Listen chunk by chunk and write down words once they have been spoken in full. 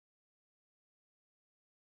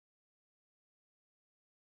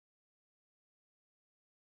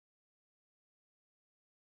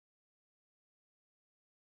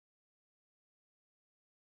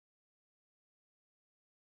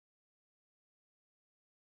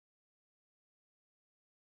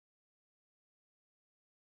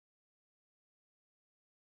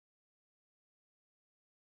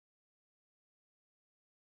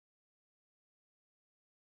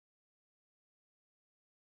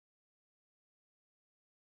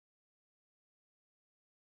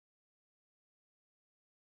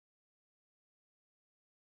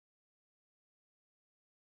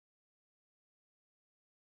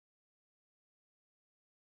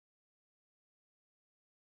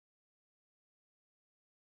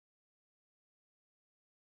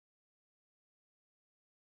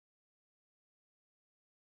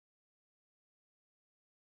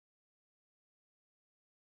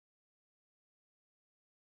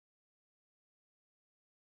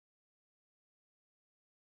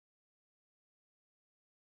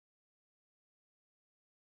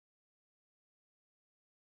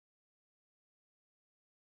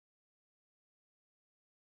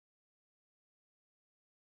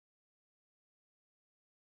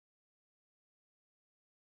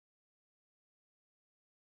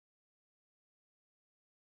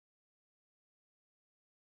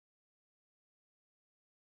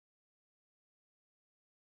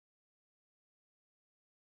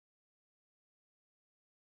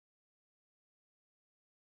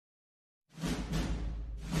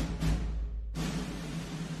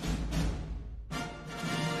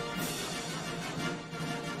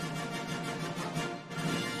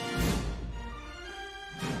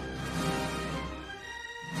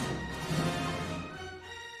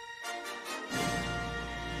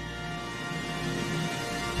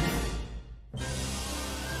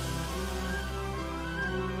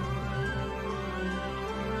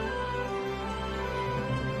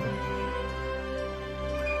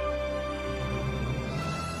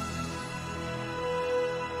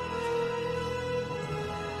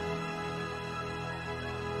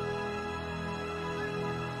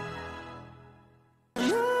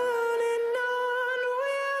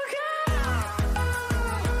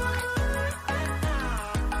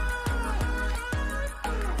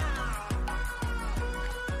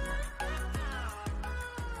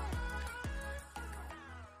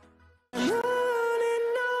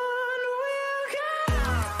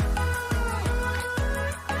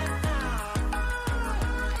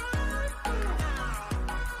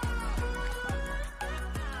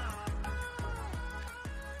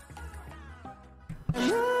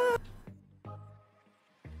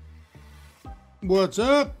What's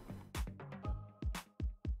up?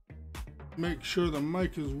 Make sure the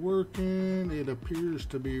mic is working. It appears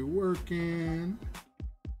to be working.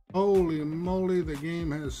 Holy moly, the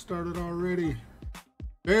game has started already.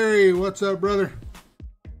 Barry, what's up, brother?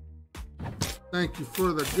 Thank you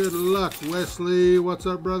for the good luck. Wesley, what's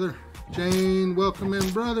up, brother? Jane, welcome in,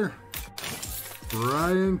 brother.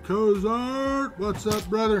 Ryan Cozart, what's up,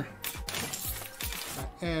 brother?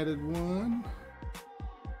 I added one.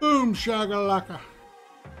 Boom shagalaka.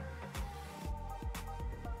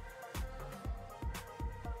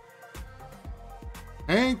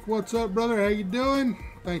 Hank, what's up, brother? How you doing?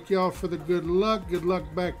 Thank y'all for the good luck. Good luck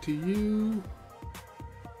back to you.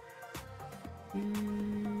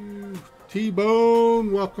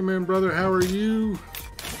 T-Bone, welcome in, brother. How are you?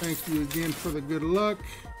 Thank you again for the good luck.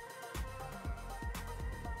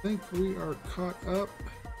 I think we are caught up.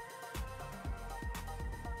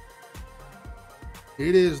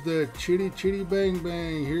 It is the Chitty Bang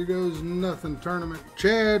Bang. Here goes nothing tournament.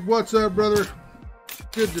 Chad, what's up, brother?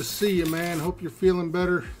 Good to see you, man. Hope you're feeling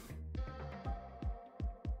better.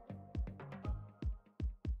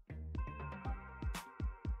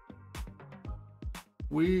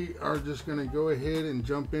 We are just going to go ahead and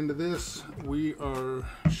jump into this. We are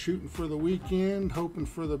shooting for the weekend, hoping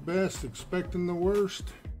for the best, expecting the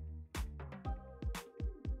worst.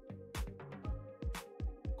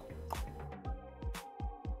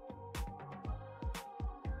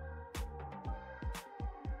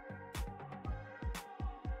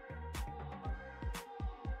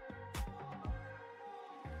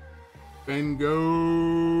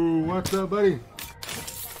 Bengo, what's up, buddy?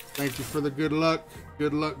 Thank you for the good luck.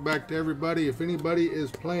 Good luck back to everybody. If anybody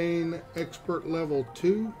is playing expert level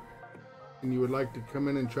 2 and you would like to come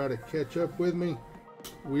in and try to catch up with me,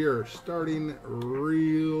 we are starting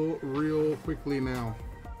real quickly now.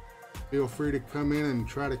 Feel free to come in and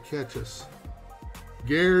try to catch us.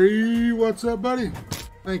 Gary, what's up, buddy?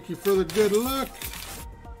 Thank you for the good luck.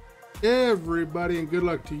 Everybody, and good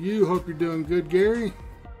luck to you. Hope you're doing good, Gary.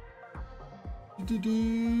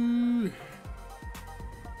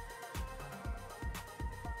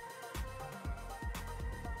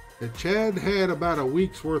 Chad had about a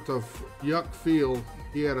week's worth of yuck feel.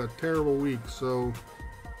 He had a terrible week, so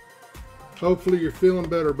hopefully you're feeling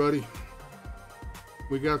better, buddy.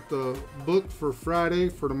 We got the book for Friday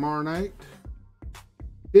for tomorrow night.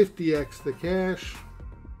 50x the cash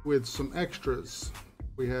with some extras.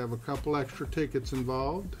 We have a couple extra tickets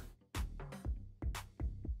involved.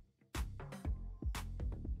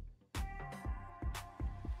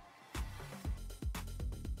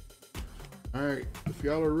 All right, if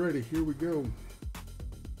y'all are ready, here we go.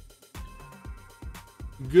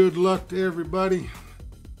 Good luck to everybody.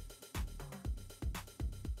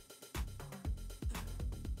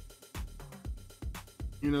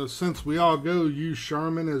 You know, since we all go, use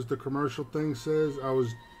Charmin as the commercial thing says. I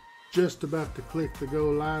was just about to click the go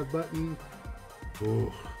live button.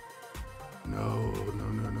 Oh, no.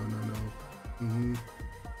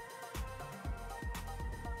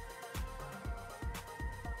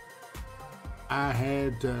 I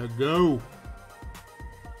had to go.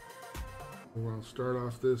 We'll start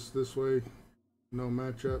off this way. No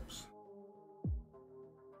matchups.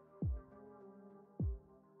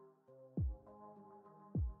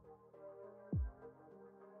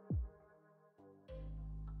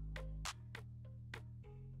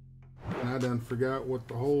 And I done forgot what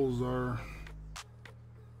the holes are.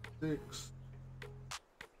 6.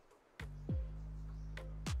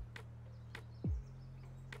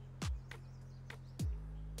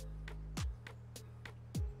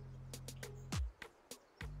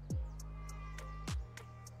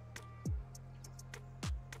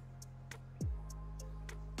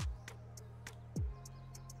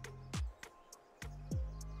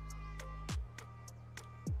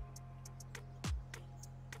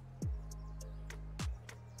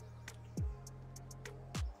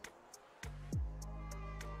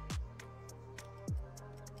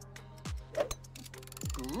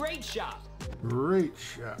 Great shot. Great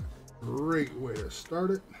shot. Great way to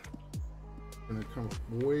start it. Gonna come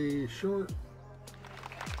up way short.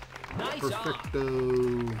 Nice.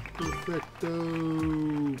 Perfecto. Perfecto.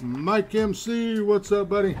 Mike MC, what's up,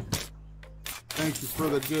 buddy? Thank you for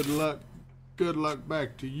the good luck. Good luck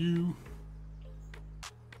back to you.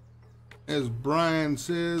 As Brian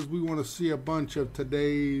says, we want to see a bunch of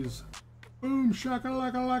today's boom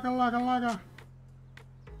shakalaka.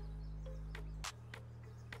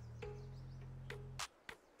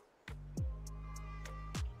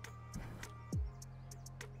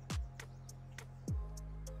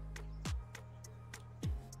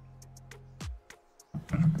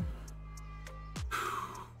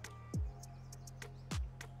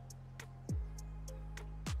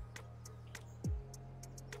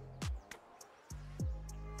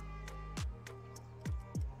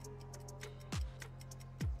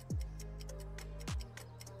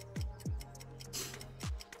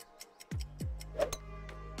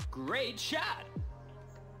 Great shot.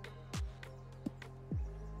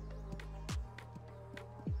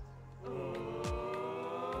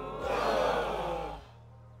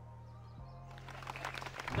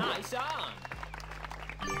 Nice on.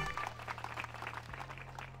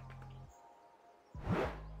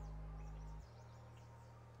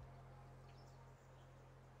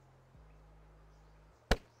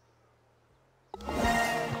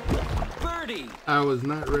 Birdie. I was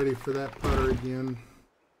not ready for that putter again.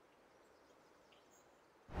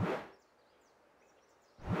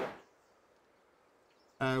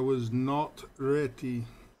 I was not ready.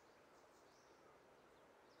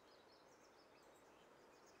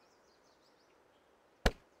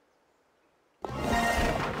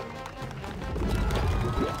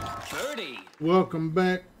 Birdie. Welcome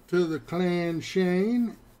back to the clan.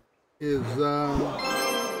 Shane is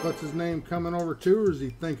what's his name coming over too, or is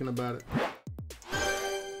he thinking about it?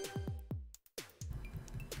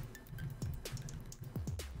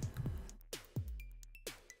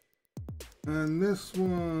 And this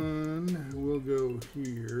one will go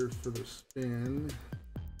here for the spin.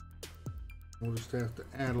 We'll just have to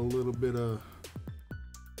add a little bit of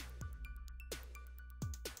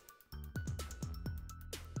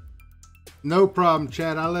no problem,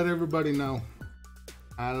 Chad. I'll let everybody know.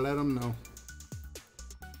 I'll let them know.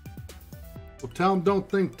 Well, tell him don't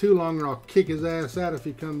think too long or I'll kick his ass out if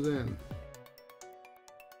he comes in.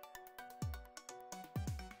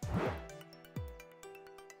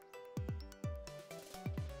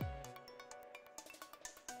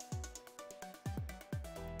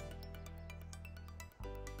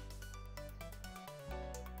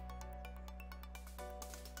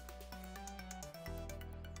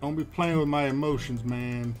 Don't be playing with my emotions,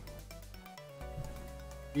 man.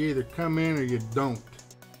 You either come in or you don't.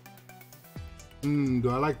 Do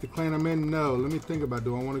I like the clan I'm in? No. Let me think about it.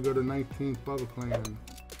 Do I want to go to 19th Bubba clan?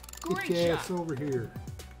 Great Get your shot. ass over here.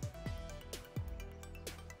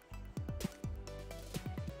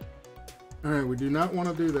 Alright, we do not want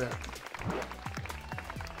to do that.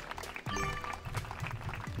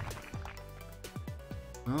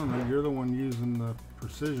 I don't know, you're the one using the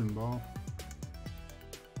precision ball.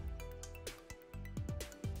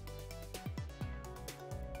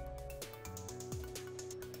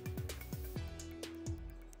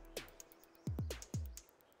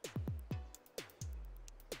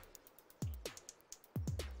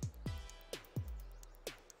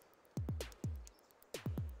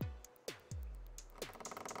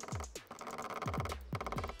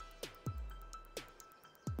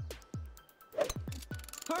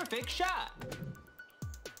 Perfect shot.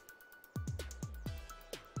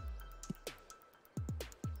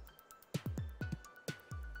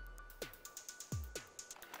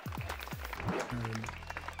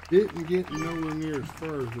 Didn't get nowhere near as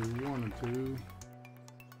far as we wanted to.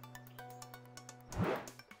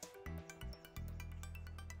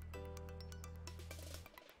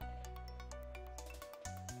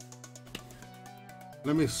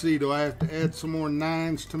 Let me see, do I have to add some more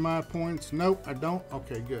 9s to my points? Nope, I don't.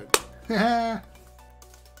 Okay, good.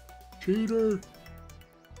 Cheater.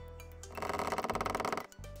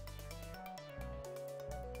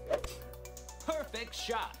 Perfect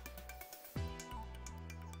shot.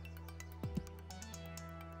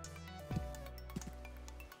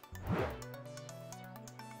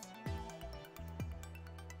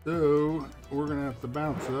 So, we're going to have to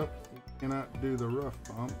bounce up. We cannot do the rough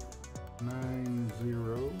bump.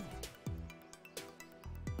 9-0.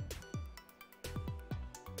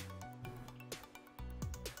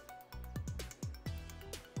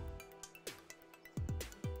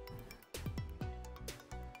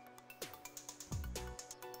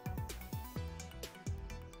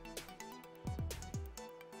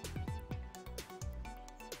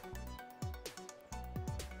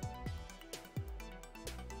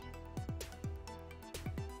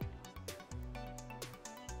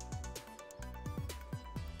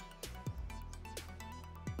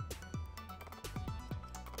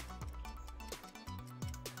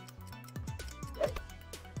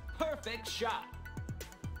 Perfect shot.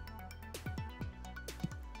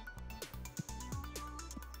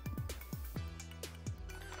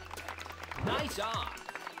 Nice on.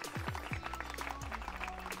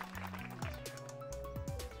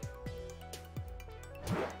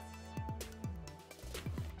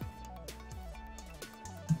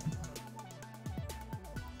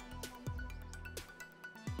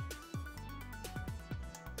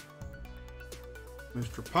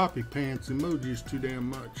 Mr. Poppy Pants emoji's too damn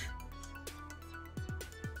much.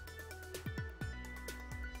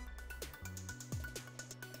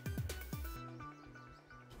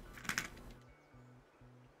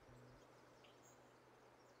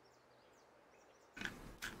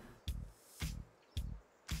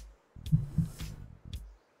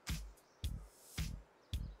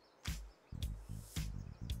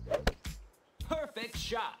 Perfect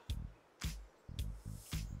shot.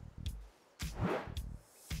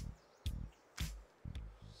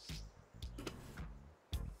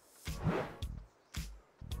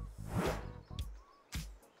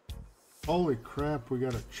 Holy crap, we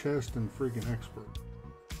got a chest and freaking expert.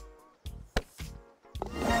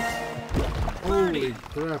 Holy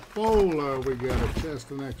crap, hola, we got a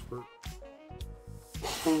chest and expert.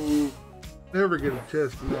 Never get a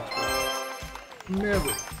chest and expert.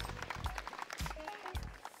 Never.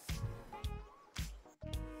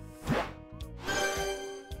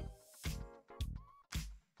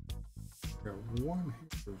 Got one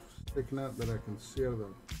hair sticking out that I can see out of the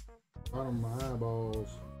bottom of my eyeballs.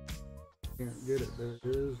 Can't get it. There it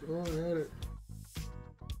is. Oh, I had it.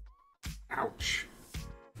 Ouch.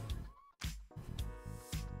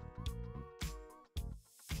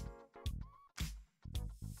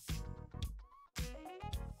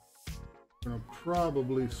 I'm gonna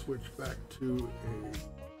probably switch back to a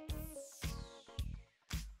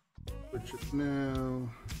switch it now.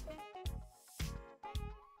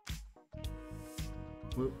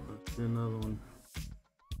 Whoop, let's do another one.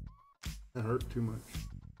 That hurt too much.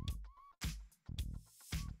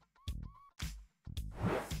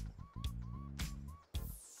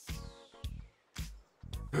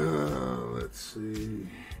 Let's see.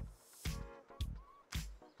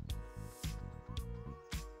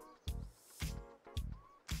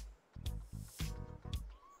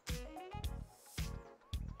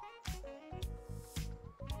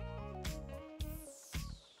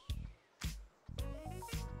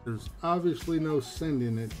 There's obviously no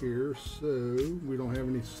sending it here, so we don't have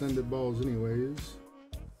any send it balls anyways.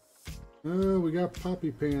 We got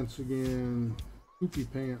Poppy Pants again. Poopy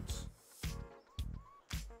Pants.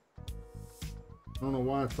 I don't know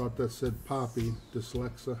why I thought that said Poppy.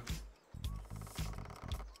 Dyslexia.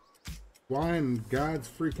 Why in God's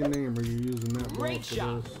freaking name are you using that ball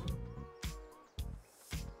for this?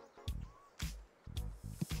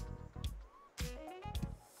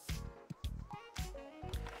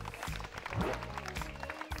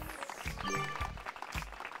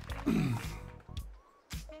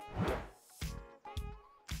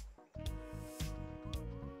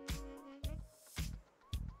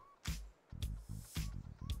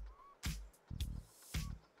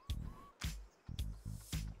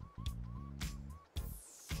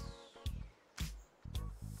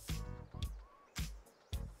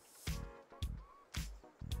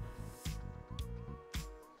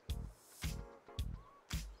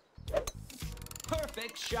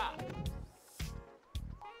 Perfect shot.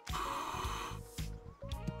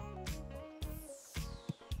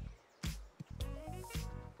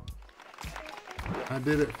 I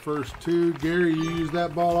did it first too. Gary, you used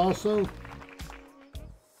that ball also?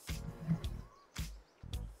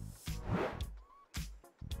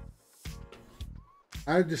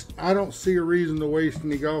 I don't see a reason to waste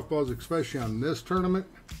any golf balls, especially on this tournament.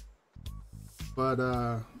 But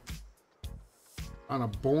on a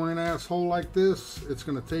boring asshole like this, it's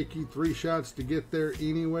gonna take you 3 shots to get there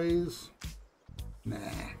anyways. Nah.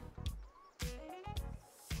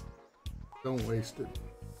 Don't waste it.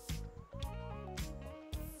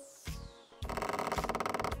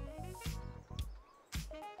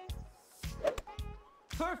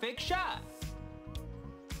 Perfect shot.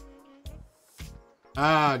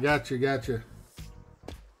 Ah, gotcha.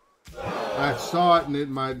 I saw it and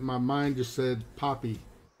my mind just said Poppy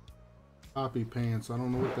Pants. I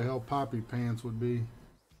don't know what the hell Poppy Pants would be.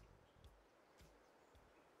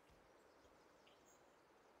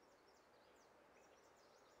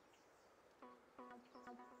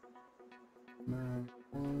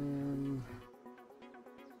 One.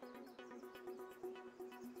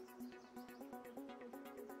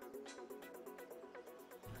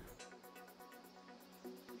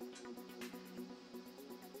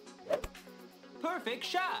 Perfect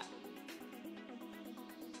shot.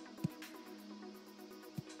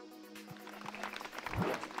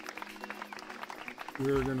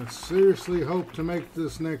 We're going to seriously hope to make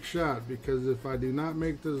this next shot, because if I do not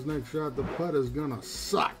make this next shot, the putt is going to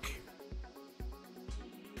suck.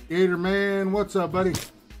 Gator Man, what's up, buddy?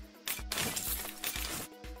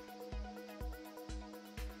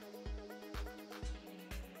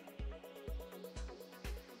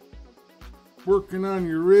 Working on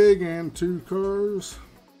your rig and 2 cars.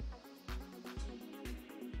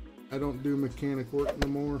 I don't do mechanic work no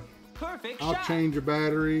more. Perfect I'll shot. change a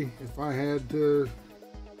battery if I had to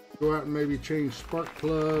go out and maybe change spark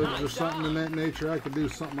plugs or something in that nature. I could do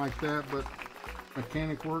something like that, but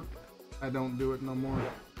mechanic work, I don't do it no more.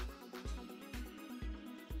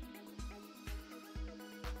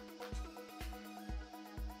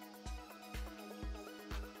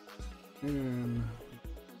 And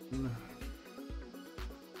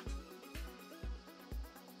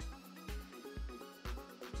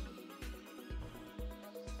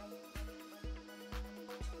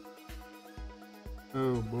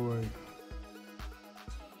oh boy.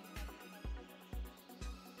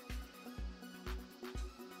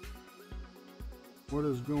 What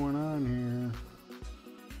is going on here?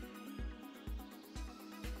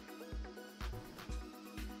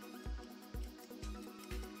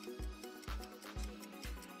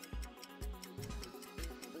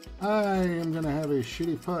 I am gonna have a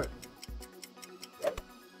shitty putt.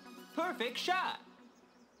 Perfect shot.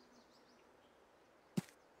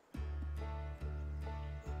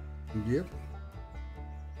 Yep.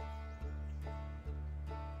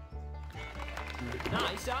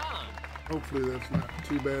 Nice on. Hopefully that's not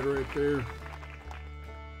too bad right there.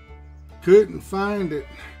 Couldn't find it.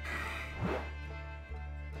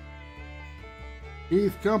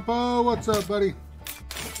 Keith Campo, what's up, buddy?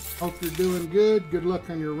 Hope you're doing good. Good luck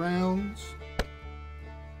on your rounds.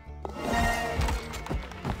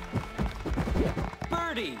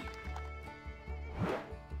 Birdie.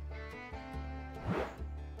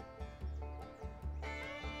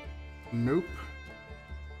 Nope.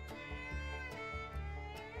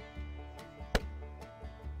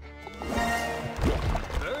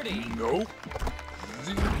 Birdie. Nope.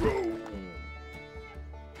 0.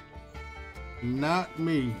 Not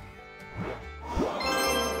me.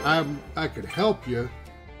 I could help you,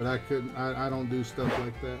 but I couldn't. I don't do stuff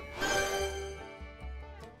like that.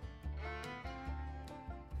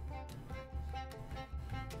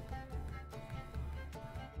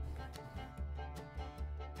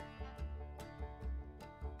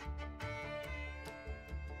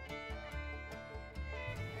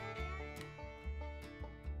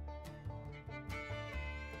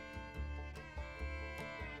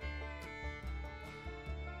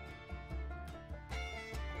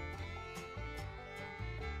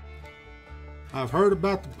 I've heard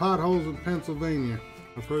about the potholes in Pennsylvania.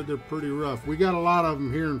 I've heard they're pretty rough. We got a lot of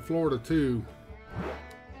them here in Florida too.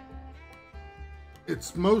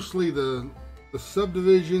 It's mostly the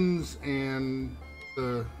subdivisions and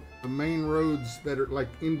the main roads that are like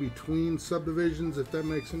in between subdivisions, if that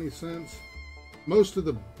makes any sense. Most of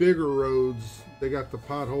the bigger roads, they got the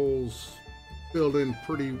potholes filled in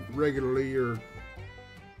pretty regularly or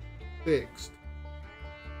fixed.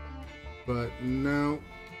 But no.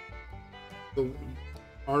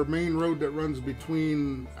 Our main road that runs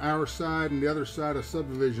between our side and the other side of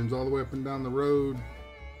subdivisions all the way up and down the road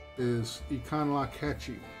is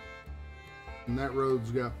Econlock-Hatchie. And that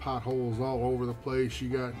road's got potholes all over the place. You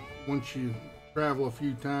got, once you travel a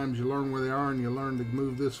few times, you learn where they are and you learn to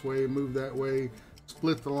move this way, move that way,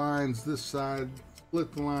 split the lines this side,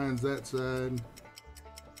 split the lines that side.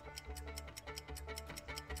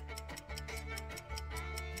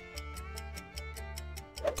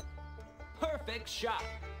 Perfect shot.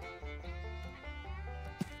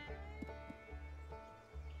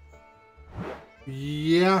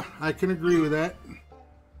 Yeah, I can agree with that.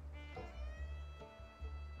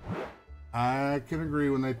 I can agree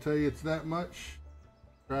when they tell you it's that much.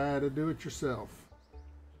 Try to do it yourself.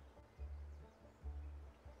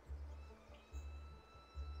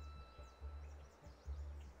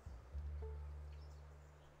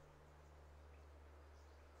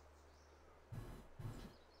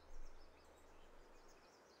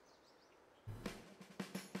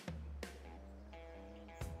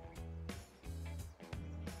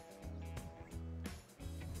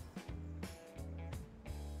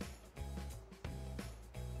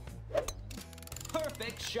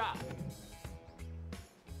 Perfect shot.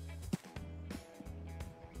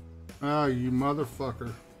 Oh, you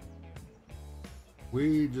motherfucker.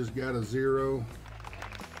 We just got a 0.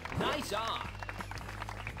 Nice on.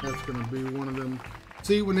 That's going to be one of them.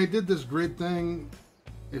 See, when they did this grid thing,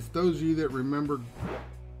 if those of you that remember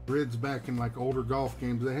grids back in like older golf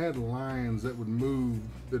games, they had lines that would move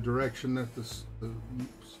the direction that the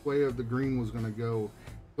sway of the green was going to go.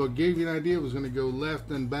 So it gave you an idea it was going to go left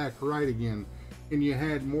and back right again. And you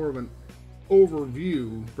had more of an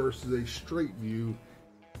overview versus a straight view.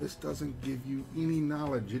 This doesn't give you any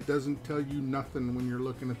knowledge. It doesn't tell you nothing when you're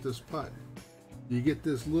looking at this putt. You get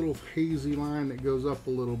this little hazy line that goes up a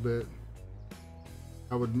little bit.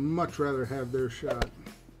 I would much rather have their shot.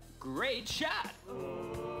 Great shot.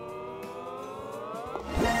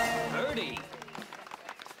 Birdie.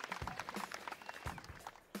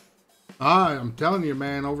 I'm telling you,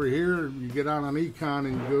 man, over here, you get out on Econ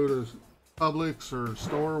and you go to Publix or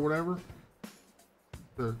store or whatever,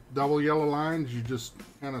 the double yellow lines, you just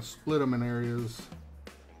kind of split them in areas.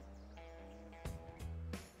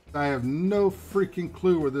 I have no freaking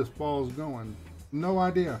clue where this ball is going. No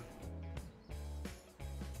idea.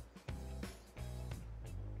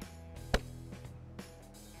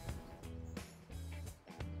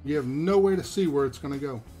 You have no way to see where it's going to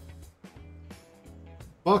go.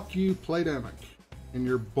 Fuck you, Playdemic, and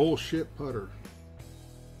your bullshit putter.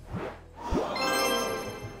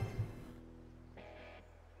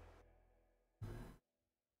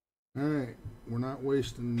 Alright, we're not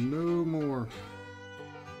wasting no more.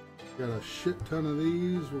 Got a shit ton of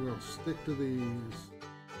these. We're going to stick to these.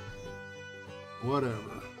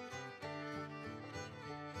 Whatever.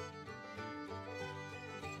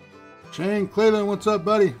 Shane Cleveland, what's up,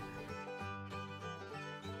 buddy?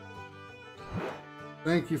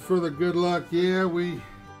 Thank you for the good luck. Yeah, we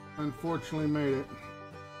unfortunately made it.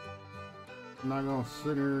 I'm not going to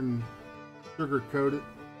sit here and sugarcoat it.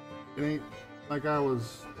 It ain't like I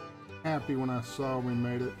was happy when I saw we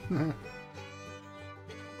made it.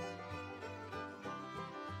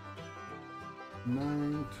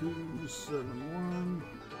 9271.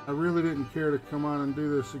 I really didn't care to come on and do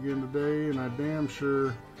this again today, and I damn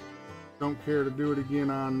sure don't care to do it again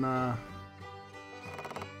on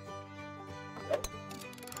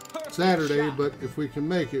Saturday, but if we can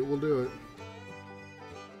make it, we'll do it.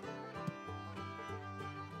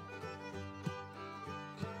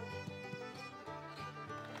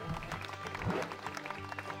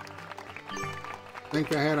 I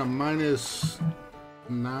think I had a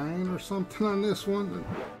 -9 or something on this one.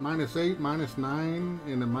 -8, -9,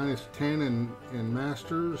 and a -10 in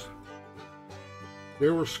Masters.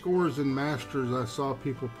 There were scores in Masters I saw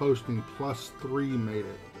people posting +3 made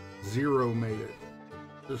it, 0 made it.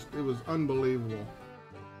 Just, it was unbelievable.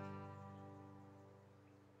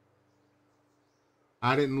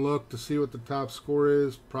 I didn't look to see what the top score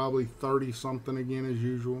is. Probably 30 something again as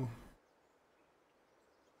usual.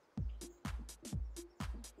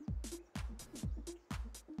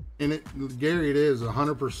 And Gary, it is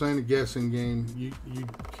 100% a guessing game. You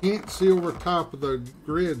can't see over top of the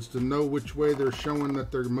grids to know which way they're showing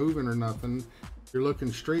that they're moving or nothing. You're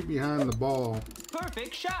looking straight behind the ball.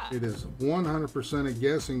 Perfect shot. It is 100% a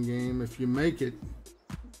guessing game. If you make it,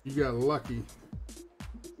 you got lucky.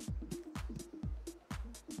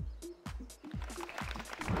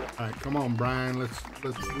 All right, come on, Brian. Let's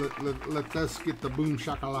get the boom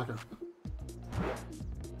shakalaka.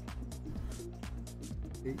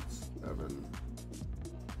 8, 7.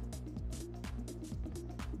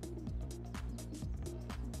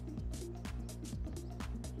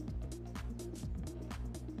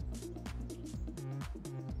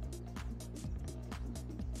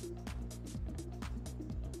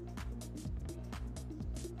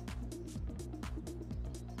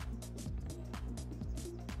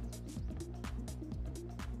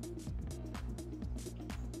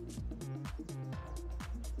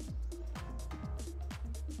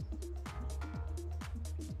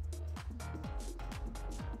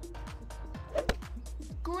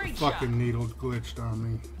 Great Fucking shot. needle glitched on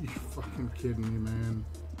me. You fucking kidding me, man?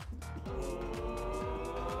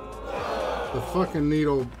 The fucking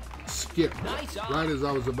needle skipped Nice on. right as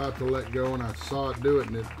I was about to let go, and I saw it do it,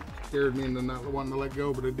 and it scared me into not wanting to let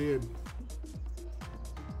go, but it did.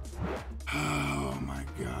 Oh my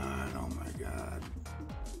god, oh my god.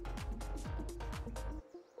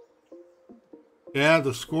 Yeah,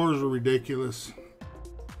 the scores are ridiculous.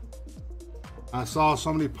 I saw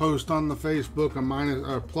somebody post on the Facebook a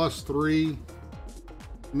 +3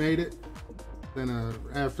 made it. Then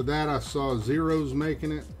after that, I saw zeros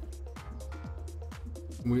making it.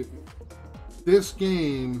 This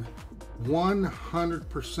game,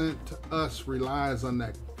 100% to us relies on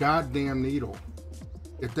that goddamn needle.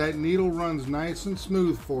 If that needle runs nice and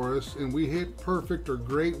smooth for us and we hit perfect or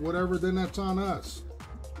great, whatever, then that's on us.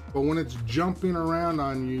 But when it's jumping around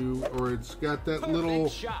on you, or it's got that Perfect little,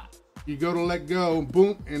 shot. you go to let go,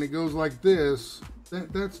 boom, and it goes like this,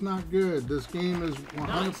 that's not good. This game is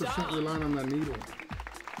 100% relying on that needle.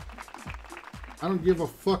 I don't give a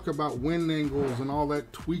fuck about wind angles and all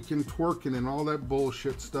that tweaking, twerking, and all that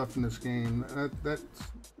bullshit stuff in this game. That's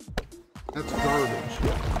garbage.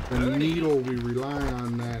 The needle, we rely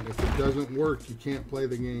on that. If it doesn't work, you can't play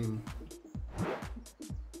the game.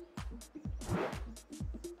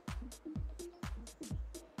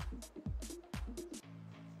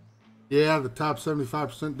 Yeah, the top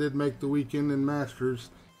 75% did make the weekend in Masters.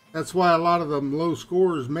 That's why a lot of them low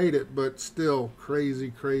scores made it, but still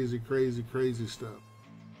crazy, crazy, crazy, crazy stuff.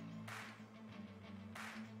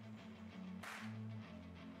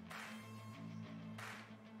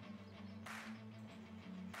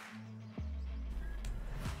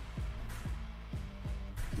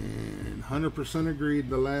 And 100% agreed,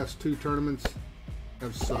 the last two tournaments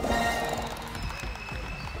have sucked.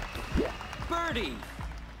 Birdie.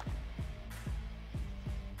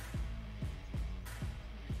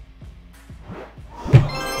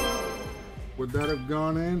 Would that have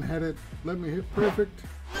gone in had it let me hit perfect?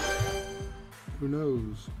 Who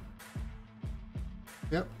knows?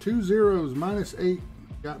 Yep, 2 zeros, -8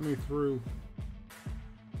 got me through.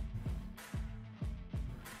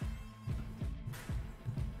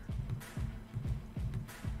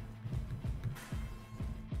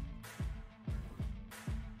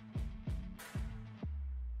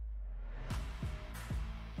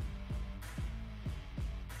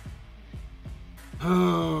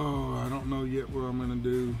 Oh, I don't know yet what I'm gonna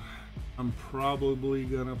do. I'm probably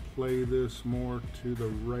gonna play this more to the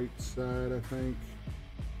right side, I think.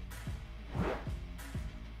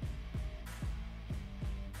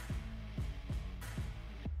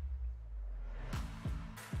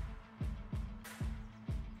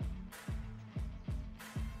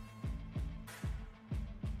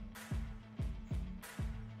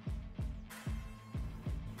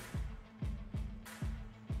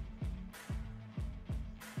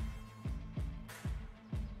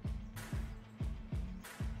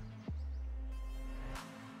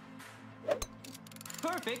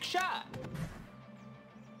 Perfect shot.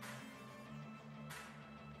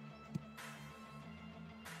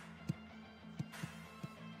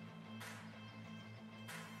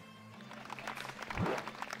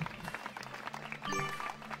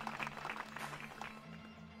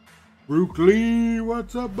 Rook Lee,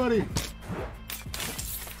 what's up, buddy?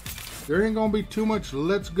 There ain't gonna be too much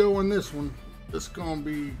let's go in this one. It's gonna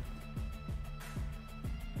be,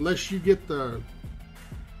 unless you get the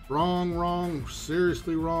wrong,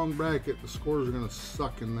 seriously wrong bracket, the scores are gonna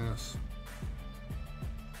suck in this.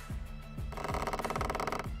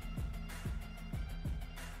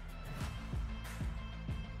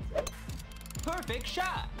 Perfect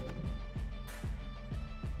shot.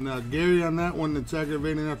 Now, Gary, on that one, it's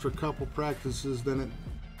aggravating after a couple practices, then it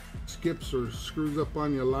skips or screws up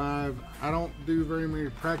on you live. I don't do very many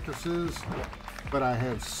practices, but I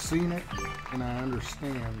have seen it and I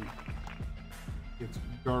understand. It's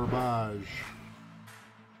garbage.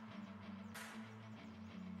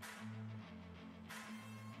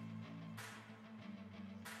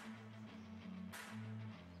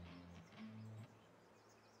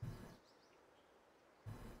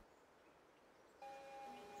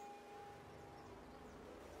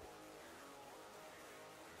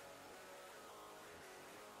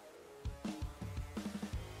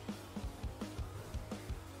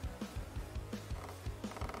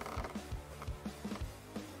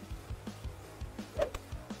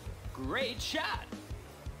 Great shot.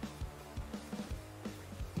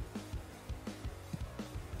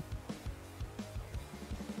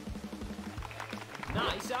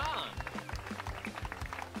 Nice on.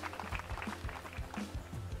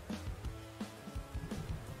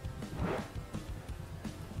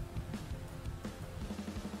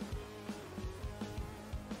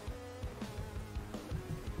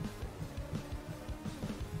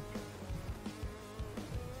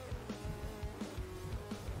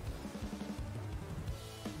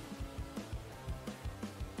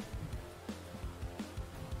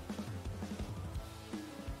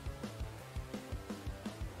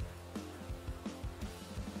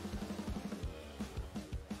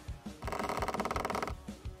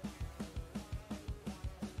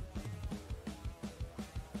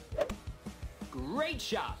 Great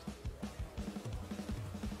shot.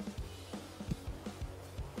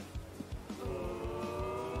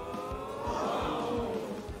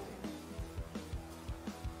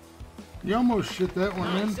 You almost shit that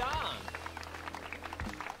one in. Nice on.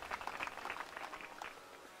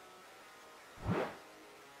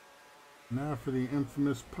 Now for the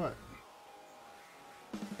infamous putt.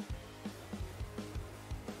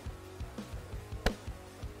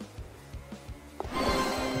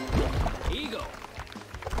 Eagle.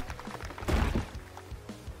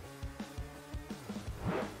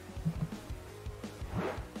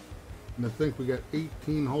 And I think we got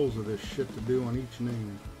 18 holes of this shit to do on each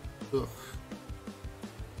name. Ugh.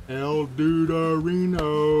 El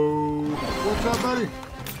Duderino. What's up, buddy?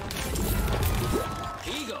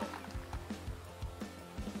 Eagle.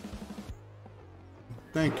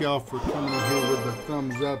 Thank y'all for coming in here with the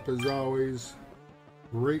thumbs up as always.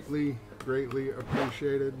 Greatly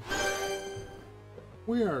appreciated.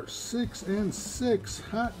 We are 6 and 6.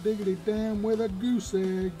 Hot diggity damn with a goose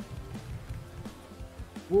egg.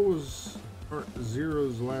 What was our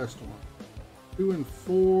zeros last one? 2 and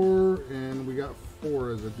 4, and we got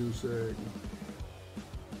 4 as a goose egg.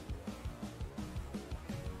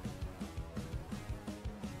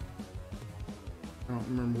 I don't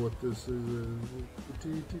remember what this is.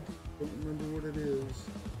 Don't remember what it is.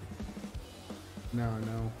 Now I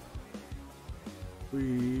know.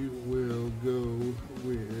 We will go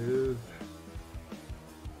with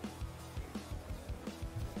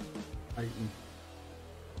Titan.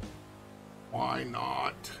 Why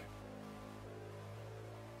not?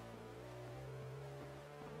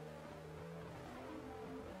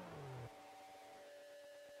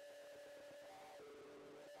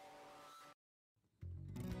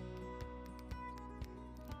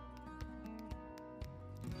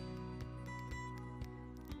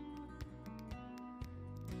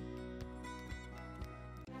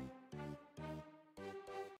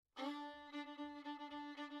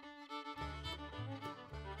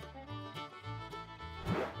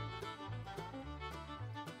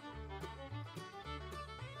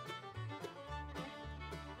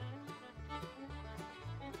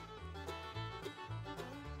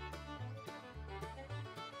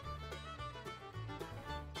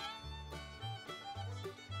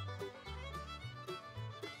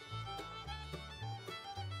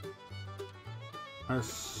 I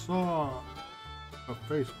saw a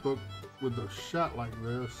Facebook with a shot like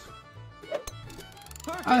this.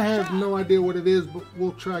 Perfect I have shot. no idea what it is, but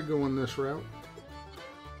we'll try going this route.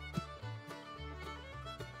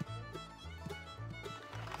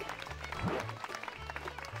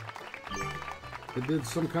 It did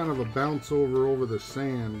some kind of a bounce over the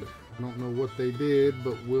sand. I don't know what they did,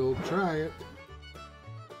 but we'll try it.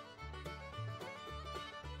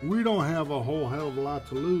 We don't have a whole hell of a lot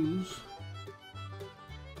to lose.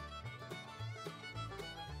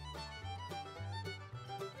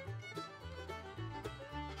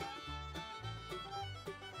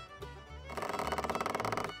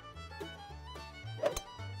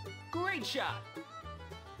 Great shot.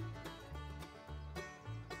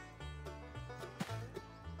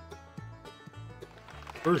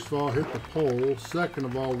 First of all, hit the pole. Second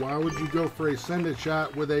of all, why would you go for a send-it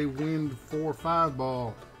shot with a wind 4-5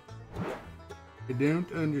 ball? I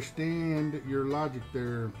don't understand your logic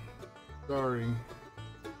there. Sorry.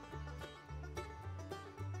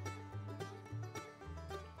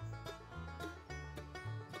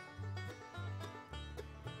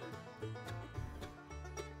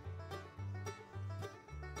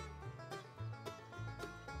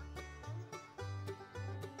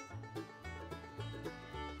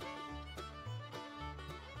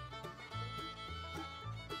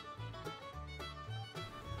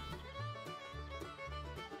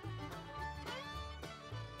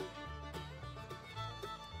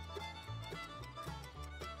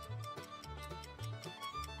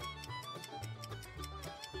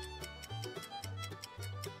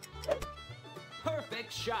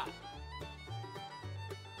 Perfect shot.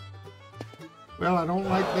 Well, I don't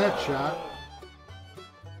like that shot.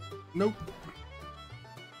 Nope.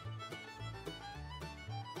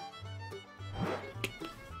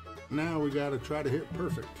 Now we gotta try to hit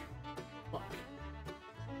perfect. Fuck.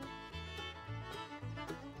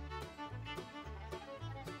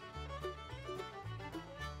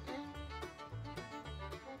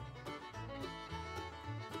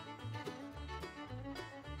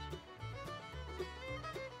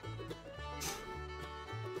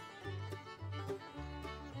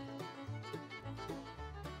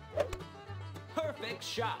 Perfect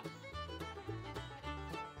shot.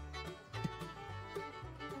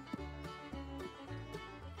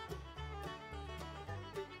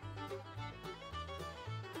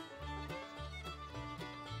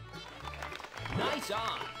 Nice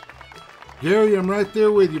on. Gary, I'm right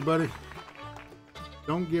there with you, buddy.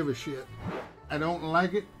 Don't give a shit. I don't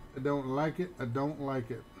like it. I don't like it. I don't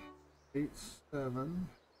like it. 8-7.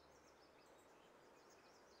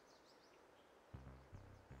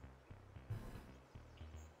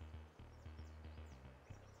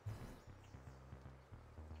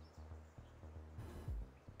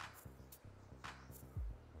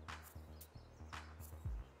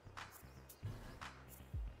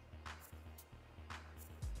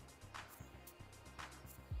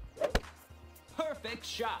 Perfect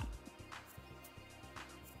shot.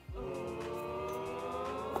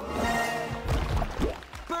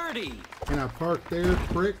 Birdie. Can I park there,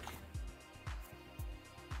 prick?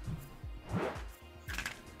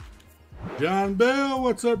 John Bell,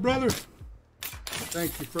 what's up, brother?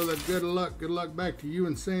 Thank you for the good luck. Good luck back to you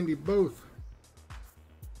and Sandy both.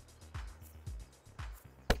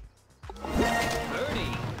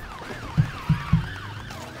 Birdie.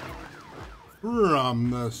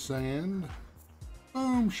 From the sand.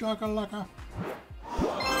 Boom, shakalaka.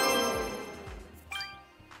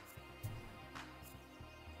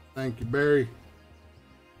 Thank you, Barry.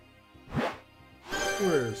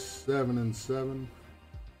 We're 7-7.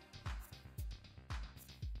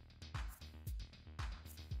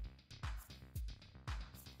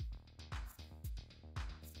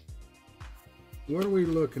 What are we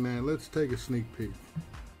looking at? Let's take a sneak peek.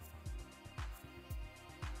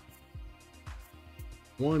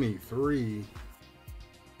 23.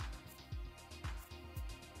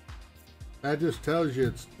 That just tells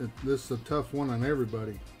you this is a tough one on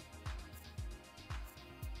everybody.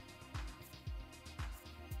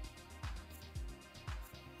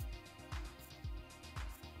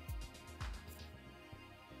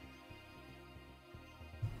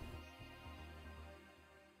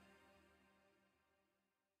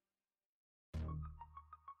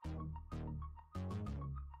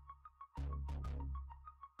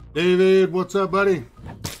 David, what's up, buddy?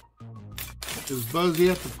 Is Buzzy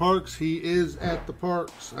at the parks? He is at the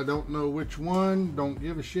parks. I don't know which one. Don't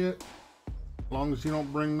give a shit. As long as you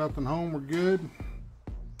don't bring nothing home, we're good.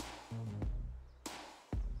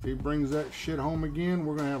 If he brings that shit home again,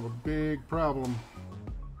 we're gonna have a big problem.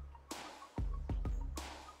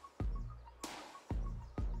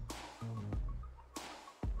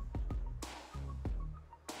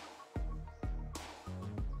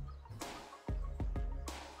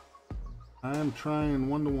 I am trying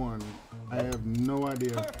 1-to-1. I have no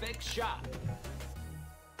idea. Perfect shot.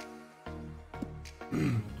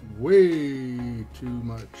 Way too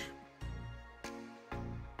much.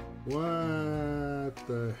 What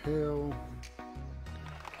the hell?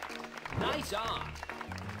 Nice on.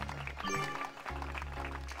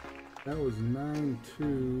 That was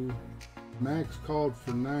 9-2. Max called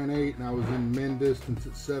for 9-8, and I was in min distance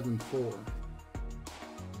at 7-4.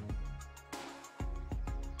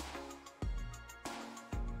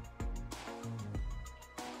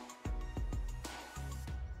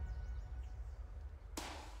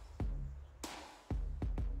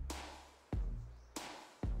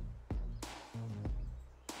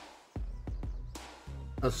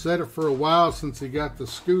 I've said it for a while since he got the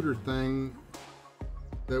scooter thing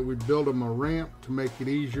that we build him a ramp to make it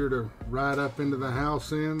easier to ride up into the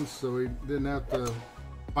house in, so he didn't have to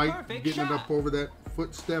fight getting it up over that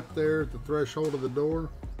footstep there at the threshold of the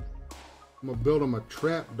door. I'm gonna build him a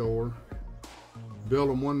trap door.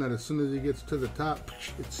 Build him one that as soon as he gets to the top,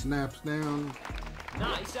 it snaps down.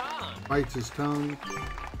 Nice on. Bites his tongue.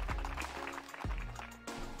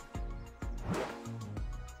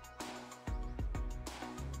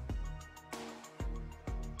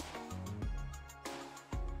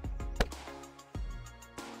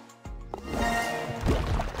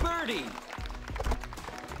 Birdie.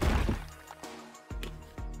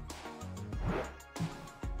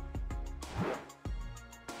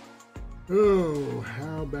 Oh,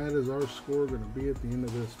 how bad is our score going to be at the end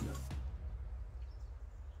of this now?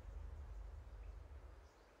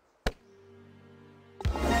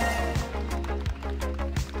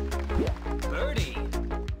 Birdie.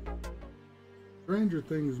 Stranger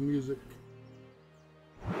Things music.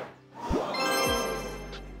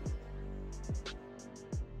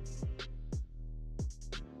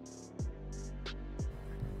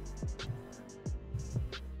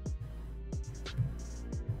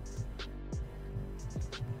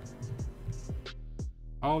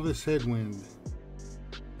 All this headwind.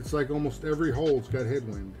 It's like almost every hole's got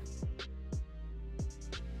headwind.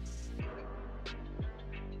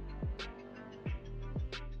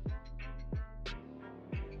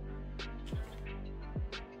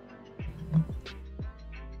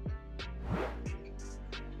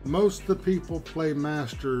 Most of the people play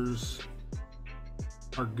Masters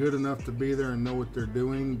are good enough to be there and know what they're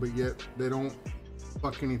doing, but yet they don't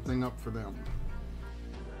fuck anything up for them.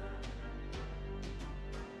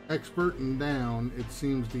 Expert and down, it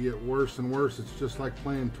seems to get worse and worse. It's just like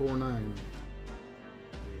playing Tourney.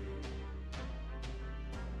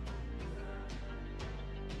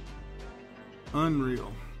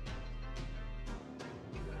 Unreal.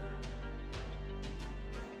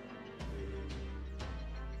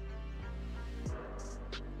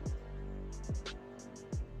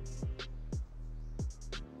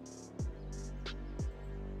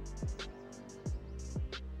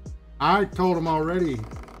 I told him already.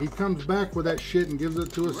 He comes back with that shit and gives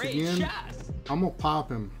it to us Great again. shot. I'm gonna pop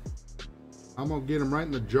him. I'm gonna get him right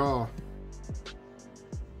in the jaw.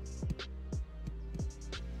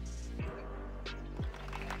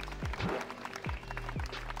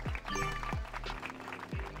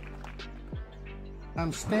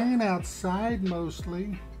 I'm staying outside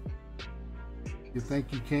mostly. You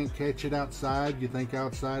think you can't catch it outside? You think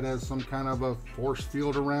outside has some kind of a force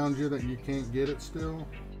field around you that you can't get it still?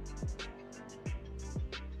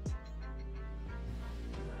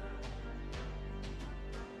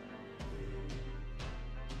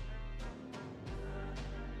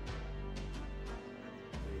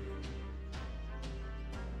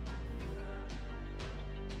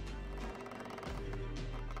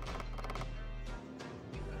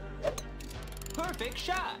 Perfect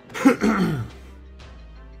shot.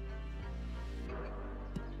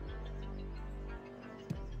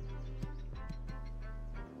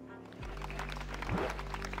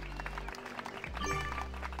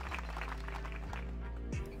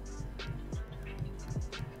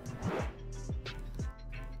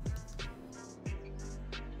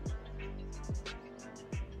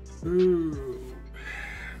 Ooh.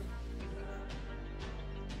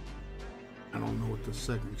 I don't know what the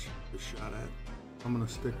second is shot at. I'm gonna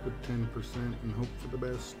stick with 10% and hope for the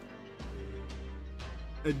best.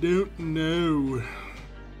 I don't know.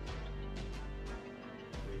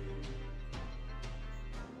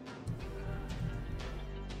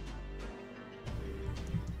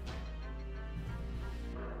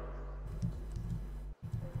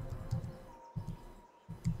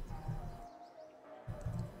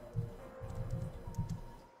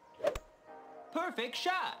 Perfect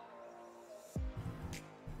shot.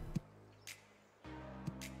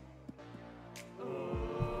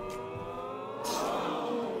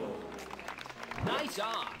 Nice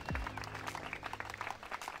on.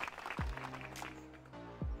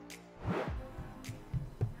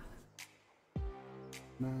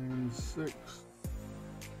 Nine, 6.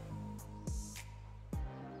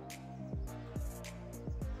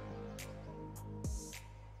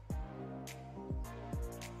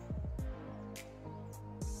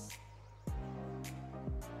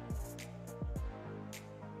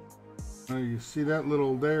 Now you see that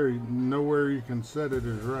little there, nowhere you can set it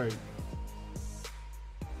is right.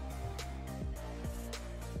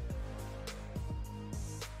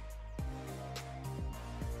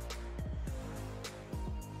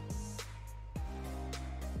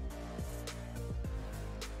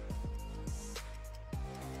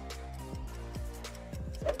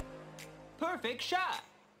 Perfect shot.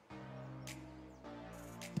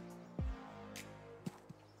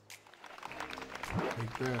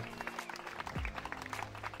 Take that.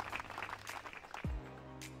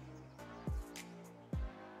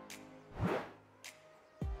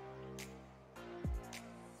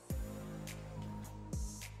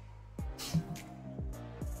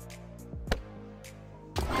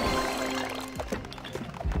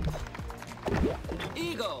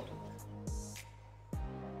 Eagle.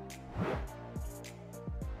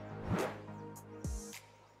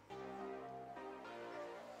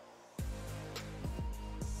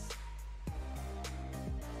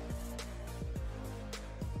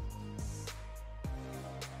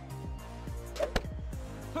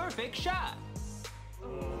 Perfect shot.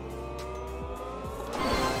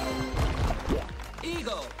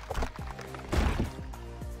 Eagle.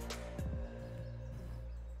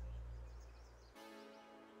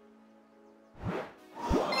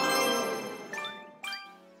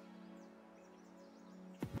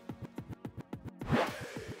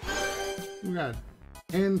 We got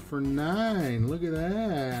 10 for 9. Look at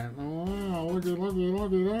that. Oh, wow. Look at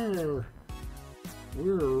there.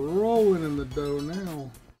 We're rolling in the dough now.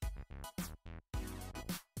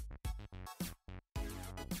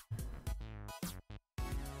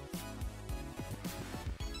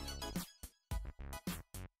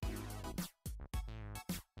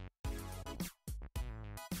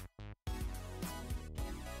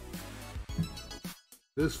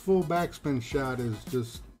 This full backspin shot is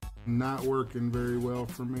just not working very well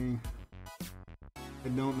for me. I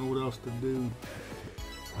don't know what else to do.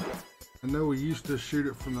 I know we used to shoot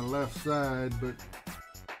it from the left side, but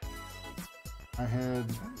I had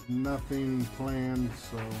nothing planned,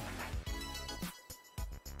 so.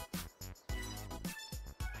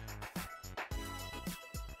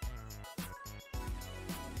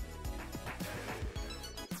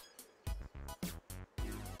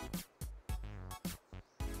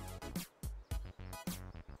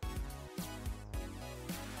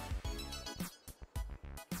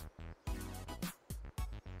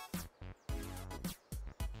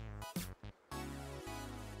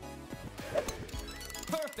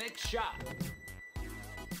 Perfect shot.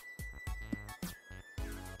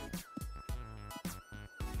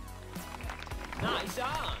 Nice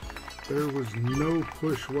on. There was no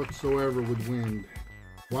push whatsoever with wind.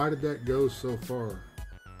 Why did that go so far?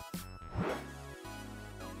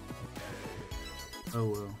 Oh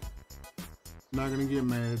well. Not gonna get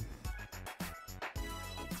mad.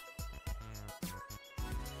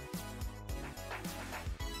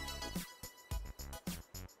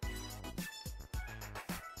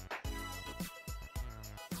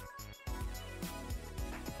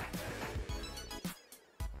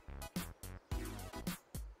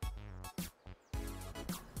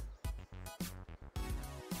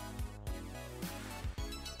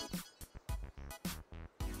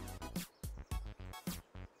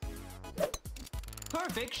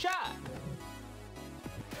 Perfect shot.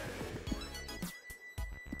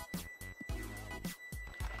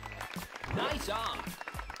 Nice on.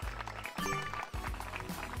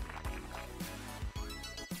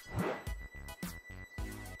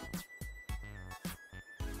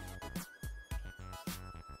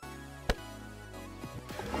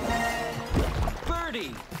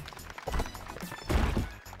 Birdie.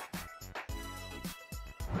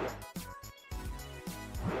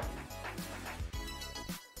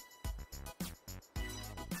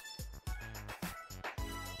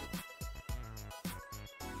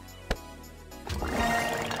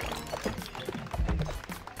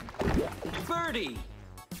 Birdie.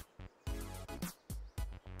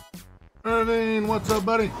 Irving, what's up,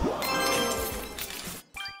 buddy?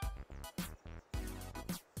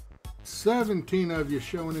 17 of you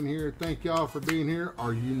showing in here. Thank y'all for being here.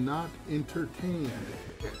 Are you not entertained?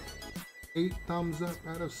 8 thumbs up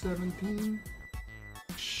out of 17.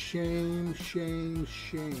 Shame, shame,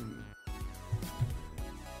 shame.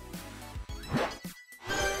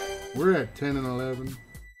 We're at 10 and 11.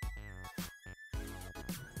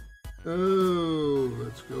 Oh,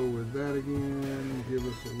 let's go with that again. Give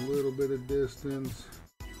us a little bit of distance.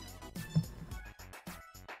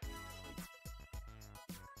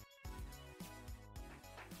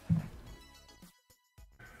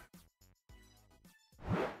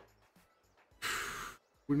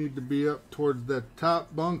 We need to be up towards the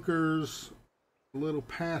top bunkers, a little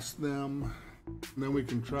past them, and then we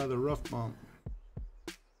can try the rough bump.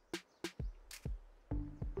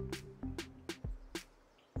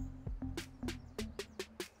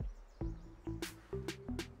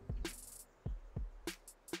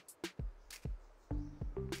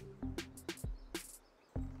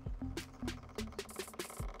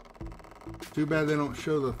 Too bad they don't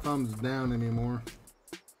show the thumbs down anymore,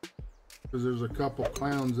 because there's a couple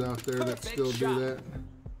clowns out there that still do that.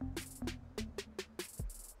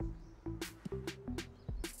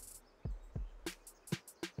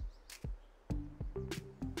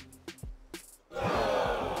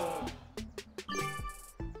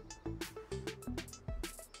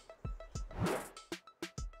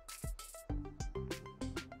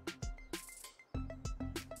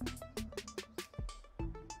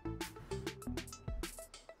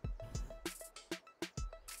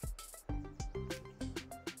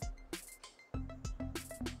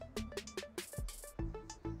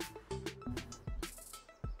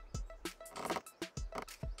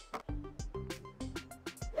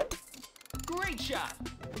 Great shot.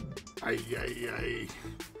 Ay, ay, ay.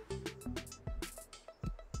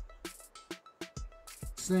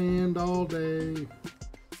 Sand all day.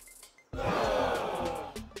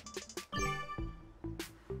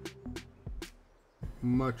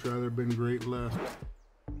 Much rather been great left.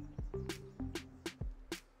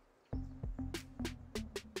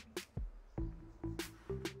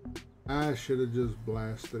 I should have just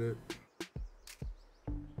blasted it.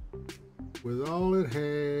 With all it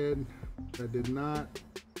had, I did not.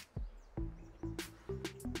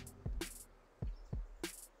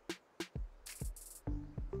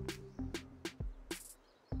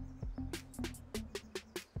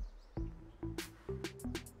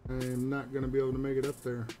 I am not going to be able to make it up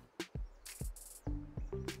there.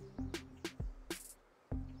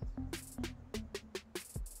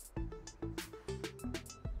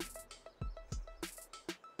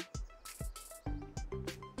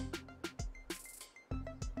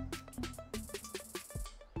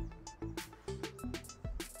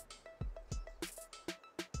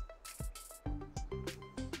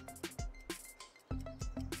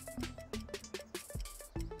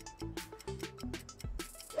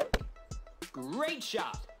 Great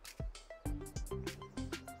shot.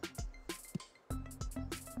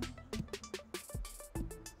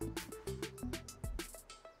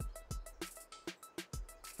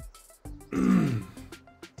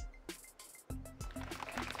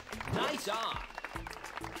 Nice on.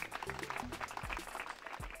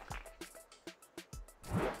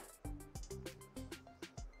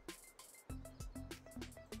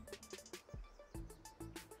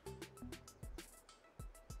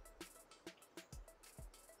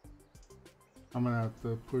 I'm gonna have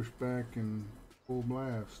to push back and full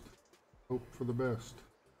blast. Hope for the best.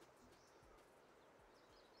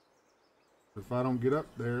 If I don't get up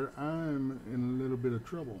there, I'm in a little bit of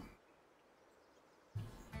trouble.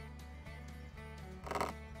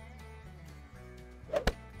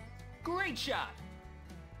 Great shot.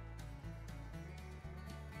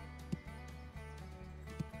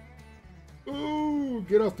 Ooh,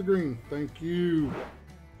 get off the green. Thank you.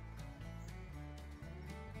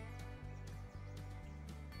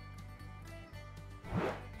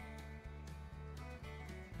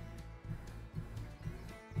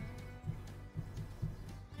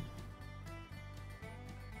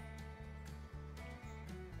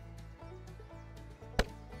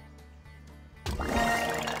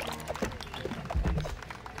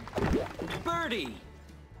 Birdie.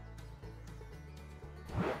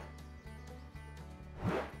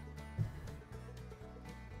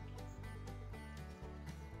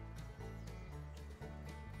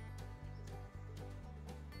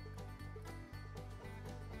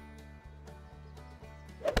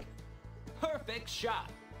 Perfect shot.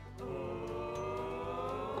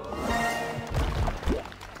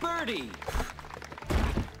 Birdie.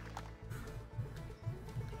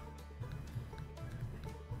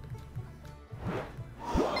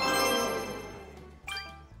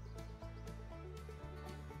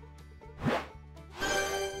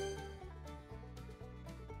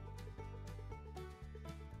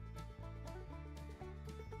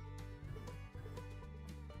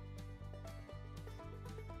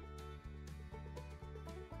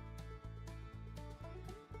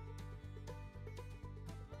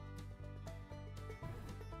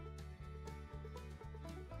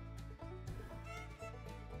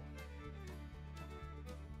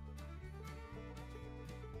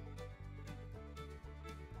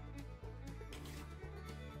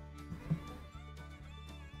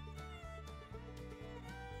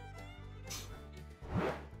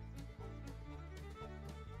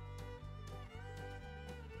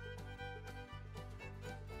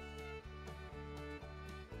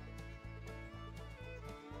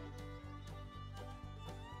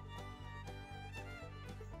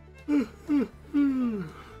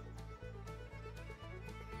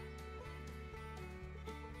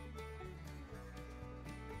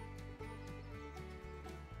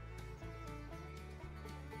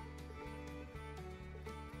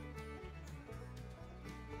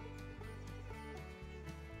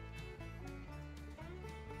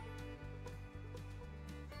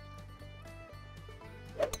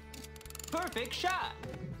 Perfect shot.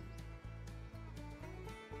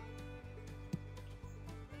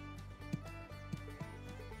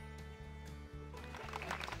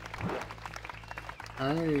 I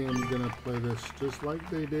am going to play this just like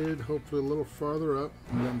they did, hopefully a little farther up,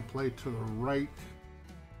 and then play to the right.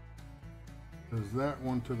 There's that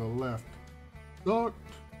one to the left. Sucked.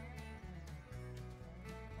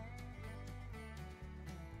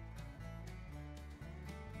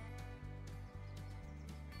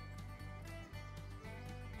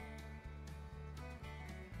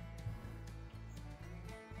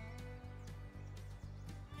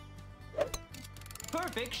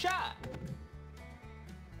 Perfect shot.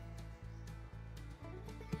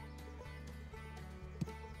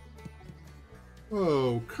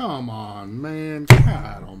 Oh, come on, man.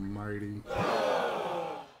 God almighty.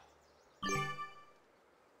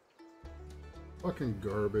 Fucking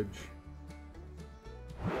garbage.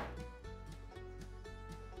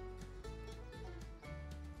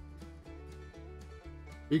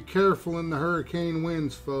 Be careful in the hurricane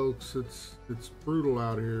winds, folks. It's brutal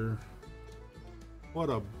out here. What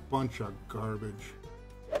a bunch of garbage.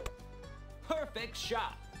 Perfect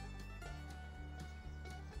shot.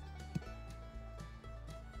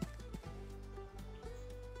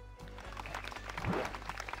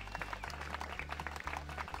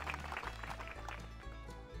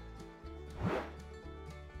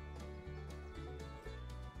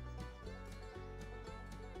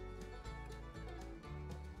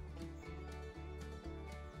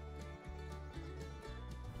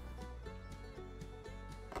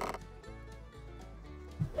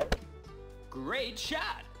 Great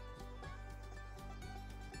shot.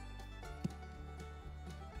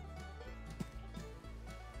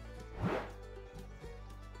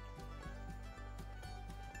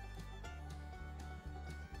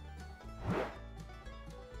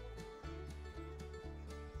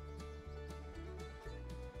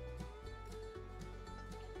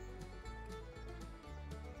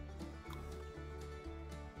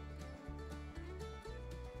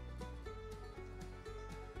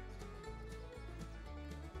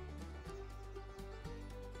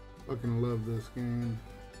 Fucking love this game.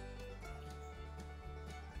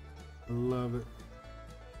 I love it.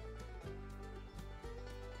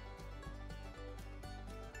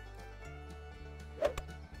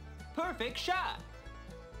 Perfect shot.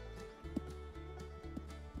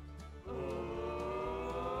 Of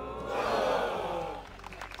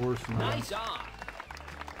course not. Nice on.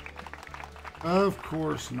 Of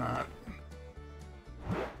course not.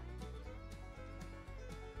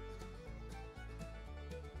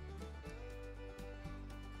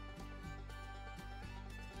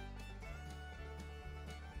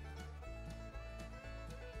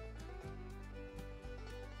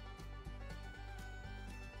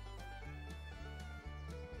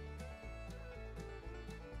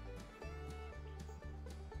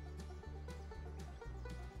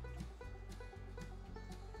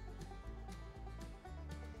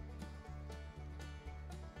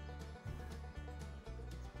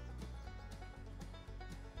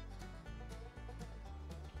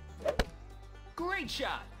 Great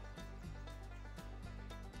shot.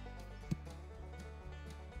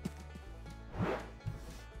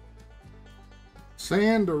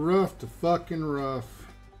 Sand to rough to fucking rough.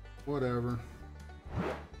 Whatever.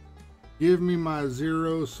 Give me my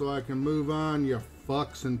 0 so I can move on, you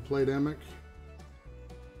fucks in Playdemic.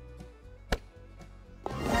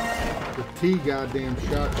 The T goddamn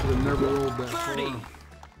shot should have never rolled that far.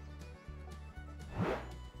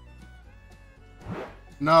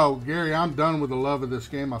 No, Gary, I'm done with the love of this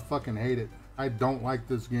game. I fucking hate it. I don't like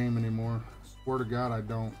this game anymore. Swear to God, I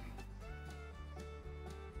don't.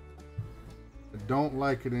 I don't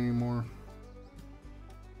like it anymore.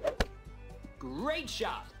 Great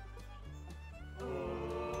shot.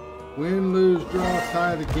 Win, lose, draw,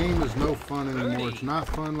 tie. The game is no fun anymore. It's not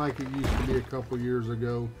fun like it used to be a couple years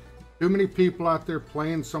ago. Too many people out there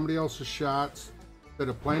playing somebody else's shots that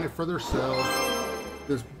are playing it for themselves.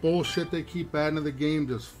 This bullshit they keep adding to the game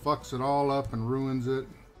just fucks it all up and ruins it.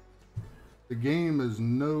 The game is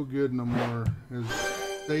no good no more. As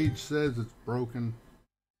Sage says, it's broken.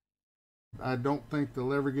 I don't think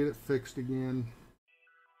they'll ever get it fixed again.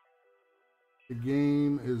 The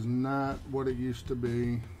game is not what it used to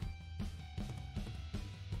be.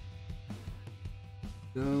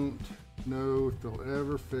 Don't know if they'll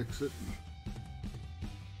ever fix it.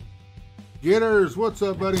 Getters, what's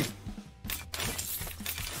up, buddy?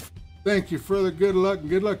 Thank you for the good luck, and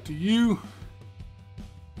good luck to you.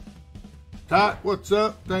 Tot, what's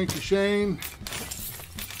up? Thank you, Shane.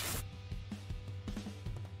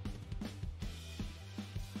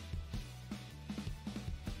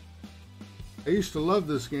 I used to love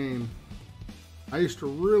this game. I used to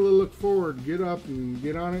really look forward, get up and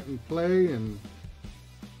get on it and play, and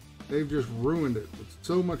they've just ruined it with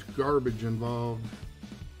so much garbage involved.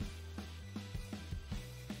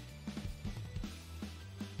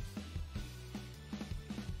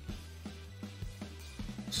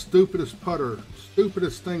 Stupidest putter,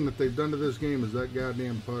 stupidest thing that they've done to this game is that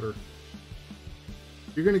goddamn putter.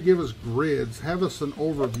 If you're going to give us grids, have us an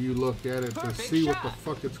overview look at it to see what the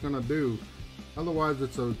fuck it's going to do. Otherwise,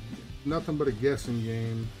 it's nothing but a guessing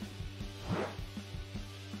game.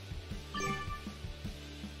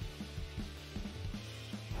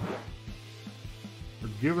 Or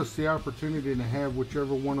give us the opportunity to have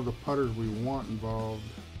whichever one of the putters we want involved.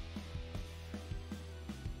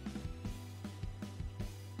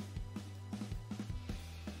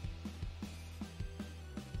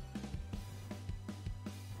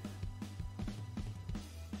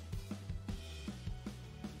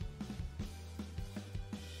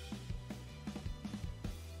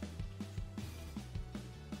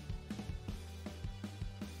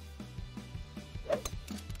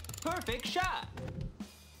 Perfect shot.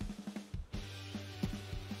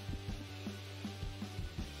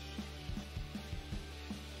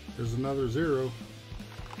 There's another 0.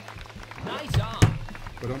 Nice on.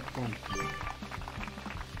 But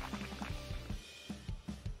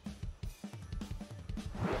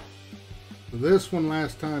so this one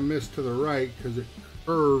last time missed to the right because it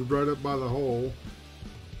curved right up by the hole.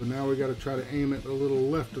 So now we got to try to aim it a little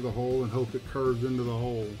left of the hole and hope it curves into the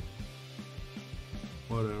hole.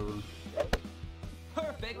 Whatever.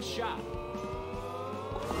 Perfect shot.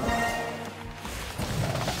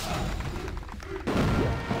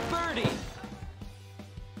 Birdie.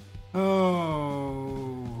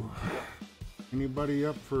 Oh. Anybody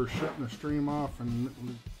up for shutting the stream off and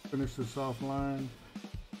finish this offline?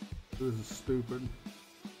 This is stupid.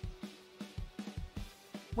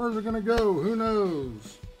 Where's it gonna go? Who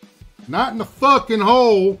knows? Not in the fucking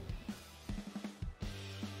hole.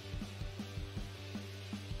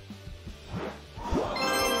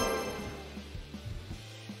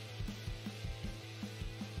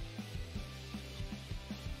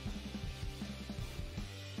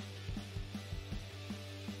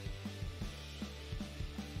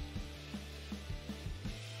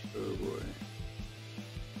 Oh boy.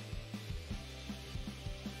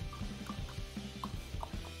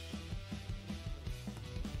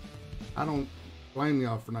 I don't blame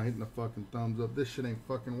y'all for not hitting the fucking thumbs up. This shit ain't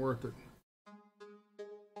fucking worth it.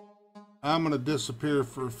 I'm gonna disappear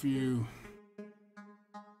for a few.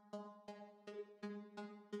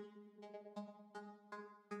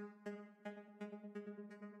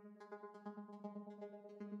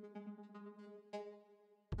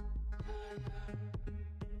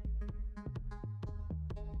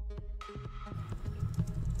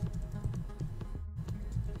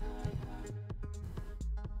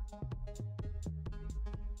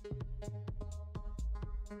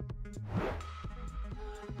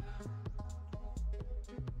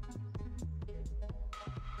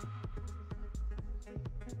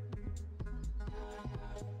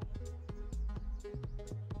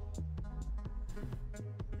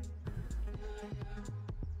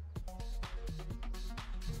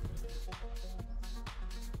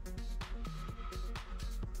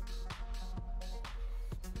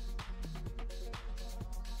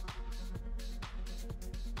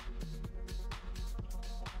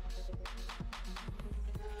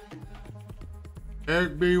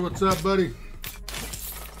 Eric B, what's up, buddy?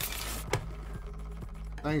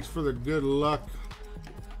 Thanks for the good luck.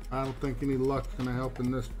 I don't think any luck's gonna help in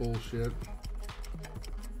this bullshit.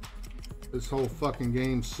 This whole fucking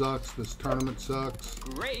game sucks. This tournament sucks.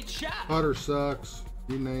 Great shot. Putter sucks.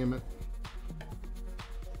 You name it.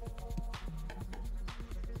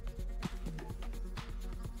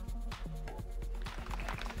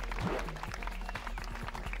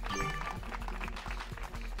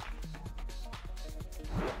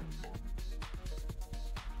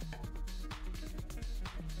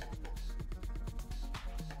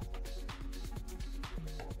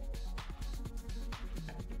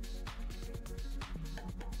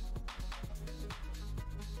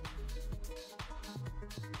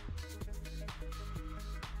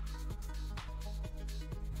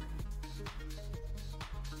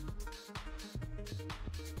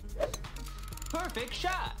 Perfect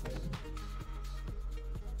shot.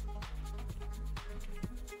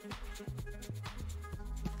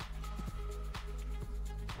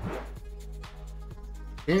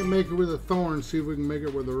 Can't make it with a thorn. See if we can make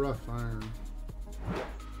it with a rough iron.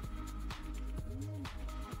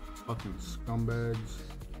 Fucking scumbags.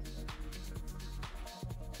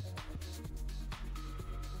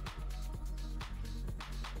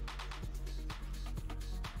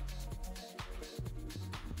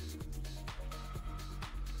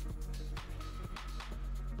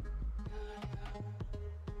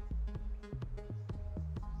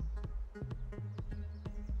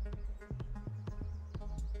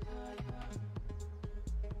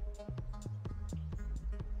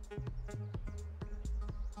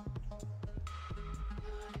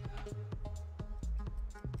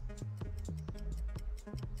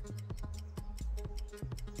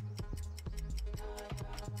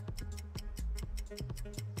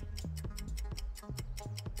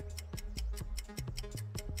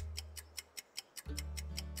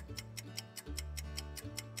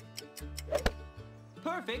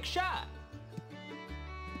 Perfect shot.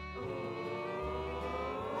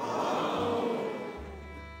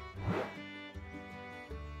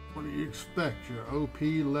 What do you expect? Your OP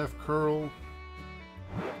left curl.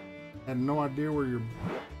 Had no idea where your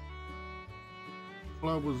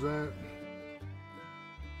club was at.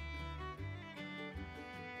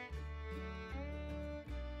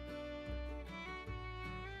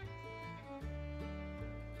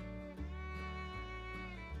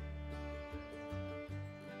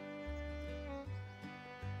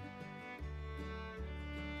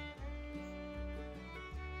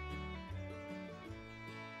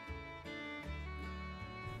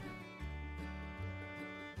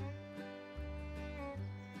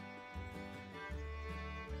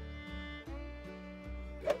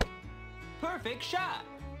 Perfect shot.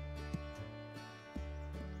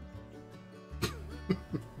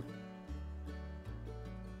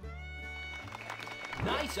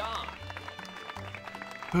 Nice on.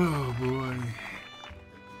 Oh boy.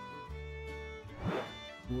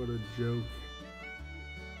 What a joke.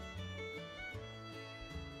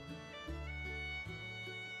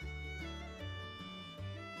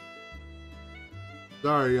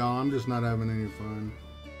 Sorry y'all, I'm just not having any fun.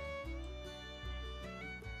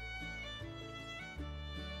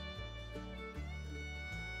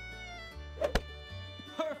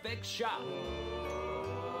 Perfect shot.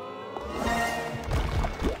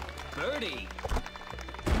 Birdie.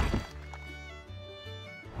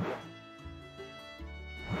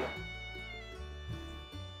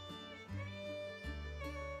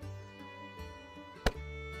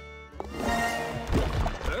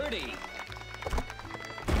 Birdie.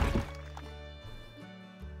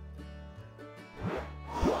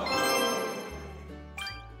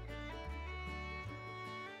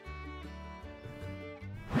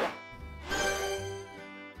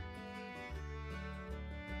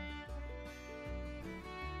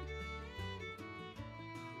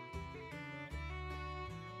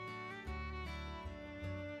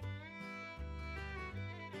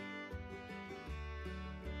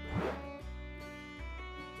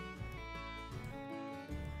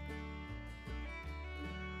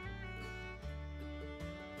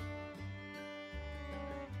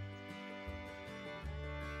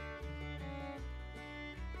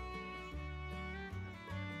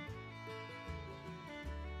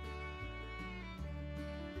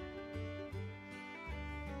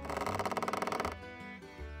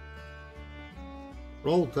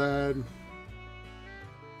 Roll Tide.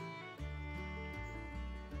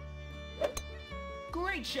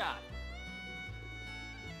 Great shot.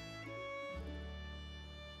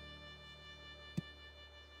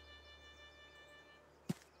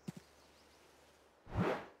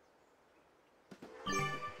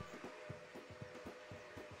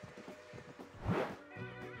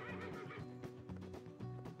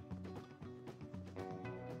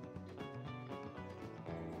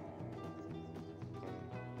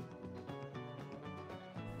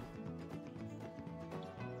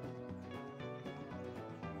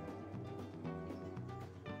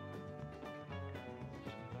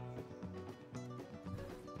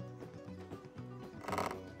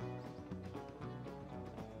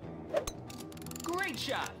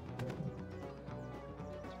 shot.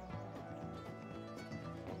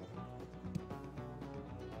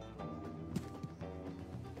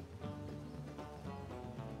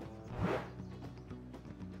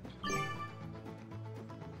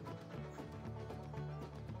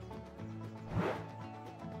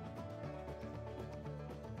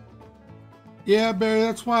 Yeah, Barry,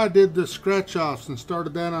 that's why I did the scratch offs and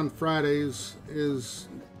started that on Fridays, is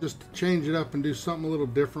just to change it up and do something a little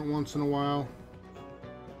different once in a while.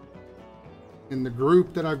 In the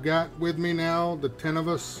group that I've got with me now, the 10 of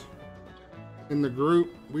us in the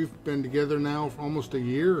group, we've been together now for almost a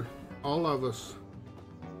year, all of us.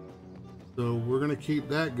 So we're going to keep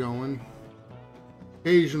that going.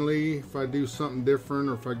 Occasionally, if I do something different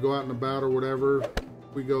or if I go out and about or whatever,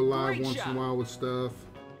 we go live once in a while with stuff.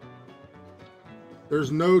 There's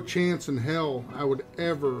no chance in hell I would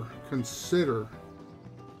ever consider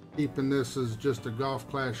keeping this as just a Golf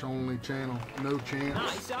Clash only channel. No chance.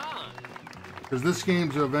 Nice on. Because this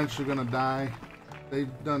game's eventually going to die. They've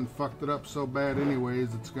done fucked it up so bad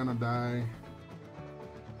anyways, it's going to die.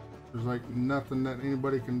 There's like nothing that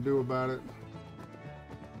anybody can do about it.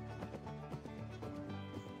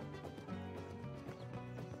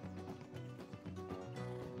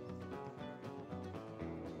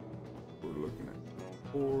 We're looking at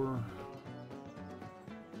 4.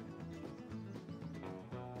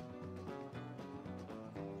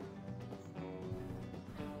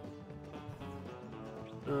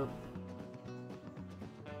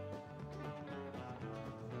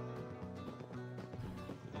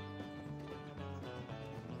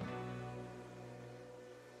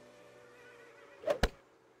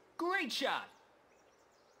 Great shot.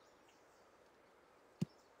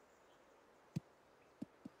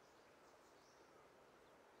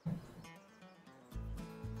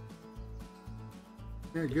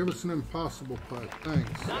 Yeah, give us an impossible putt.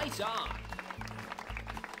 Thanks. Nice on.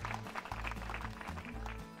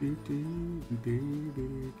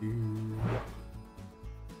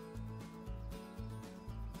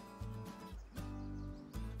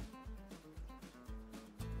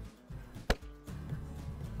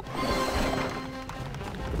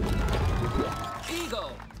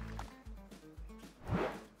 Eagle.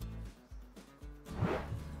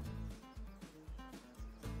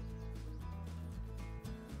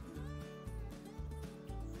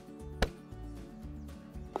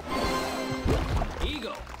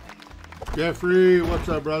 Eagle. Jeffrey, what's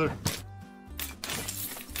up, brother?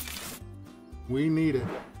 We need it.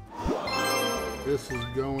 This is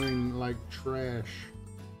going like trash.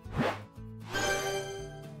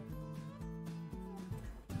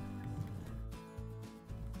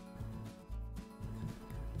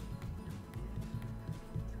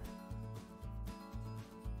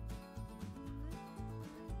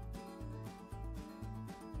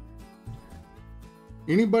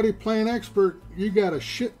 Anybody playing expert, you got a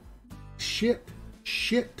shit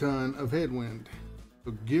ton of headwind.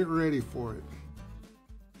 So get ready for it.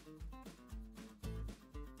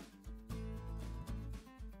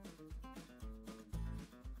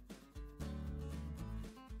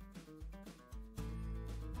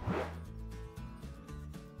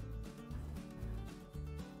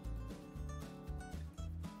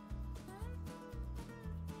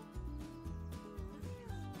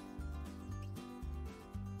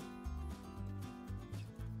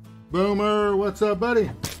 Boomer, what's up, buddy?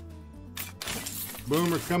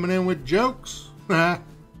 Boomer coming in with jokes. Well,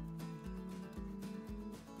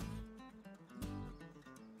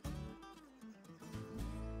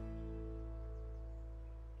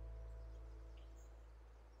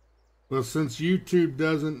 since YouTube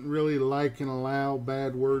doesn't really like and allow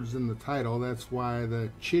bad words in the title, that's why the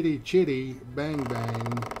Chitty Bang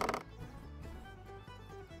Bang.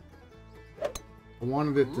 I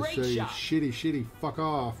wanted it to say shitty fuck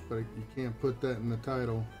off, but you can't put that in the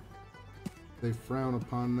title. They frown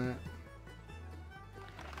upon that.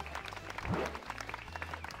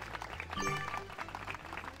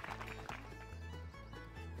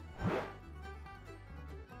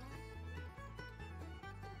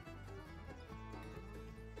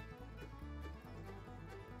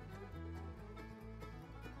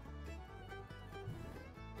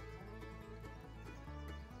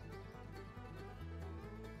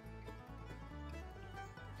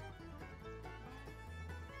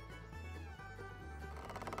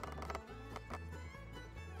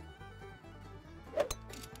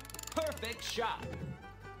 Perfect shot.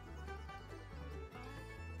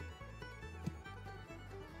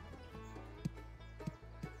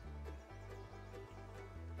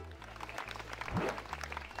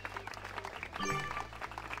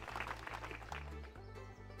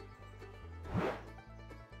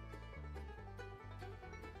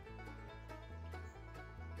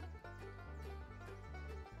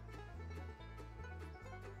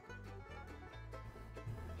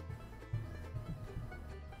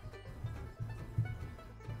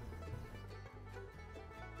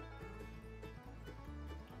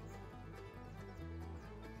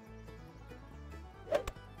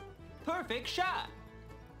 Perfect shot.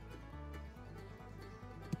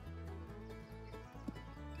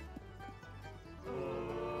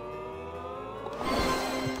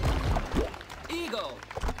 Eagle.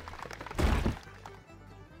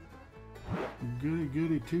 Goody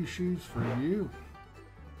goody two shoes for you.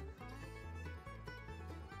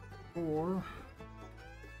 4.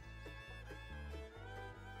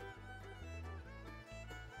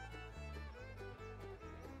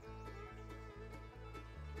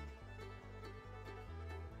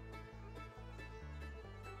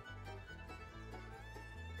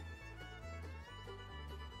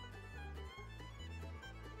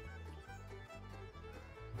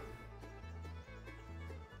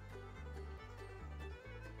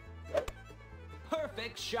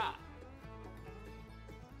 Perfect shot.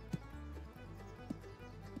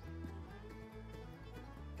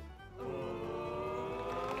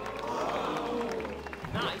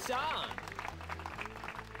 Nice on.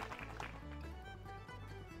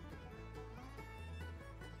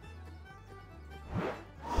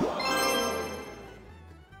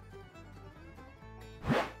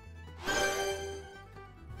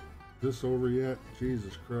 This over yet?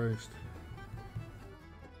 Jesus Christ.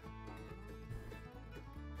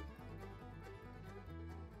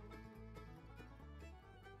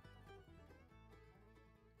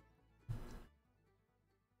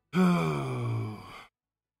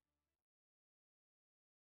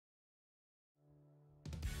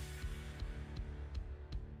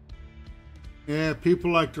 Yeah,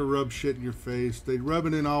 people like to rub shit in your face. They rub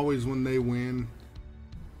it in always when they win.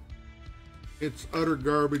 It's utter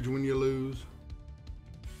garbage when you lose.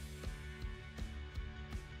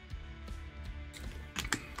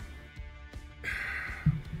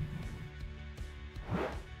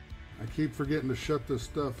 I keep forgetting to shut this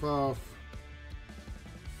stuff off.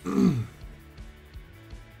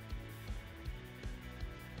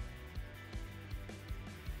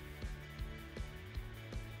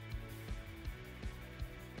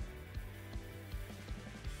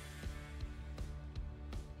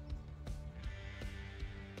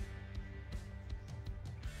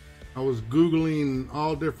 I was Googling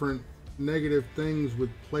all different negative things with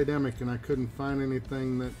Playdemic and I couldn't find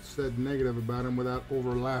anything that said negative about him without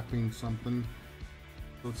overlapping something.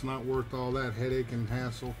 So it's not worth all that headache and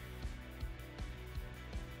hassle.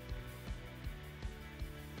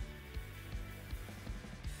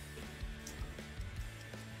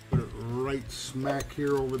 Put it right smack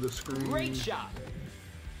here over the screen. Great shot.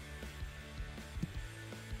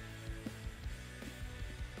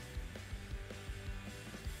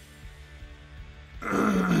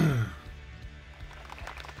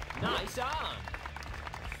 Nice on.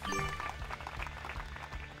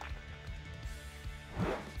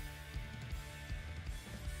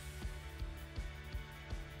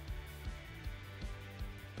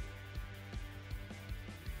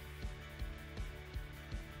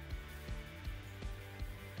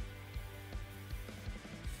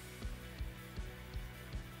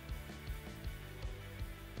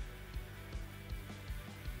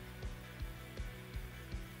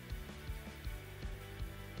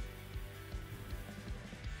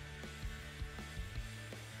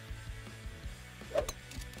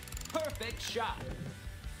 Perfect shot.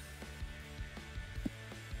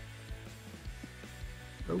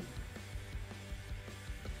 Nope.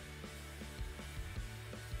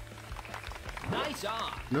 Nice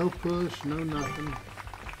on. No push, no nothing.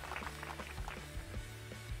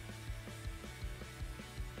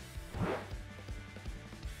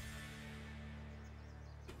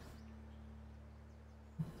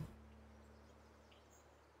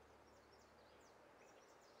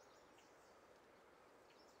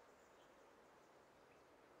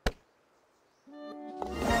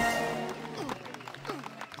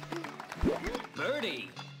 Birdie.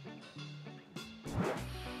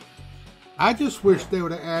 I just wish they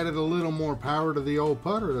would have added a little more power to the old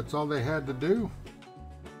putter. That's all they had to do.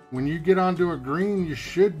 When you get onto a green, you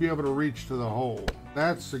should be able to reach to the hole.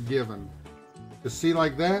 That's a given. To see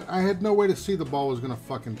like that, I had no way to see the ball was going to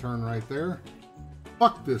fucking turn right there.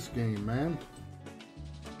 Fuck this game, man.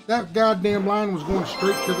 That goddamn line was going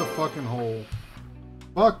straight to the fucking hole.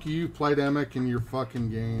 Fuck you, Playdemic, and your fucking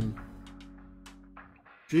game.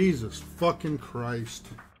 Jesus fucking Christ.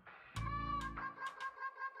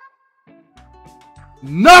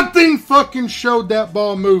 Nothing fucking showed that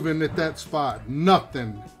ball moving at that spot.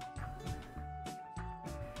 Nothing.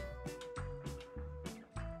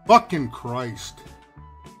 Fucking Christ.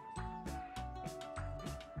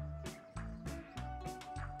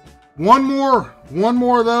 One more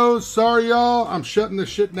of those. Sorry, y'all. I'm shutting this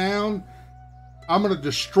shit down. I'm going to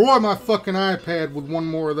destroy my fucking iPad with one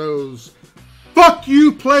more of those. Fuck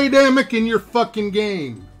you, Playdemic, and your fucking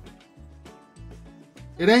game.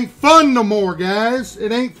 It ain't fun no more, guys.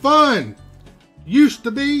 It ain't fun. Used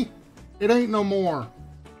to be. It ain't no more.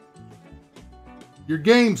 Your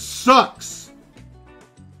game sucks.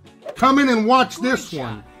 Come in and watch this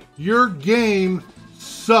one. Your game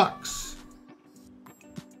sucks.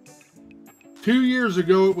 2 years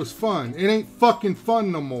ago, it was fun. It ain't fucking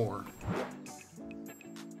fun no more.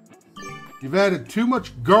 You've added too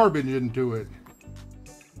much garbage into it.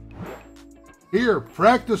 Here,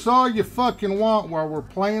 practice all you fucking want while we're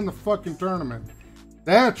playing the fucking tournament.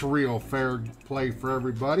 That's real fair play for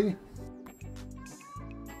everybody.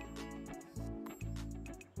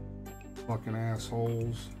 Fucking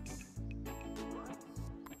assholes.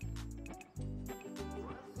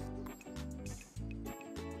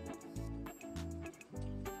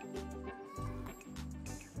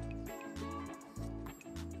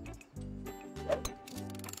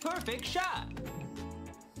 Perfect shot.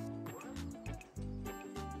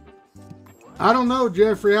 I don't know,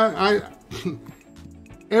 Jeffrey. I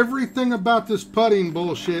everything about this putting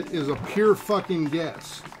bullshit is a pure fucking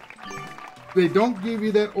guess. They don't give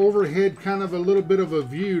you that overhead kind of a little bit of a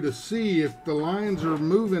view to see if the lines are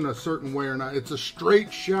moving a certain way or not. It's a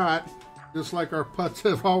straight shot, just like our putts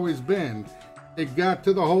have always been. It got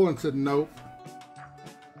to the hole and said, nope.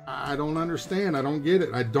 I don't understand. I don't get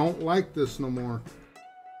it. I don't like this no more.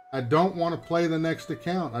 I don't want to play the next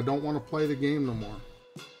account. I don't want to play the game no more.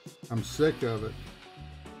 I'm sick of it.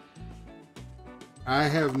 I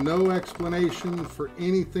have no explanation for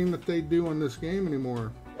anything that they do in this game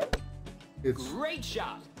anymore. It's great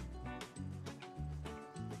shot.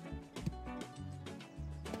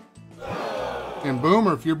 And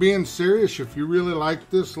Boomer, if you're being serious, if you really like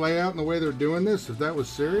this layout and the way they're doing this, if that was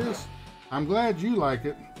serious, I'm glad you like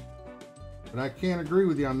it. But I can't agree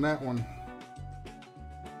with you on that one.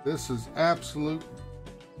 This is absolute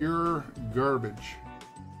pure garbage.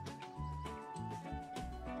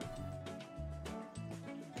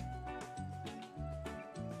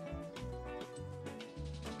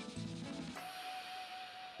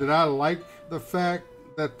 Did I like the fact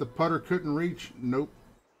that the putter couldn't reach? Nope.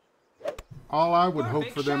 All I would hope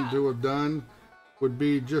for them to have done would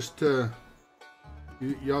be just to...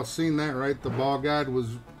 Y'all seen that, right? The ball guide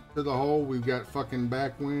was to the hole. We've got fucking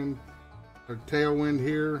backwind or tailwind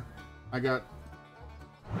here.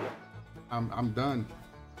 I'm done.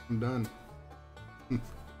 I'm done.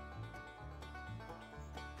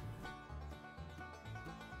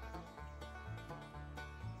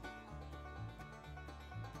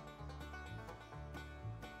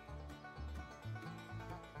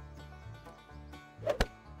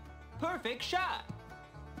 Perfect shot.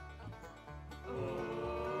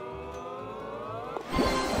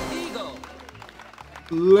 Eagle.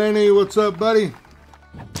 Lenny, what's up, buddy?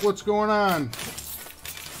 What's going on?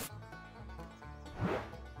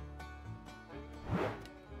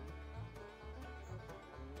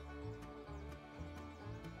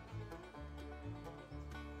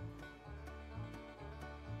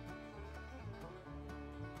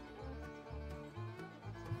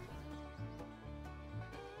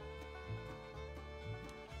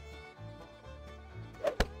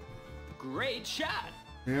 Great shot.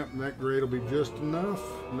 Yep, that grade will be just enough.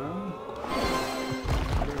 No?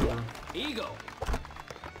 Whatever. Eagle.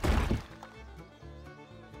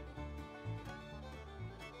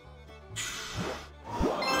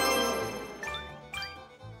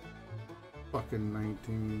 Fucking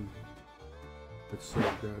 19. It's so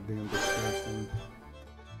goddamn disgusting.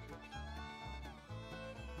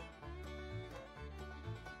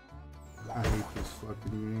 I hate this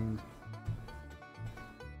fucking game.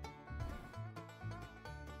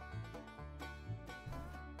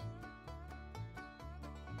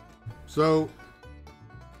 So,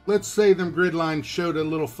 let's say them grid lines showed a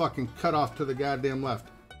little fucking cutoff to the goddamn left.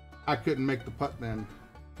 I couldn't make the putt then.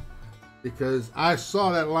 Because I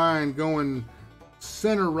saw that line going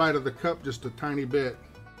center right of the cup just a tiny bit.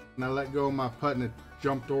 And I let go of my putt and it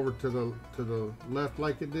jumped over to the left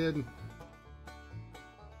like it did.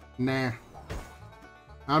 Nah.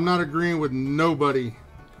 I'm not agreeing with nobody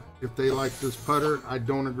if they like this putter. I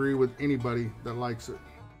don't agree with anybody that likes it.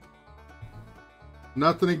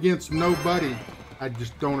 Nothing against nobody. I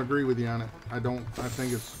just don't agree with you on it. I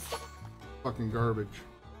think it's fucking garbage.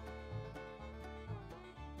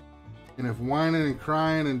 And if whining and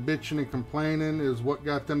crying and bitching and complaining is what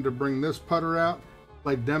got them to bring this putter out,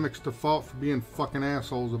 Playdemic's to fault for being fucking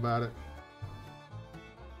assholes about it.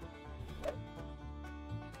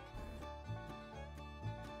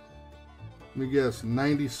 Let me guess,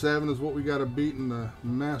 97 is what we got to beat in the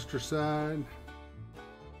master side.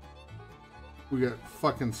 We got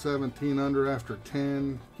fucking 17 under after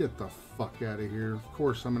 10. Get the fuck out of here. Of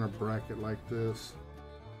course I'm in a bracket like this.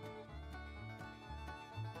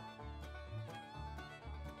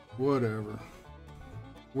 Whatever.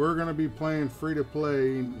 We're going to be playing free to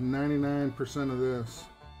play 99% of this.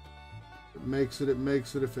 If it makes it, it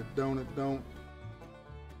makes it. If it don't, it don't.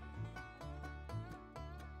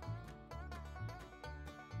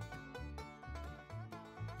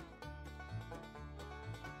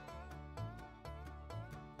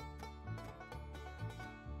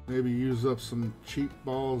 Maybe use up some cheap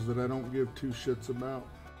balls that I don't give two shits about.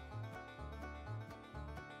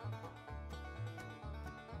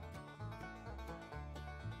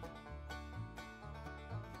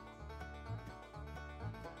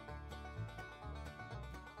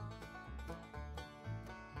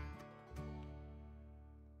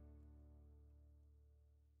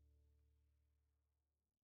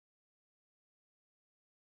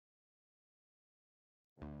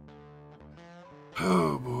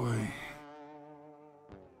 Oh boy.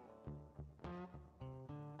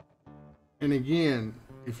 And again,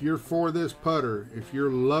 if you're for this putter, if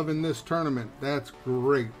you're loving this tournament, that's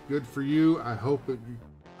great. Good for you. I hope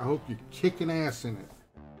you're kicking ass in it.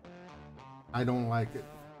 I don't like it.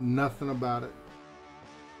 Nothing about it.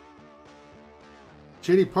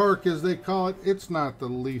 Chitty Park, as they call it, it's not the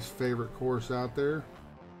least favorite course out there.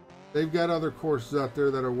 They've got other courses out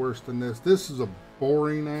there that are worse than this. This is a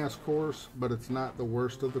boring ass course, but it's not the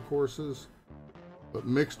worst of the courses. But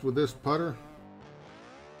mixed with this putter,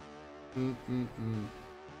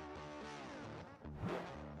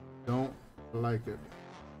 don't like it.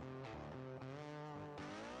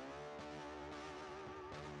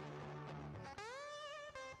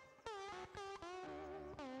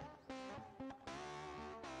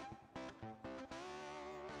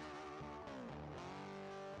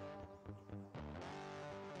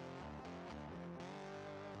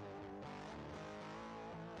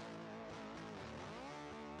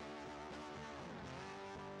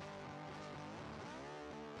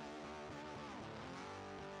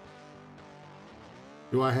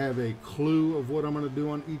 Do I have a clue of what I'm going to do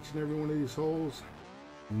on each and every one of these holes?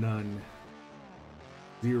 None.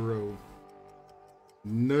 Zero.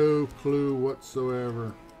 No clue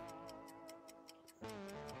whatsoever.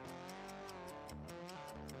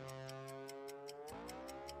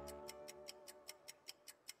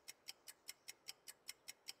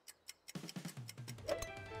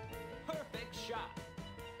 Perfect shot.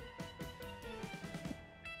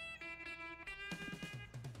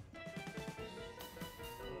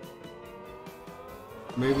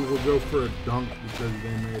 Maybe we'll go for a dunk because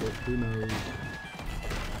they made it. Who knows?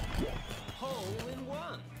 Hole in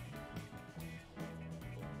one.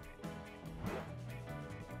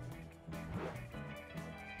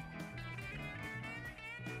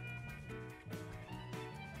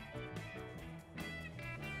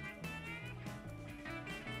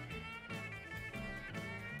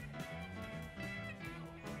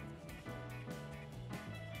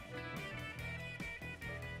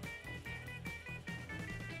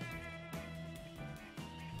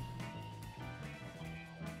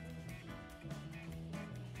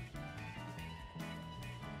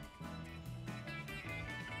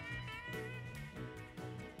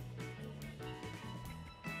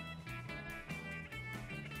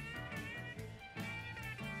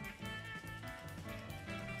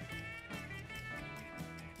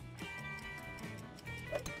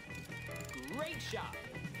 Great shot.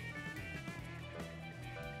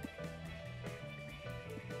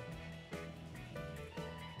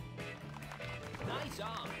 Nice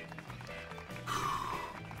on.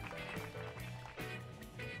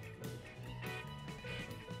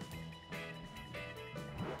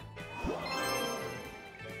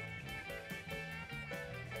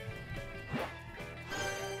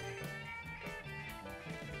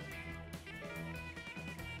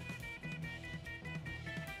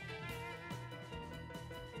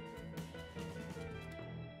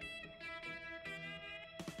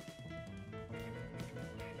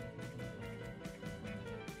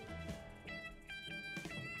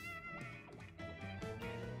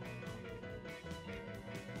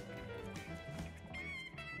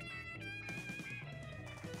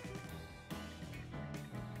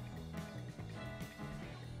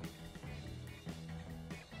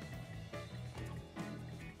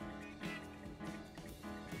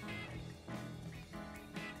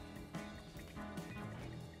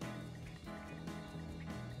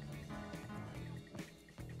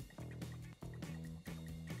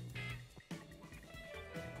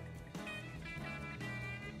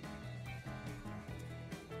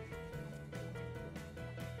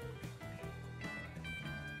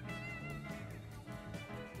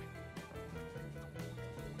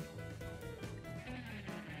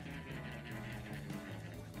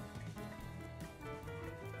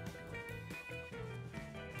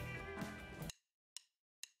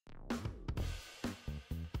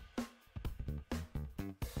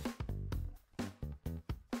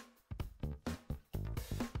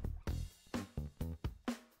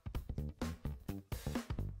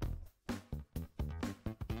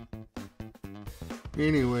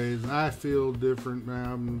 Anyways, I feel different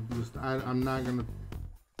now. I'm not gonna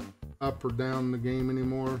up or down the game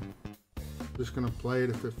anymore. Just gonna play it.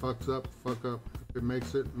 If it fucks up, fuck up. If it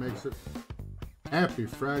makes it, makes it. Happy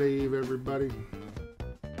Friday Eve, everybody.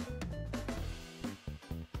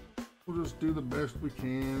 We'll just do the best we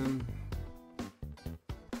can.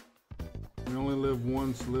 We only live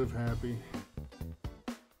once, live happy.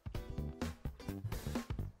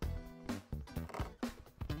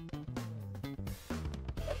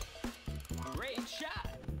 Great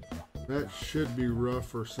shot. That should be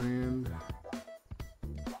rough or sand.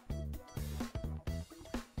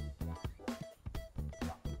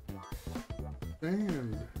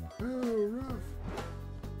 Sand. Oh, rough.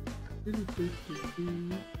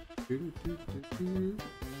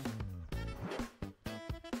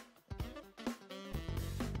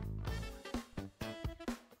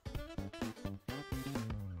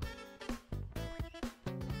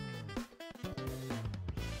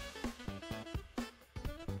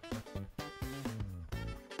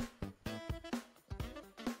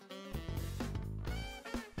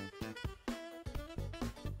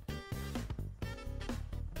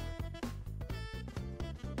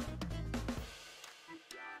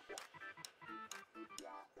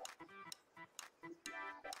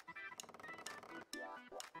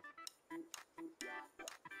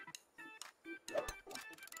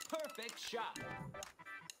 Perfect shot.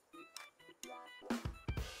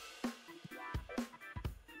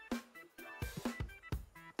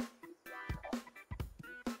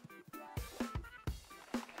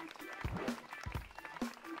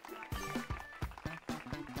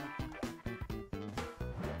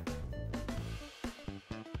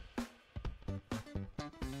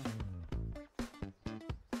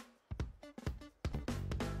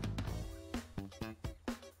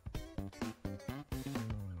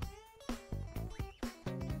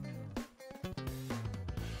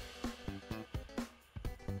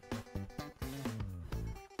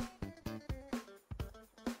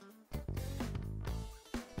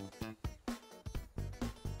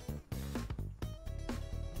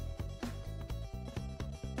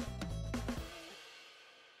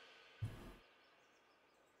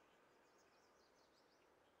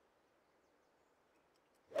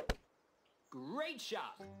 Great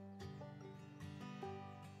shot.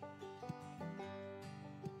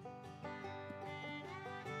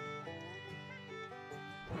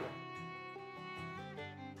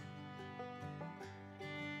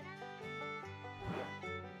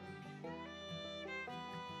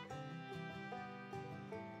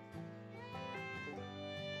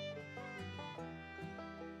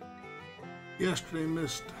 Yesterday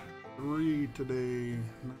missed 3 today.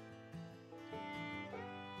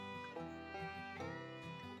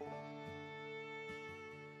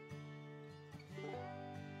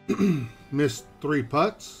 Missed 3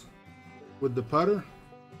 putts with the putter.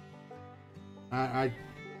 I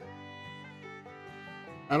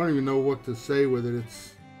don't even know what to say with it.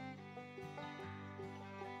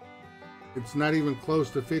 It's not even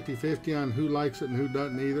close to 50-50 on who likes it and who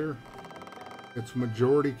doesn't either. It's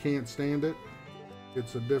majority can't stand it.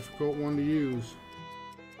 It's a difficult one to use.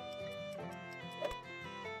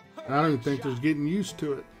 And I don't even think there's getting used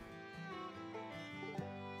to it.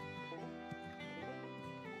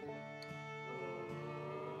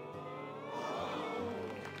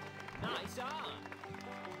 Nice on.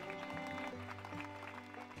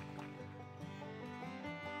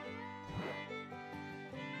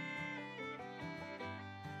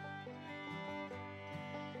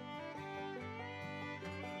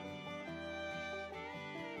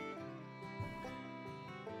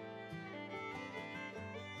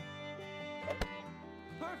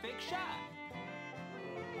 Perfect shot.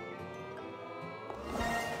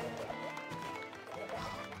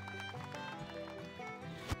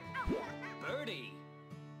 Birdie.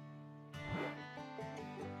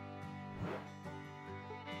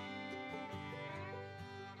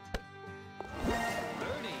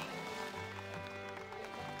 Birdie.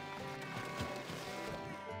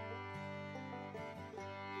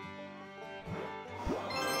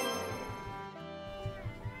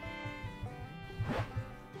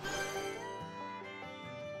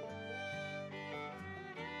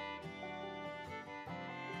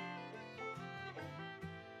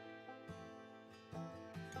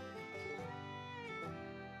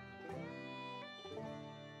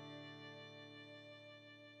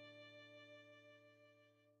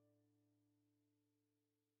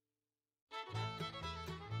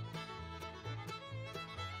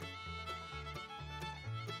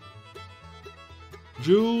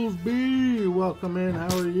 Jules B, welcome in. How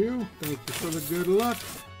are you? Thank you for the good luck.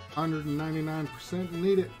 199%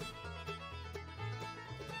 need it.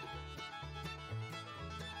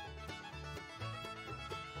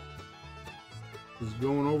 Is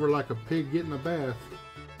going over like a pig getting a bath.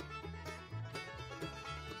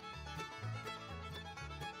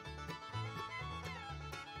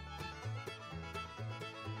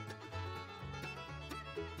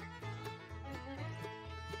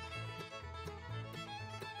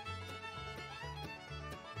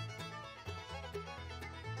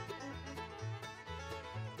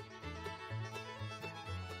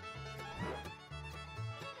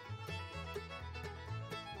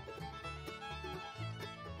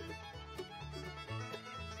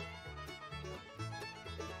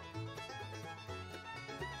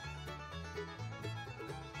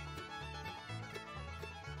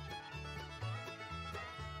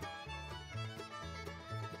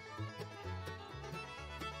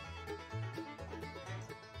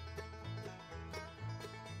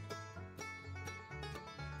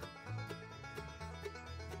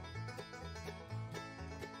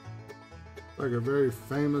 Like a very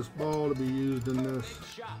famous ball to be used in this,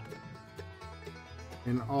 Perfect shot.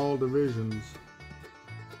 in all divisions.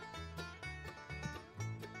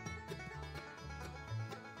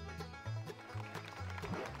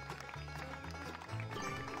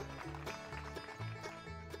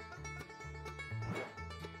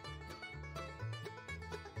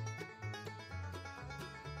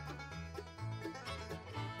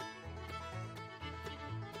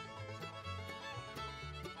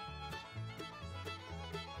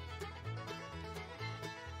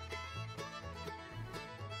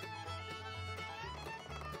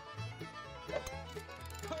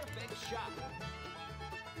 Perfect shot.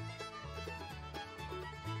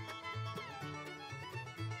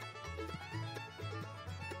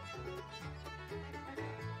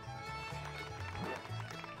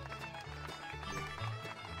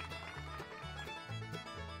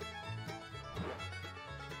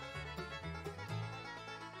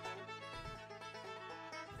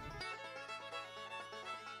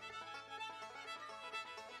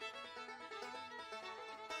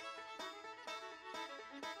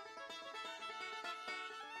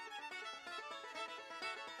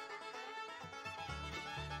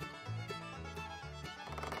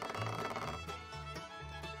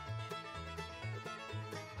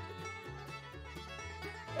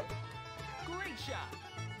 Great shot.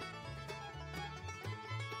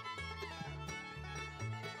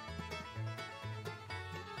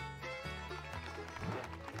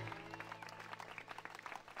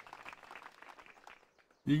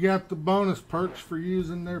 You got the bonus perks for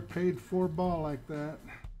using their paid for ball like that.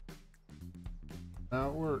 How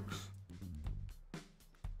it works.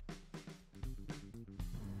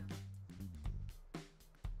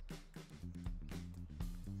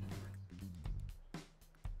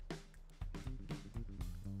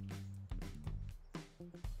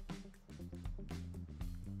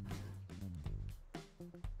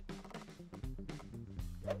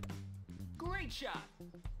 Great shot.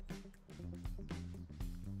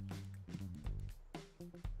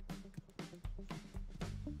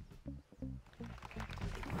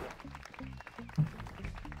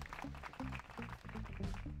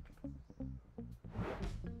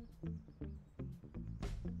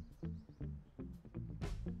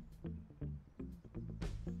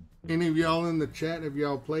 Any of y'all in the chat, have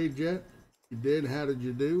y'all played yet? If you did, how did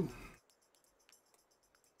you do?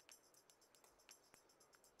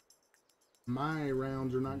 My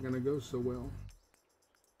rounds are not going to go so well.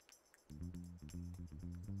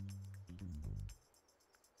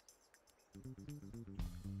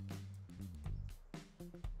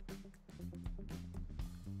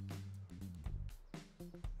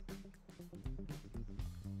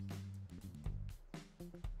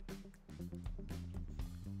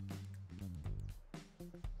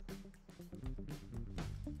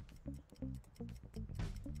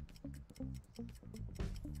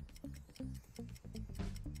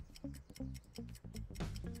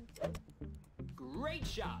 Great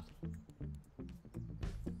shot.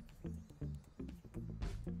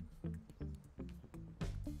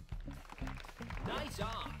 Nice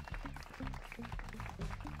on.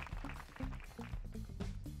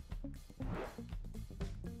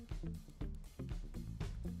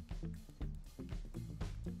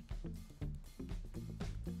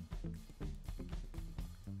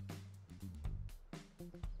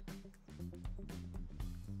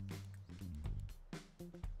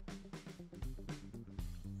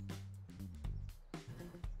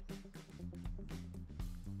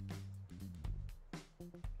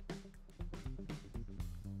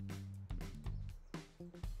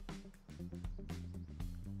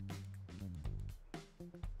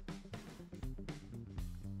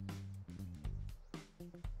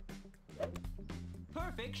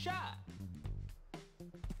 Perfect shot.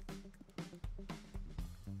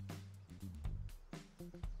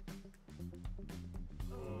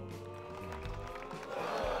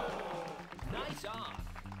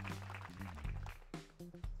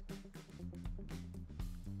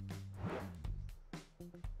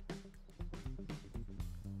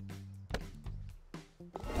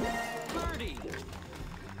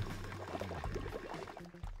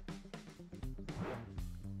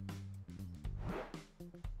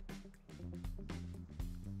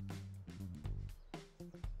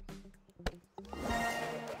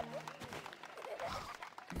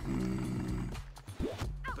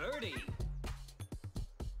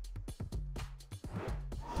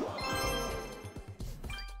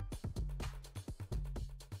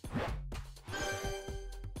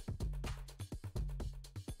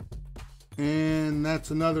 And that's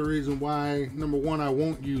another reason why, number one, I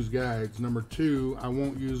won't use guides. Number two, I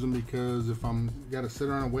won't use them because if I'm got to sit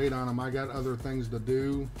around and wait on them, I got other things to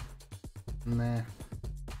do. Nah.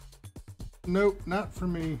 Nope, not for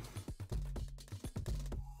me.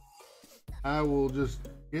 I will just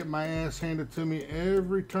get my ass handed to me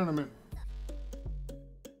every tournament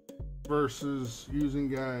versus using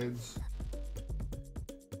guides.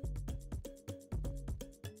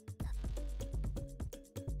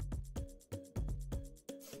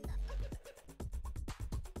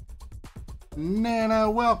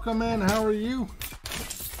 Nana, welcome in. How are you?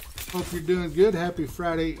 Hope you're doing good. Happy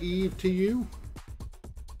Friday Eve to you.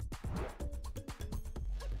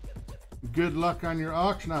 Good luck on your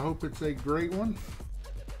auction. I hope it's a great one.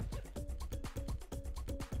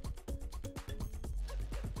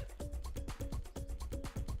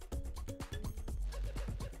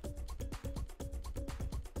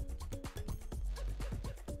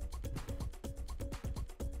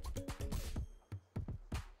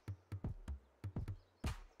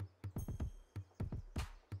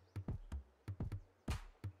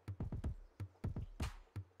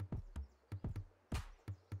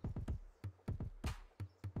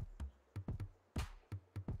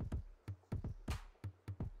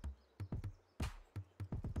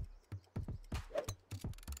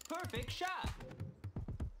 Perfect shot.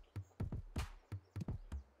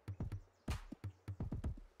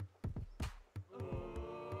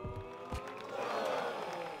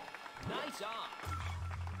 Nice on.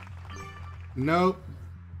 Nope.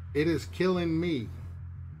 It is killing me.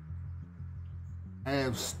 I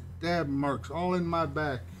have stab marks all in my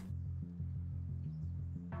back.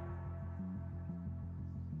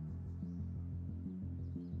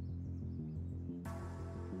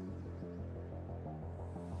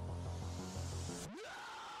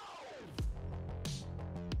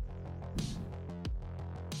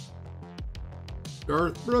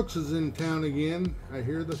 Garth Brooks is in town again. I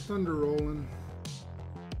hear the thunder rolling.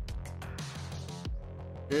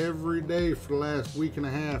 Every day for the last week and a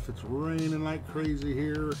half, it's raining like crazy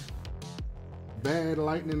here. Bad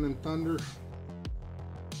lightning and thunder.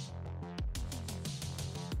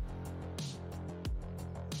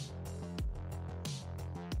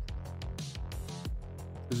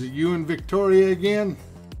 Is it you and Victoria again?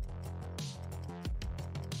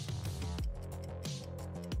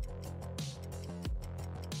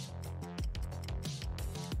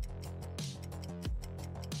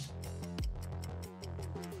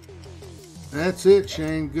 That's it,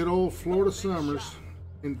 Shane. Good old Florida summers.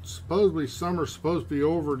 And supposedly summer's supposed to be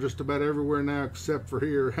over just about everywhere now except for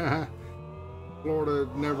here. Florida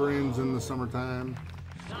never ends in the summertime.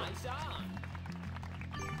 Nice on.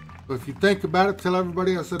 But if you think about it, tell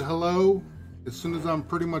everybody I said hello. As soon as I'm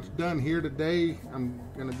pretty much done here today, I'm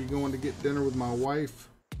going to be going to get dinner with my wife.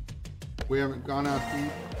 We haven't gone out to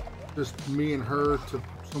eat, just me and her, to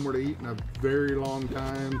somewhere to eat in a very long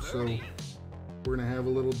time. So we're going to have a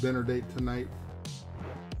little dinner date tonight.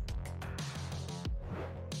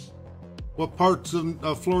 What parts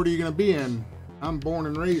of Florida are you going to be in? I'm born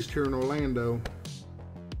and raised here in Orlando.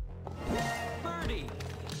 Birdie.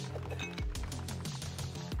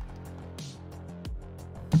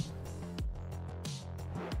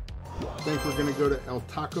 I think we're going to go to El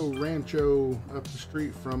Taco Rancho up the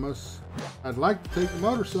street from us. I'd like to take the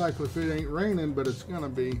motorcycle if it ain't raining, but it's going to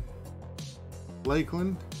be.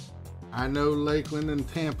 Lakeland. I know Lakeland and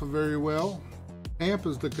Tampa very well.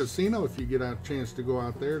 Tampa's the casino if you get a chance to go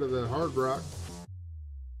out there to the Hard Rock.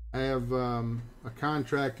 I have a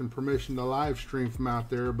contract and permission to live stream from out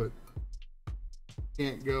there, but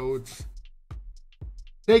can't go. It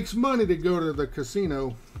takes money to go to the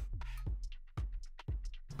casino.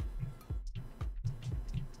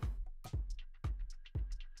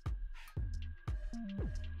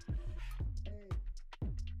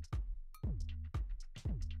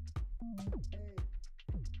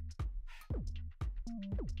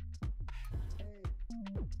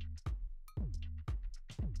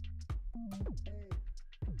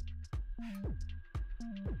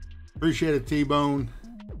 Appreciate it, T-Bone.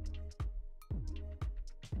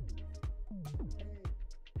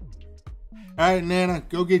 All right, Nana,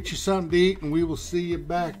 go get you something to eat, and we will see you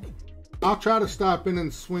back. I'll try to stop in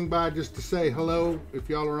and swing by just to say hello if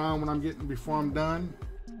y'all are on when I'm getting before I'm done.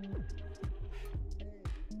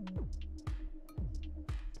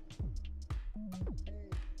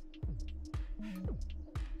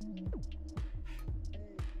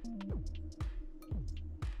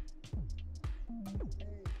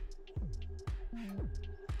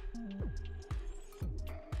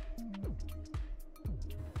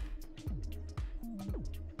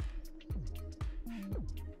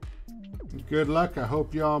 Good luck. I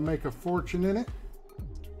hope y'all make a fortune in it.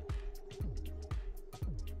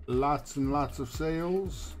 Lots and lots of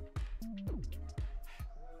sales.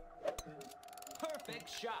 Perfect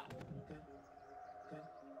shot.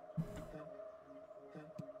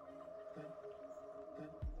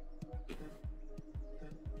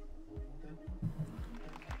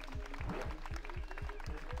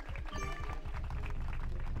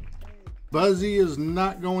 Buzzy is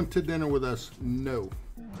not going to dinner with us. No.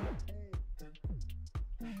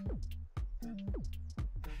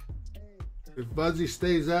 If Buzzy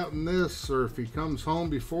stays out in this, or if he comes home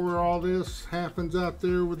before all this happens out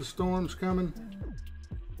there with the storms coming,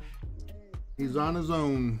 he's on his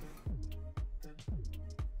own.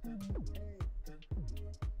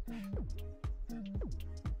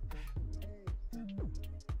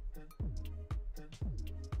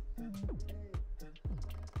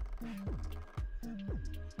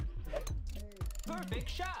 Perfect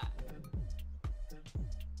shot.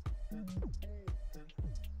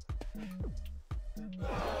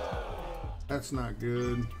 That's not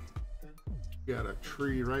good. Got a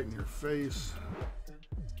tree right in your face.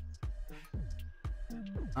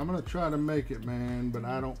 I'm gonna try to make it, man, but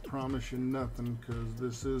I don't promise you nothing because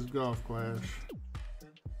this is Golf Clash.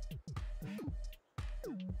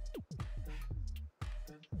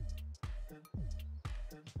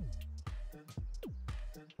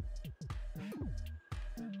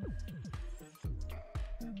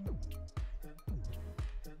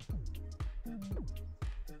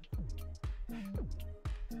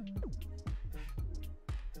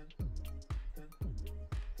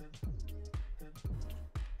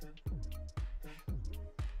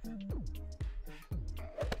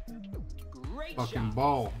 Great Fucking shot.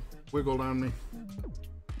 ball wiggled on me.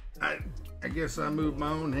 I guess I moved my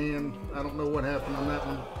own hand. I don't know what happened on that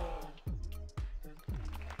one.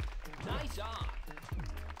 Nice on.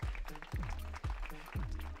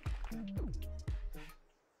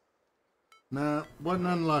 Nah, wasn't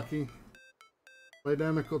unlucky.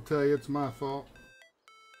 Playdemic will tell you it's my fault.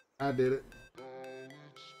 I did it.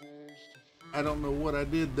 I don't know what I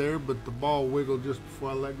did there, but the ball wiggled just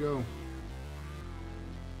before I let go.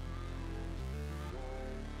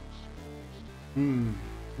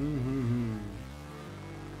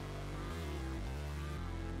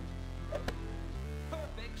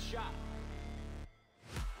 Perfect shot.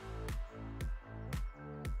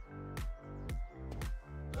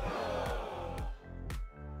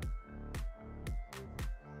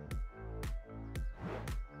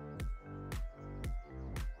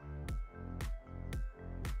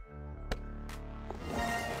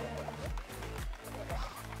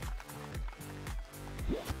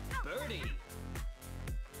 Birdie.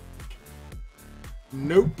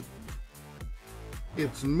 Nope.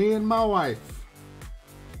 It's me and my wife.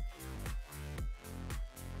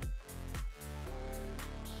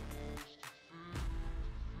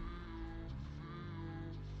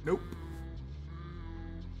 Nope.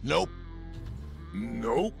 Nope.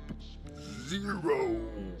 Nope. 0.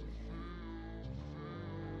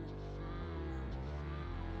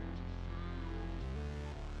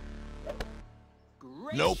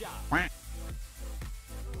 Great Nope. shot.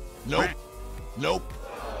 Nope. Nope.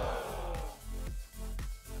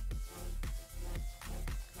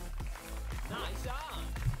 Nice on.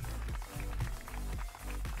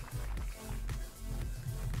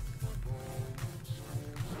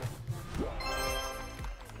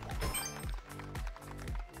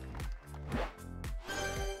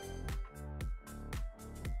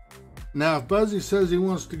 Now, if Buzzy says he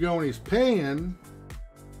wants to go and he's paying,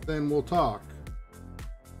 then we'll talk.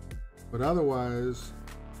 But otherwise,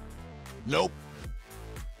 Nope.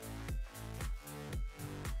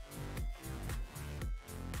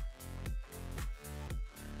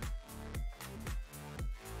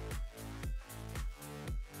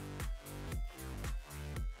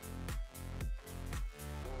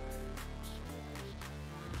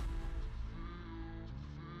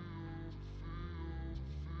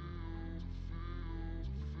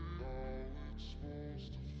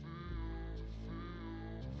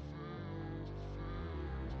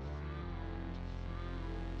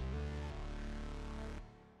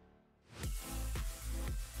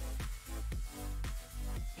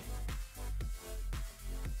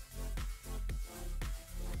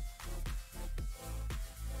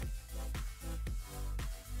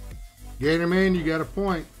 Gator Man, you got a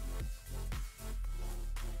point.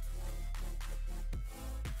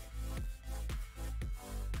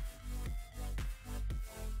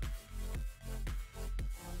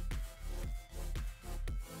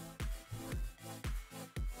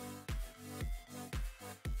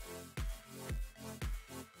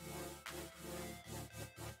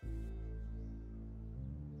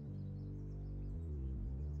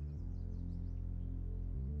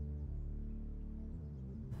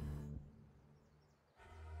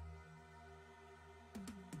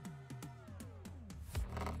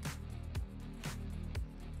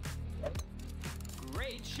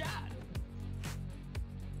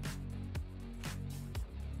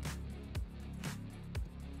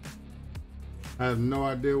 I have no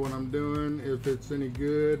idea what I'm doing. If it's any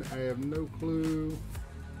good, I have no clue.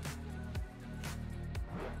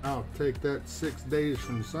 I'll take that 6 days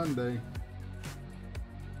from Sunday.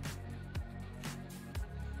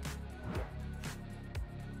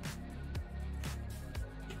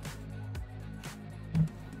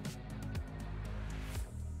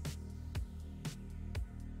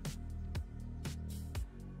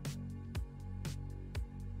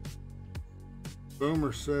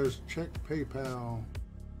 Boomer says, check PayPal.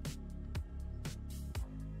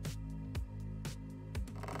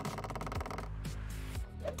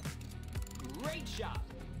 Great shot.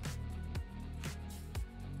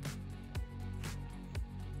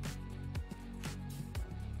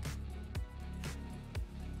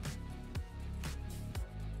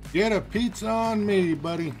 Get a pizza on me,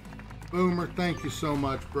 buddy. Boomer, thank you so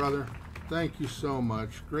much, brother. Thank you so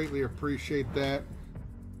much. Greatly appreciate that.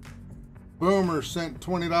 Boomer sent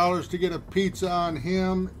 $20 to get a pizza on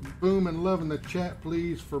him. Boom and love in the chat,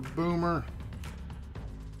 please, for Boomer.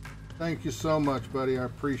 Thank you so much, buddy. I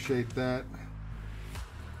appreciate that.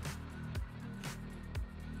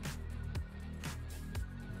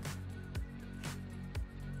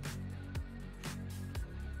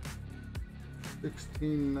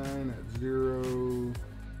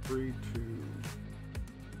 $16,900.32.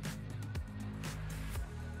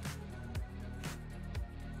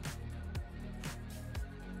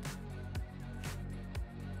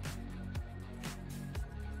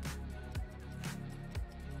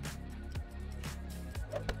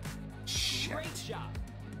 Great shot.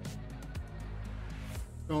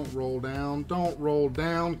 Don't roll down. Don't roll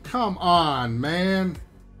down. Come on, man.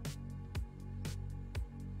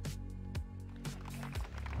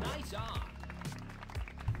 Nice on.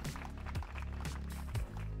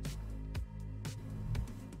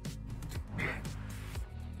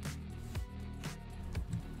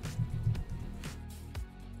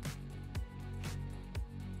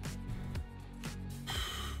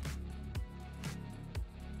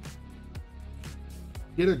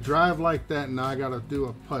 Get a drive like that, and now I got to do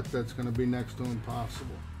a putt that's going to be next to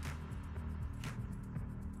impossible.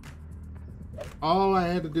 All I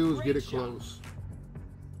had to do was get it close.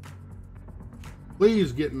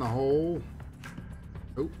 Please get in the hole.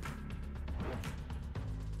 Nope.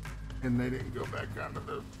 And they didn't go back onto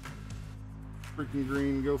the freaking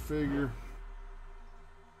green. Go figure.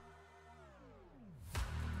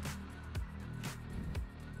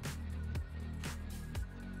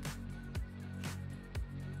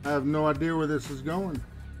 I have no idea where this is going.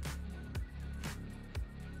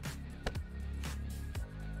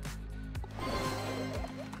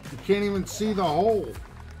 You can't even see the hole.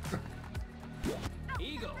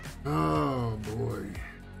 Eagle. Oh boy.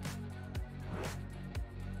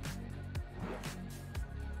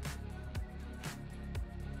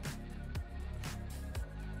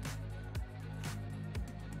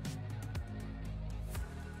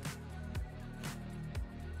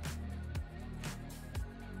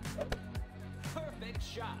 Perfect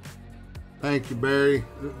shot. Thank you, Barry.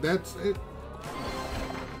 That's it.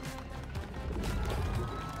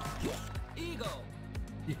 Eagle.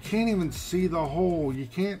 You can't even see the hole. You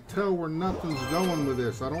can't tell where nothing's going with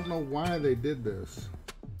this. I don't know why they did this.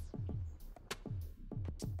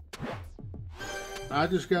 I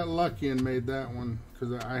just got lucky and made that one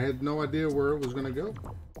because I had no idea where it was going to go.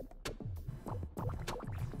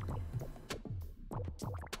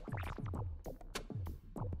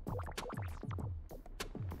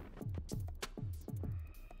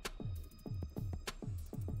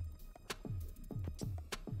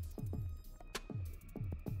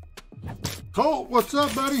 Colt, what's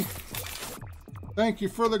up, buddy? Thank you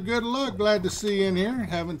for the good luck. Glad to see you in here.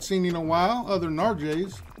 Haven't seen you in a while, other than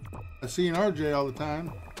RJ's. I see you in RJ all the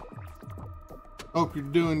time. Hope you're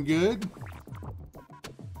doing good.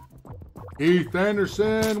 Heath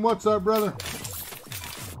Anderson, what's up, brother?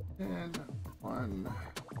 And one.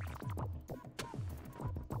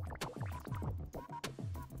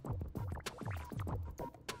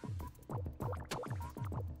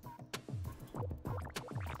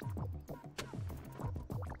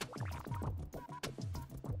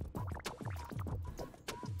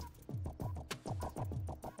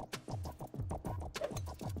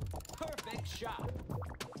 Perfect shot.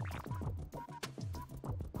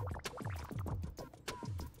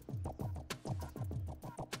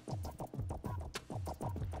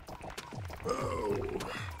 Oh.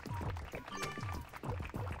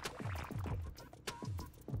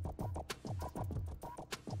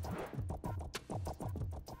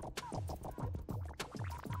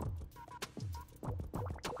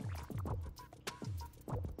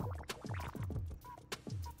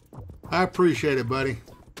 I appreciate it, buddy.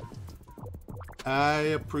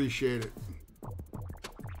 I appreciate it.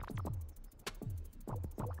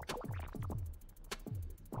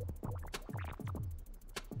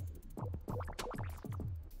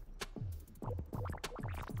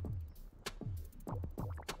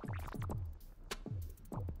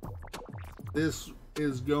 This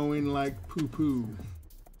is going like poo-poo.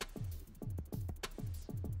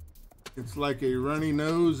 It's like a runny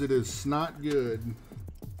nose. It is snot good.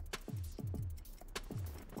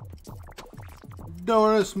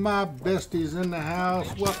 Doris, my bestie's in the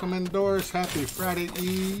house. Welcome in, Doris. Happy Friday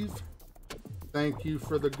Eve. Thank you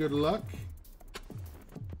for the good luck.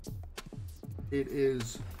 It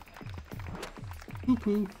is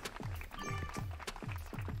poo-poo.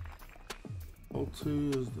 All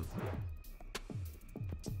two is the...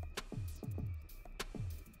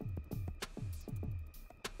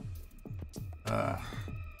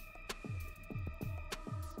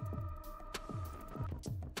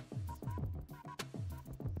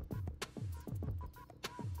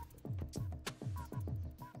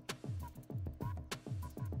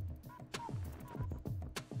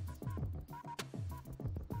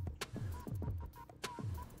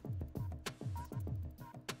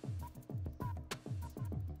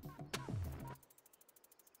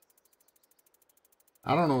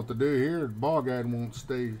 I don't know what to do here. The ball guide won't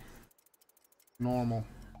stay normal.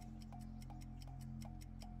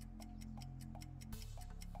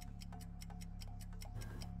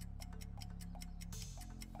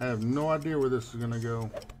 I have no idea where this is gonna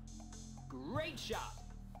go. Great shot.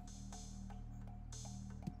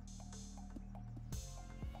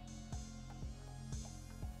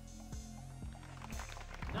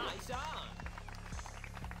 Nice on.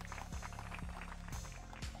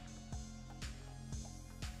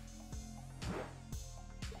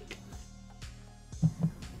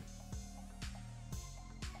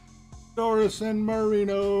 Doris and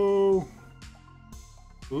Marino.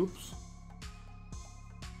 Oops.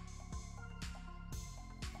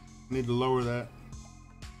 Need to lower that.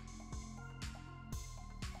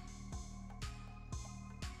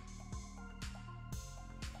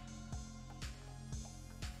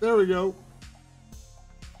 There we go.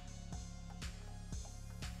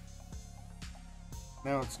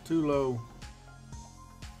 Now it's too low.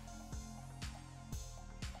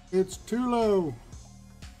 It's too low.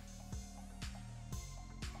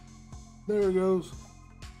 There it goes.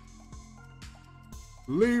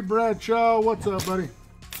 Lee Bradshaw, what's up, buddy?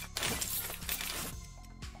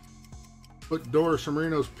 Put Doris and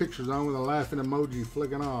Marino's pictures on with a laughing emoji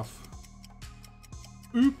flicking off.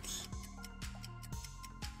 Oops.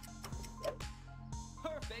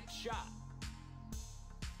 Perfect shot.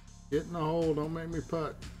 Get in the hole, don't make me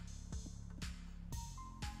putt.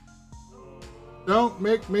 Don't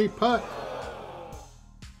make me putt.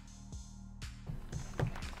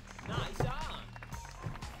 Nice on.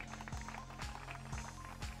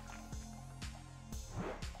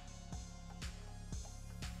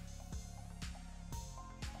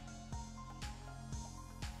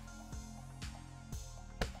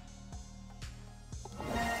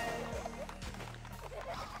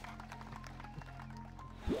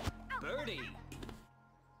 Birdie.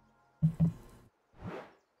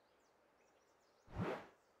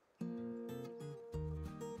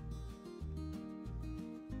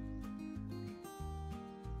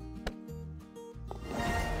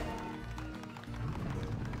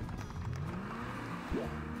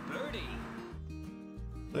 Birdie.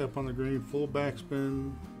 Lay up on the green, full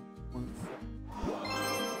backspin.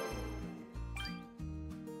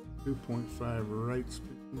 2.5 right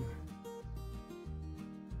spin.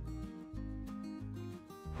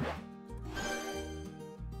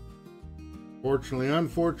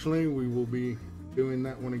 Unfortunately, we will be doing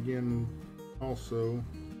that one again also.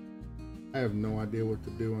 I have no idea what to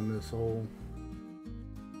do on this hole.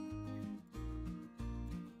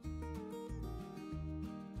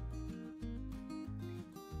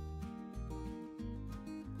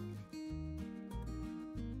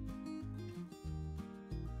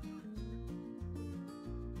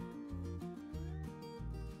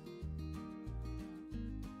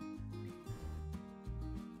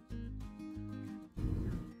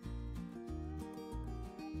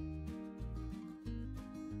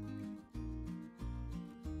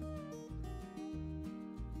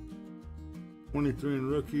 .23 in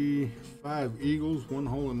rookie, 5 eagles, 1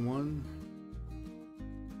 hole in 1.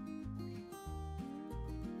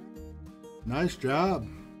 Nice job.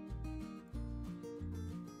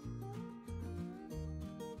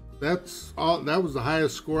 That's all. That was the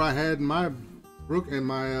highest score I had in my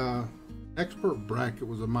expert bracket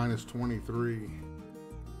was a -23.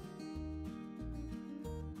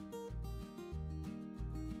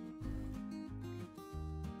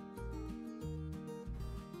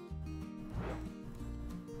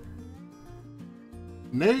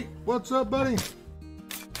 Nate, what's up, buddy?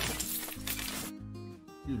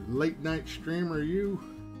 You late night streamer, you.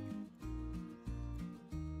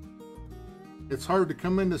 It's hard to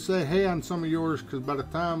come in to say hey on some of yours because by the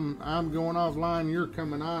time I'm going offline, you're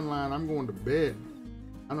coming online. I'm going to bed.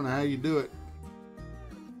 I don't know how you do it.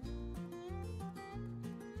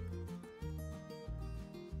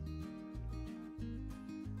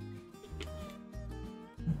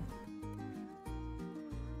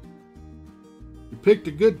 You picked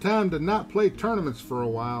a good time to not play tournaments for a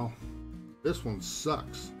while. This one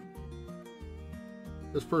sucks.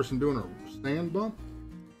 This person doing a stand bump?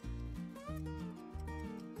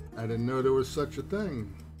 I didn't know there was such a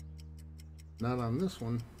thing. Not on this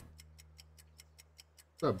one.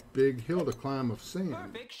 It's a big hill to climb of sand.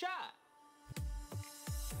 Perfect shot.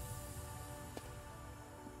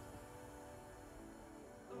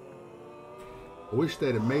 I wish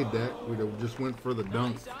they'd have made that. We'd have just went for the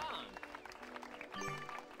dunk. Nice on.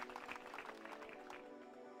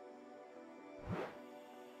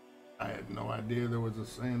 I had no idea there was a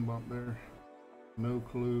sand bump there. No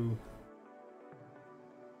clue.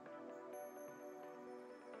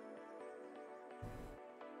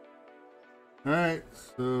 All right,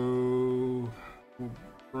 so we'll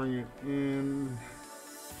bring it in.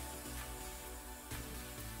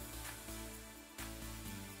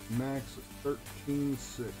 Max is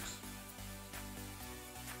 13.6.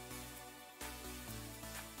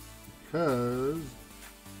 Because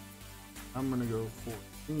I'm gonna go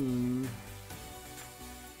 14.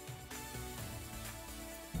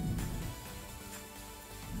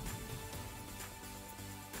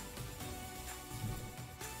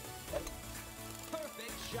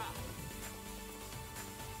 Perfect shot.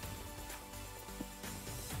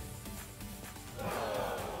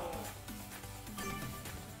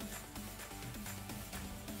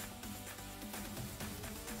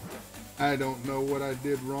 I don't know what I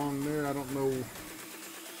did wrong there. I don't know.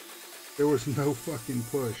 There was no fucking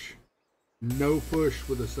push. No push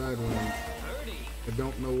with a sidewind. Birdie. I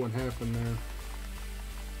don't know what happened there.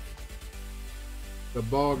 The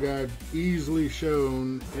ball got easily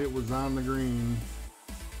shown it was on the green.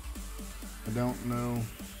 I don't know.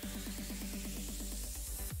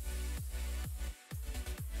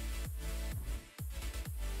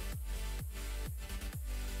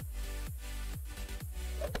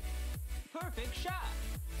 Perfect shot.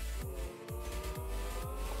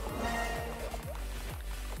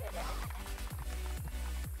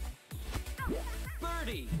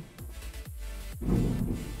 Birdie.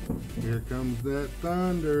 Here comes that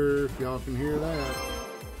thunder, if y'all can hear that.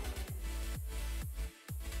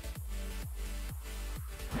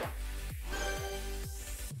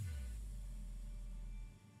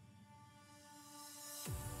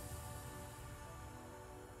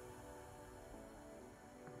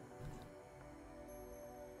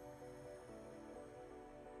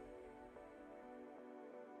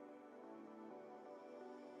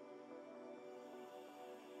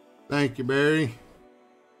 Thank you, Barry.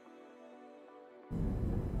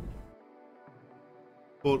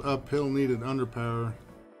 Pulled uphill, needed underpower.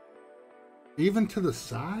 Even to the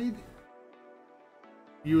side?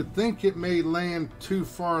 You would think it may land too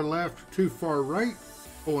far left or too far right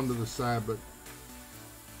pulling to the side, but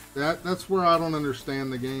that's where I don't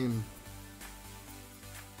understand the game.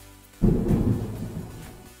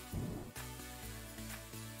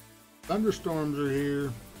 Thunderstorms are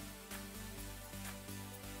here.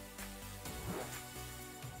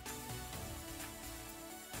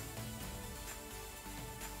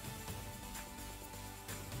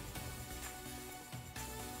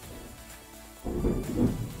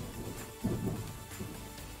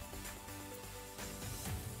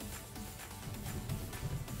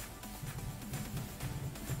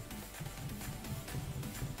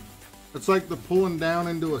 It's like the pulling down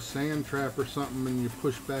into a sand trap or something and you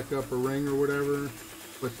push back up a ring or whatever,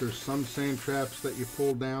 but there's some sand traps that you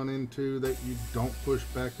pull down into that you don't push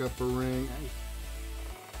back up a ring.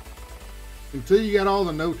 Until you got all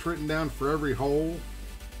the notes written down for every hole,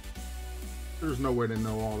 there's no way to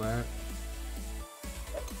know all that.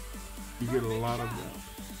 You get a lot of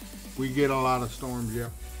that. We get a lot of storms, yeah.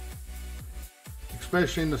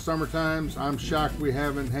 Especially in the summer times. I'm shocked we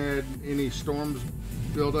haven't had any storms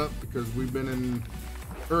build up because we've been in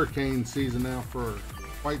hurricane season now for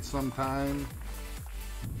quite some time.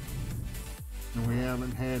 And we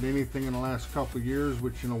haven't had anything in the last couple of years,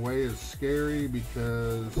 which in a way is scary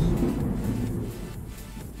because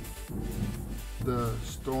the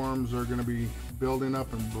storms are going to be building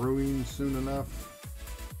up and brewing soon enough.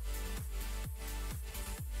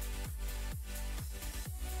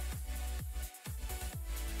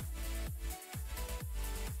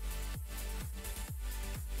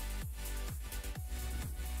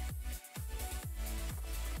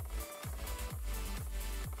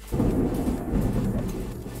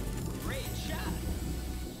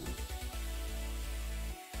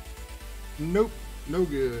 Nope, no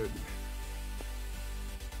good.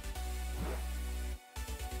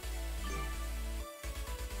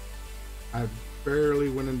 I barely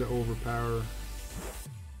went into overpower,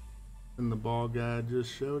 and the ball guy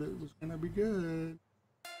just showed it was gonna be good.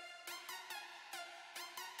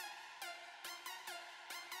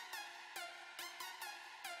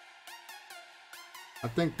 I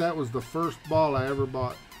think that was the first ball I ever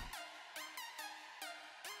bought.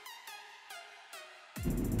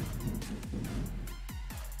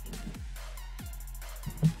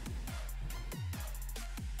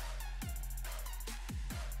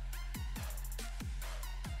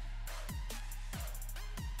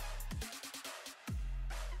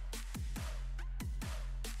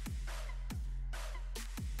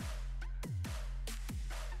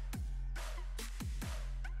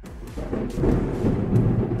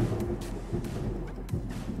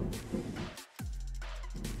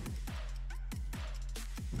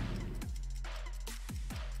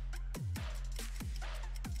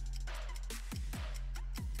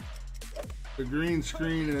 The green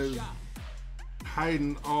screen is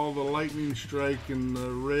hiding all the lightning strike and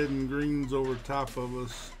the red and greens over top of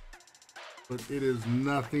us, but it is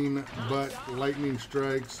nothing but lightning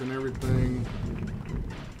strikes and everything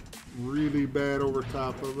really bad over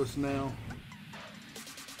top of us now.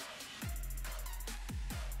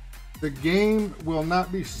 The game will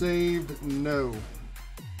not be saved, no.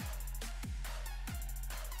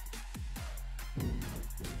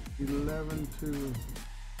 (11-2).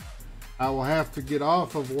 I will have to get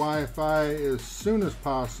off of Wi-Fi as soon as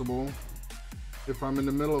possible if I'm in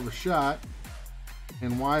the middle of a shot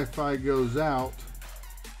and Wi-Fi goes out,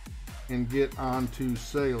 and get onto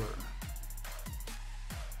Sailor.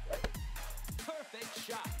 Perfect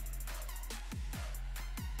shot.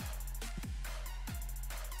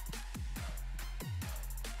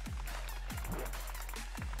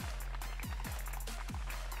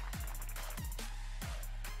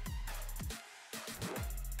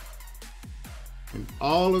 And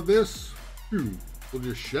all of this will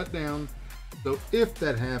just shut down. So if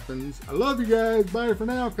that happens, I love you guys, bye for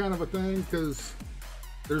now kind of a thing, because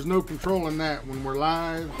there's no controlling that. When we're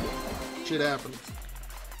live, shit happens.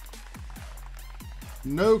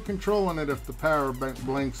 No controlling it if the power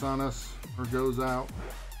blinks on us or goes out.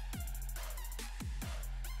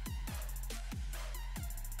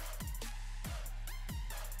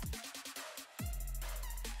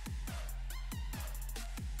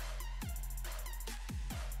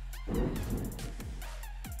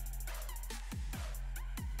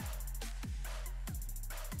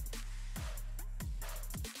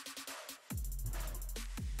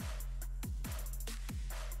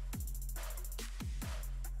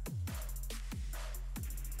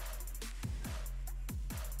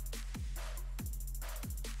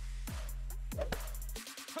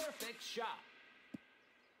 Perfect shot.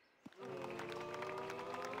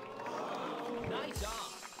 Nice on.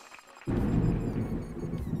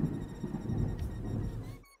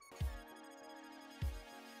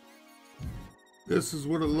 This is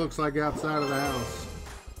what it looks like outside of the house.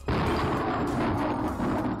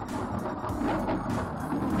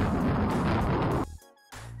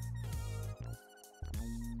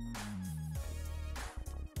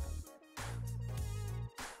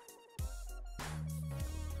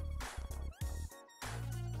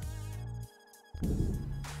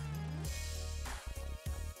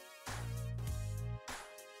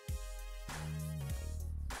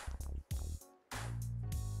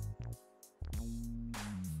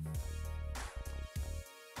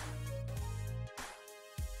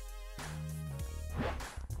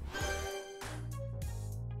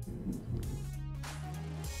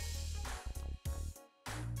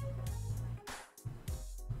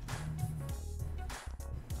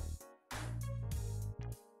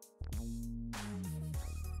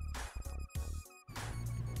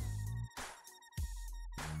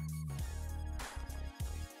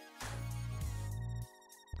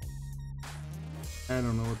 I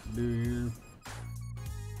don't know what to do here.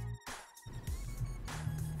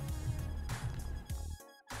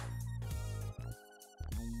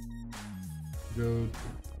 Go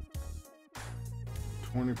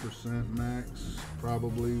 20% max,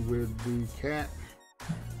 probably with the cat.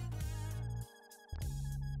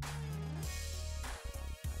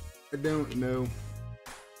 I don't know.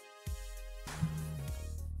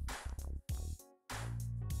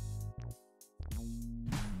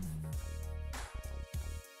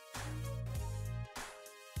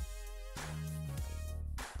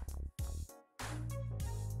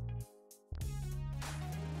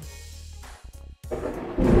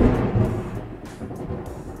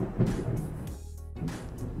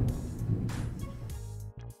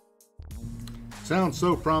 Sounds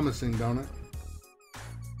so promising, don't it?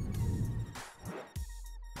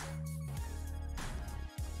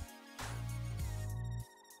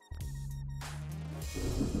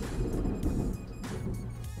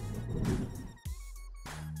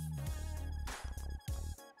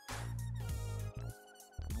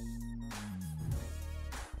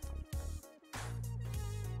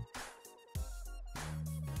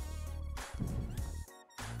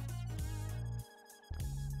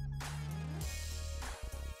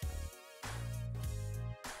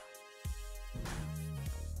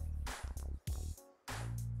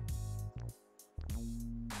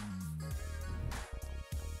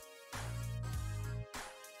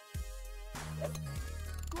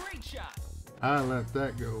 Great shot. I let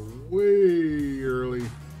that go way early.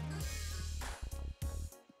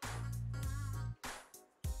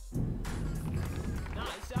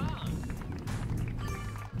 Nice on.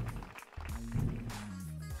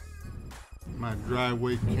 My dry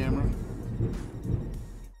weight camera.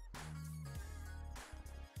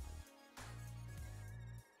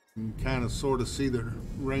 You can kind of sort of see the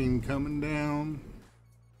rain coming down.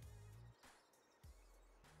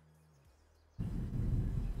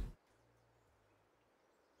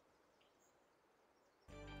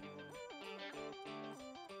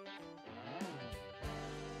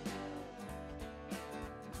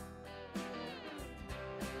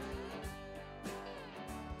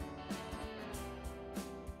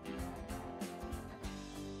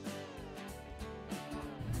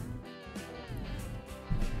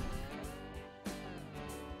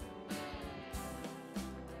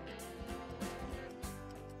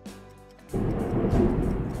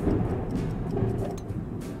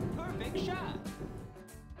 Perfect shot.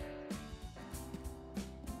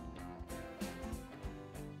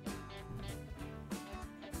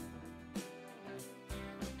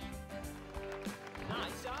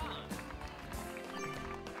 Nice on.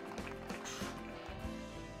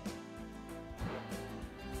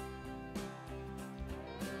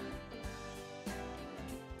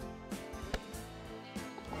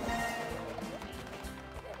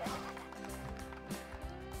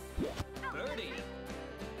 Birdie.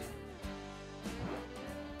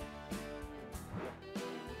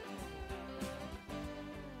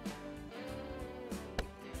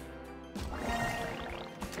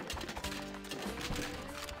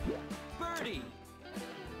 Birdie.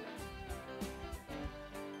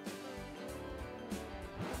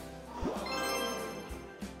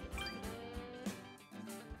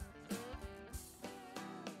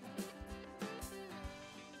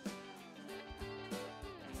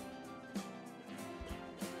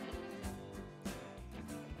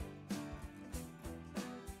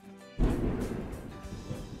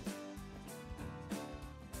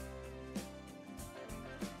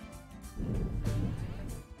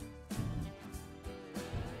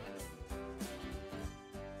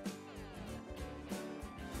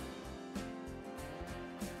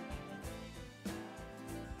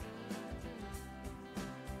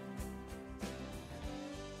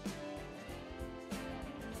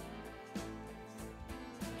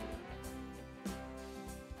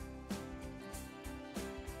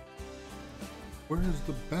 Where's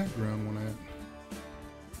the background one at?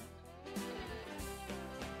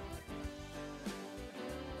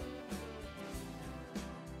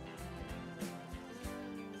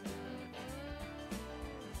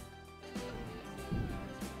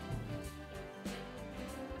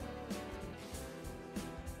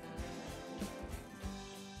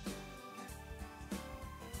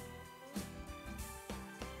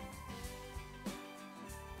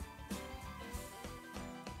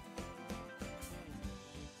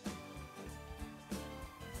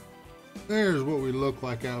 There's what we look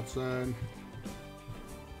like outside.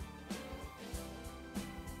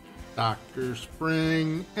 Dr.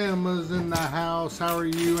 Spring, Emma's in the house. How are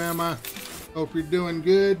you, Emma? Hope you're doing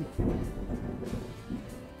good.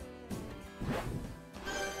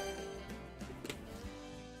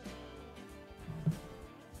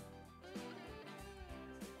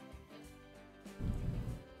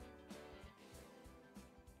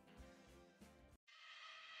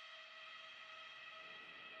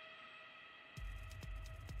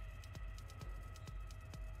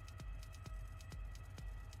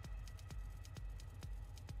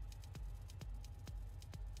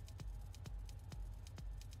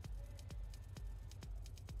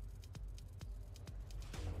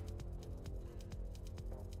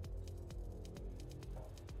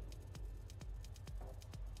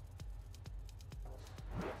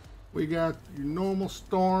 We got your normal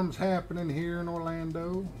storms happening here in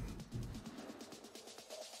Orlando.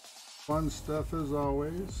 Fun stuff as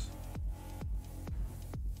always.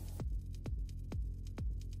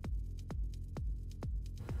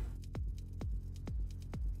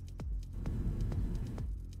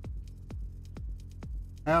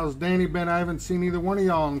 How's Danny been? I haven't seen either one of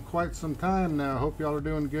y'all in quite some time now. Hope y'all are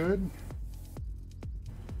doing good.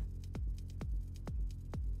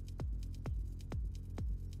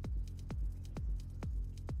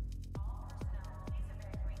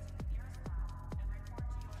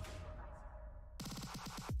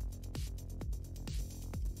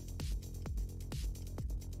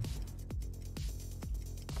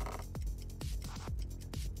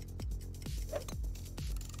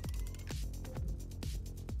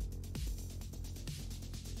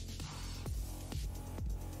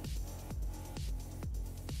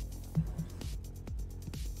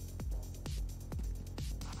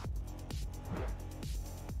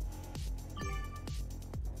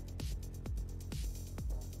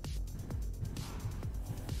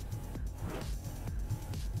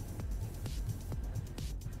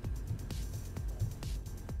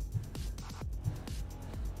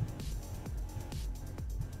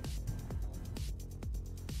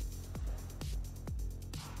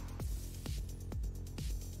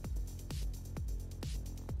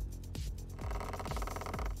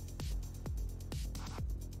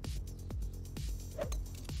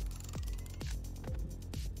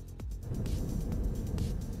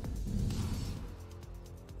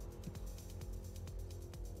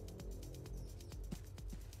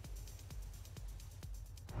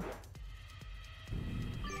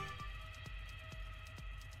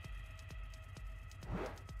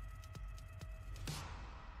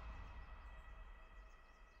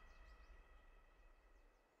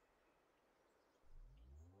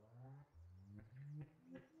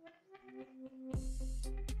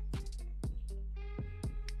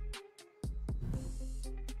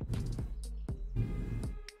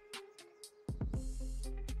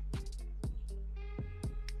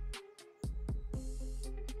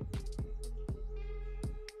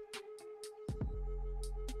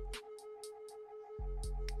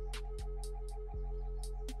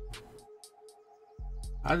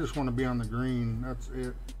 I just want to be on the green. That's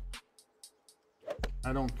it.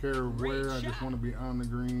 I don't care where. I just want to be on the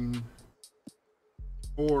green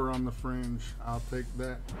or on the fringe. I'll take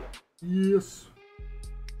that. Yes.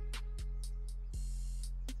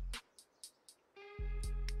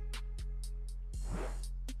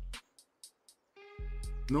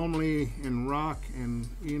 Normally in Rock and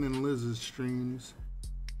Ian and Liz's streams,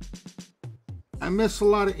 I miss a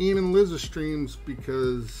lot of Ian and Liz's streams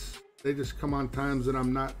because they just come on times that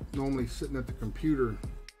I'm not normally sitting at the computer.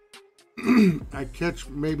 I catch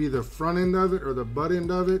maybe the front end of it or the butt end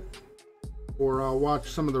of it, or I'll watch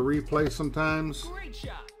some of the replay sometimes. Great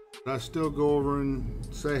shot. But I still go over and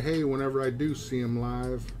say hey whenever I do see them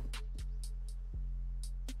live.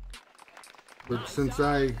 But since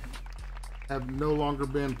I have no longer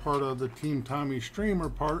been part of the Team Tommy streamer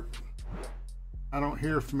part, I don't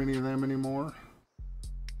hear from any of them anymore,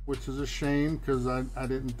 which is a shame because I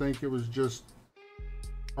didn't think it was just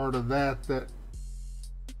part of that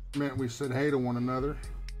meant we said hey to one another.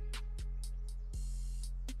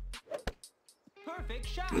 Perfect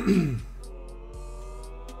shot. And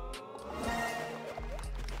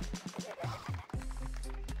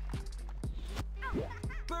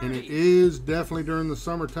it is definitely during the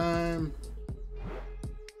summertime.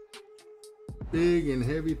 Big and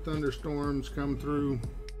heavy thunderstorms come through.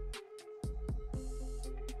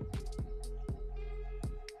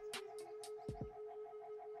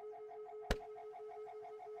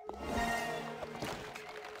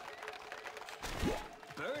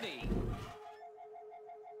 Birdie.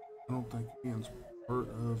 I don't think Ian's part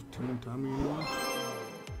of Team Tommy anymore.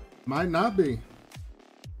 Might not be.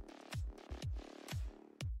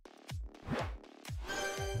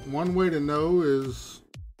 One way to know is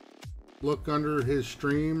look under his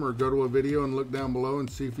stream or go to a video and look down below and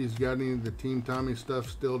see if he's got any of the Team Tommy stuff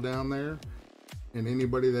still down there. And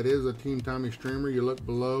anybody that is a Team Tommy streamer, you look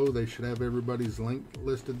below, they should have everybody's link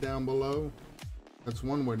listed down below. That's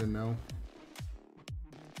one way to know.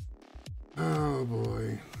 Oh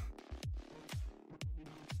boy.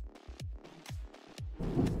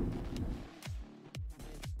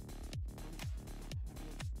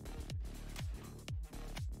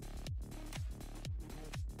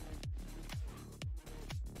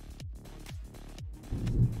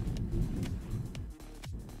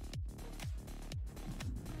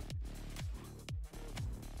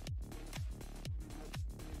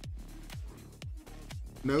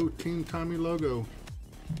 No Team Tommy logo.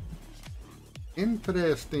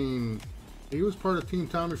 Interesting. He was part of Team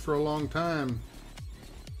Tommy for a long time.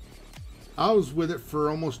 I was with it for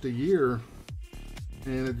almost a year,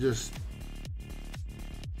 and it just,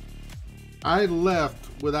 I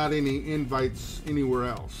left without any invites anywhere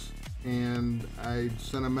else. and I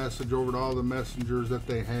sent a message over to all the messengers that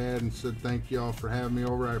they had and said thank you all for having me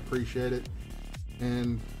over. I appreciate it.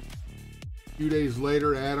 And a few days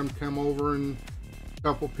later, Adam came over and a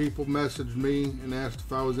couple people messaged me and asked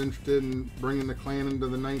if I was interested in bringing the clan into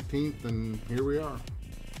the 19th, and here we are.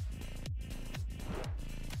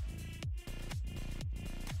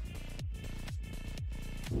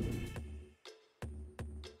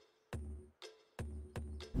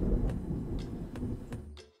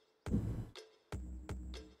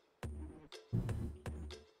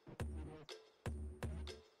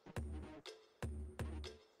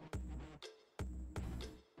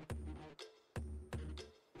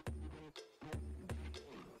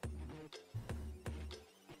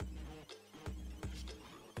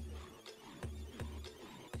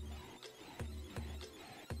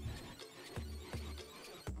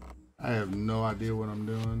 I have no idea what I'm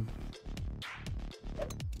doing.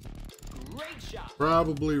 Great shot.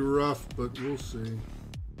 Probably rough, but we'll see.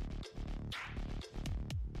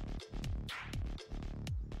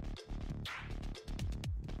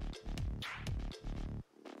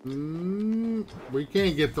 We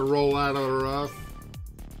can't get the roll out of the rough.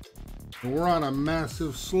 And we're on a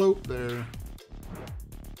massive slope there.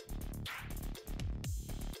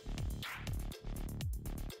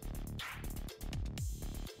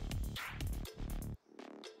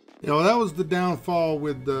 You know, that was the downfall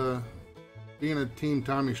with being a Team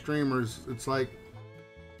Tommy streamers. It's like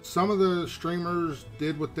some of the streamers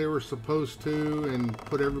did what they were supposed to and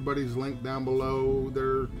put everybody's link down below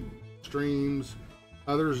their streams.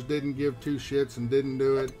 Others didn't give two shits and didn't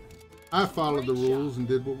do it. I followed the rules and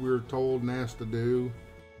did what we were told and asked to do.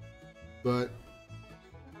 But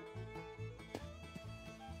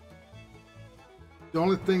the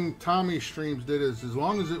only thing Tommy streams did is, as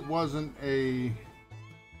long as it wasn't a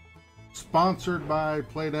sponsored by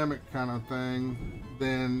Playdemic kind of thing,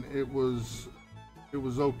 then it was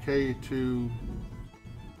okay to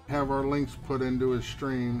have our links put into his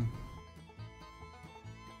stream.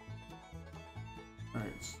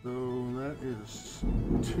 Alright, so that is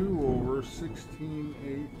 2 over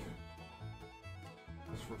 16.8.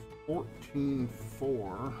 That's for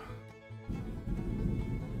 14.4.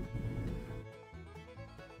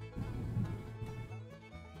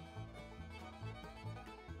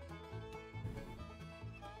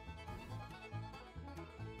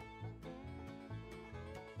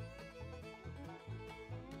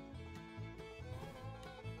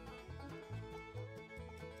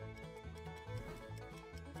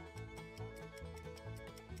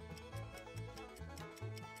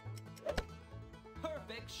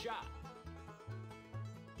 Perfect shot.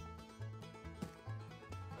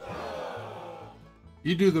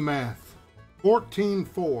 You do the math.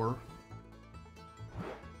 14.4.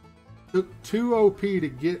 Took 2 OP to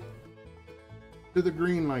get to the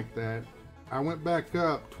green like that. I went back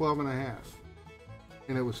up 12.5,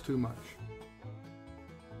 and it was too much.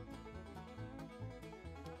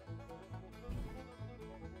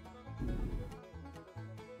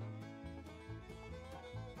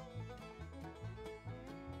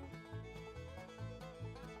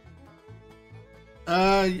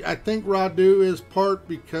 I think Radu is part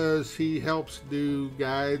because he helps do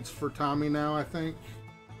guides for Tommy now, I think.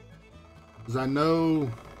 Because I know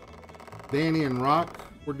Danny and Rock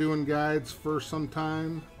were doing guides for some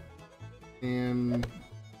time. And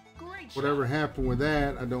whatever happened with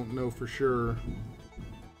that, I don't know for sure.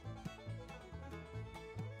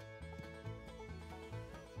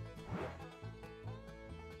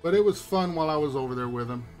 But it was fun while I was over there with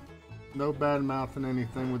him. No bad mouthing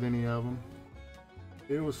anything with any of them.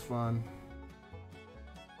 It was fun.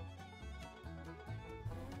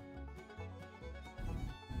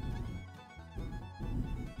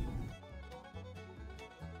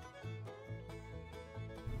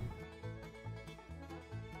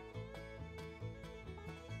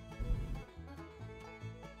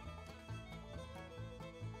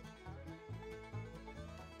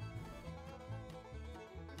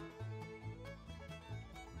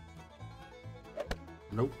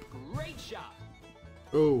 Nope. Great shot.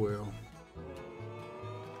 Oh well.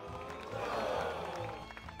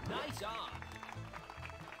 Nice on.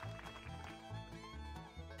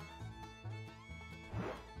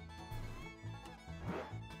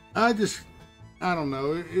 I don't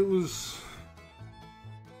know. It was.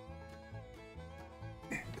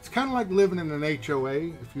 It's kind of like living in an HOA.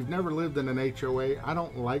 If you've never lived in an HOA, I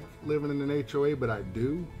don't like living in an HOA, but I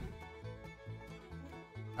do.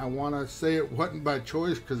 I want to say it wasn't by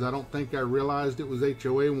choice because I don't think I realized it was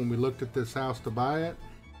HOA when we looked at this house to buy it,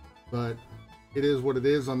 but it is what it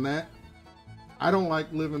is on that. I don't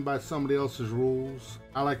like living by somebody else's rules.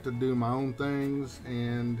 I like to do my own things,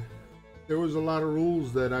 and there was a lot of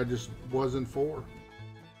rules that I just wasn't for.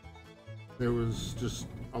 There was just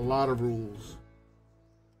a lot of rules.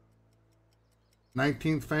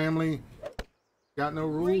 19th family, got no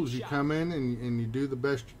rules. You come in and you do the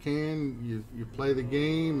best you can. You play the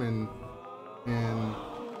game and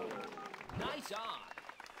Nice on.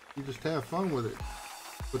 you just have fun with it.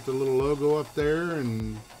 Put the little logo up there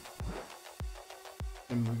and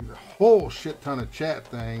a whole shit ton of chat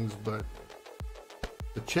things, but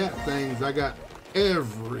the chat things, I got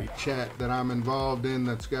every chat that I'm involved in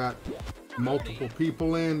that's got multiple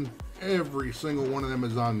people in. Every single one of them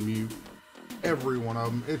is on mute. Every one of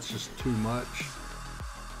them. It's just too much.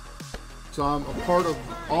 So I'm a part of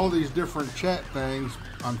all these different chat things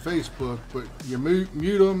on Facebook, but you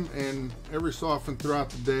mute them, and every so often throughout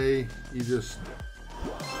the day, you just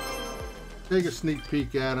take a sneak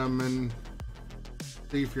peek at them and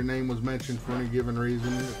see if your name was mentioned for any given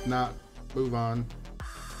reason. If not, move on.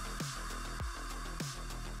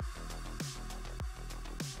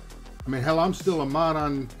 I mean, hell, I'm still a mod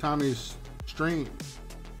on Tommy's stream,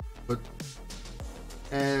 but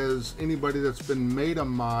as anybody that's been made a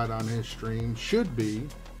mod on his stream should be,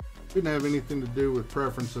 shouldn't have anything to do with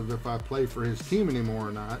preference of if I play for his team anymore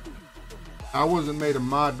or not. I wasn't made a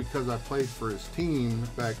mod because I played for his team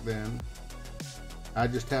back then. I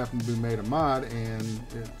just happened to be made a mod and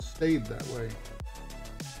it stayed that way.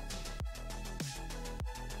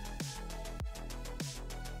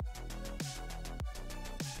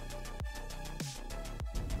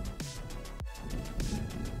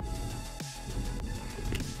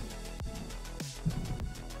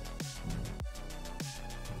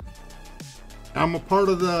 I'm a part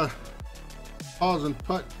of the pause and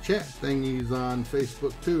putt chat thingies on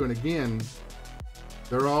Facebook too, and again,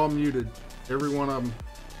 they're all muted. Every one of them.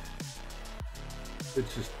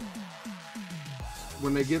 It's just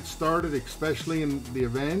when they get started, especially in the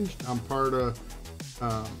Avenged. I'm part of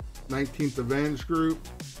 19th Avenged group.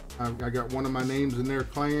 I got one of my names in their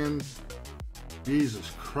clan. Jesus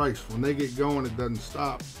Christ, when they get going, it doesn't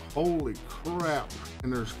stop. Holy crap!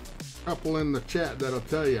 And there's a couple in the chat that'll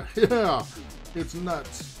tell you, yeah, it's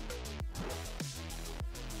nuts.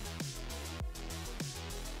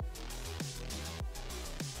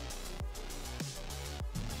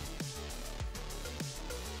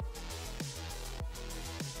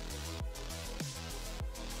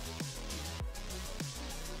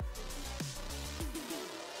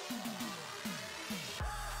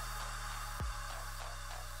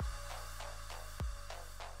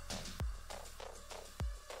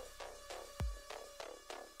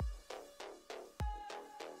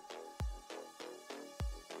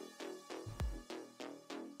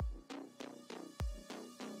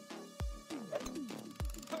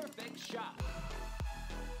 Shot.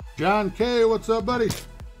 John K, what's up, buddy?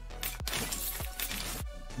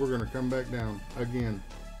 We're gonna come back down again.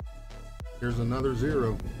 Here's another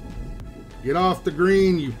 0. Get off the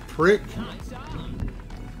green, you prick. Nice on.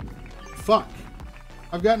 Fuck.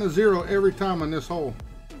 I've gotten a 0 every time on this hole.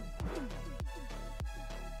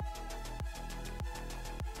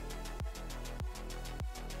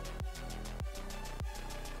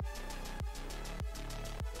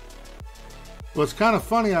 Well, it's kind of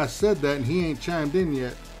funny I said that and he ain't chimed in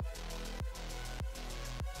yet.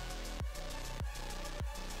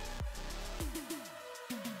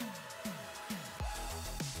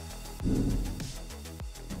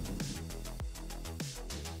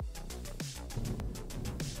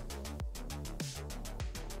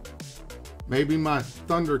 Maybe my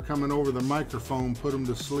thunder coming over the microphone put him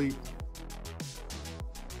to sleep.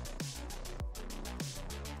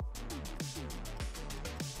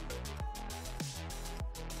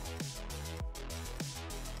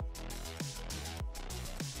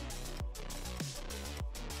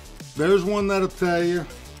 There's one that'll tell you.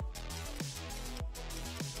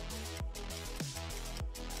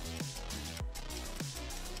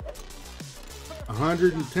 A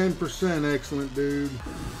 110% excellent, dude.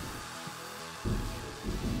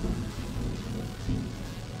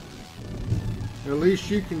 At least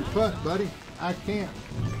you can putt, buddy. I can't.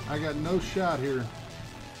 I got no shot here.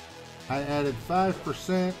 I added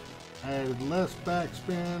 5%. I added less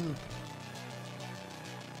backspin.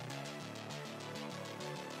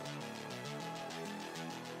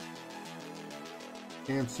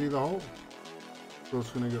 Can't see the hole. So it's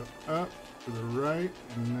going to go up to the right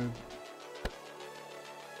and then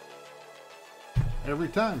every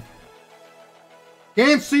time.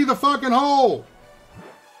 Can't see the fucking hole.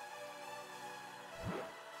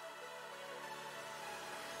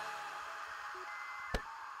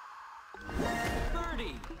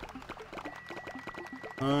 Birdie.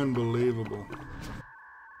 Unbelievable.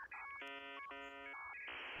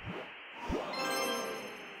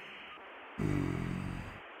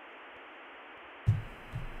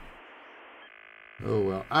 Oh,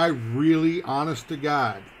 well. I really, honest to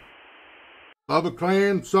God, Bubba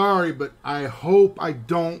Clan, sorry, but I hope I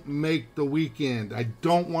don't make the weekend. I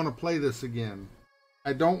don't want to play this again.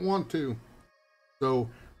 I don't want to. So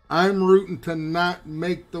I'm rooting to not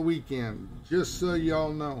make the weekend. Just so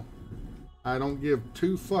y'all know. I don't give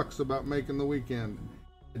two fucks about making the weekend.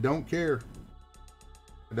 I don't care.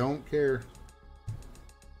 I don't care.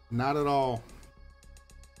 Not at all.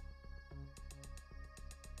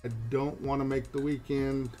 I don't want to make the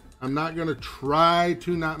weekend. I'm not going to try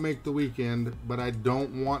to not make the weekend, but I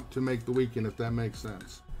don't want to make the weekend, if that makes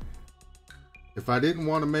sense. If I didn't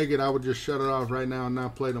want to make it, I would just shut it off right now and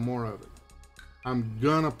not play no more of it. I'm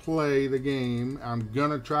going to play the game. I'm going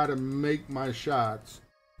to try to make my shots.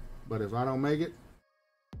 But if I don't make it,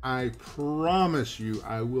 I promise you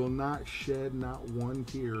I will not shed not one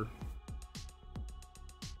tear.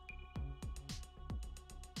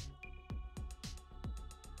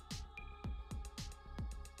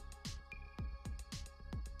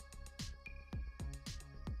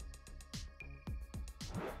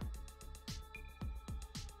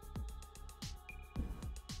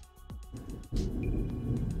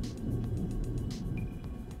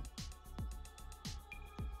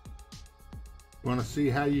 Want to see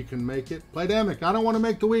how you can make it? Playdemic, I don't want to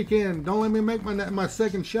make the weekend. Don't let me make my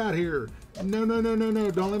second shot here. No, no, no, no,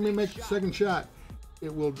 no. Don't let me make the second shot.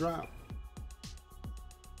 It will drop.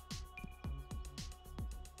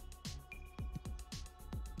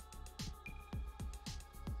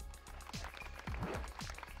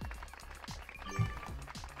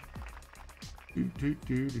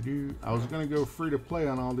 I was going to go free to play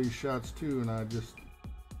on all these shots too, and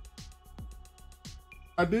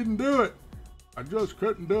I didn't do it. I just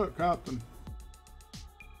couldn't do it, Captain.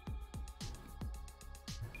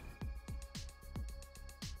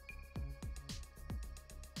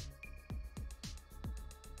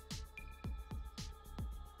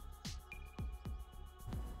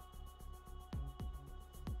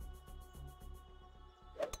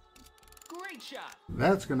 Great shot.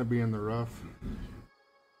 That's going to be in the rough.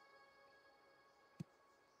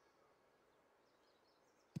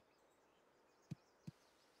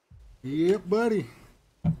 Yep, buddy.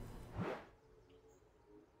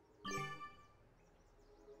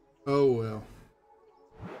 Oh, well.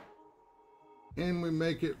 Can we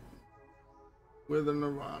make it with a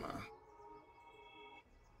Nirvana?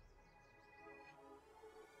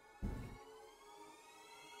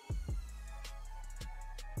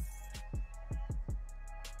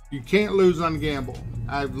 You can't lose on gamble.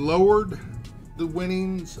 I've lowered the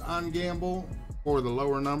winnings on gamble for the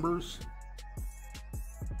lower numbers.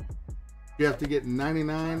 You have to get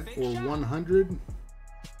 99 or 100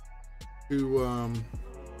 to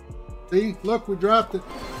see. Look, we dropped it.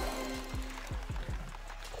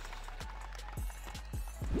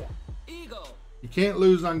 Eagle. You can't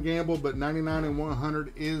lose on gamble, but 99 and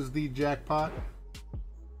 100 is the jackpot.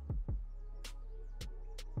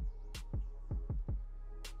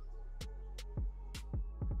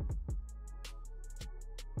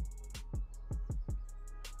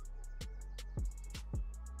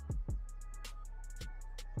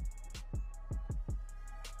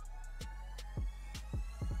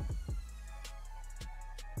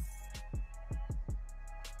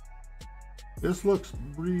 This looks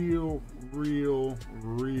real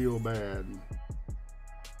bad.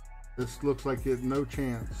 This looks like it no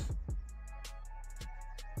chance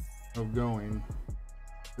of going.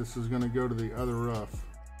 This is going to go to the other rough.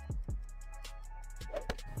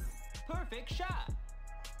 Perfect shot.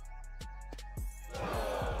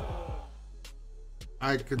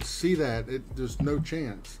 I could see that. There's no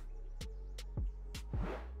chance.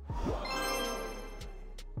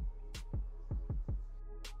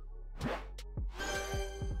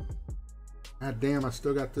 God damn, I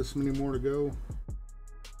still got this many more to go.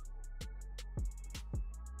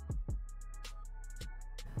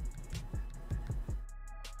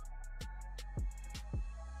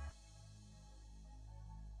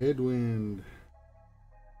 Headwind.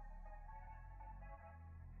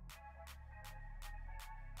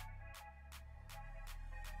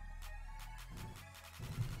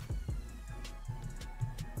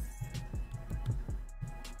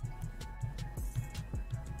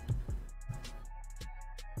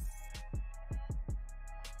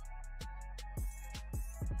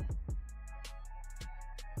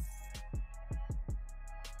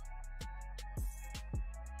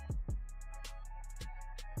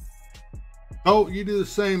 Oh, you do the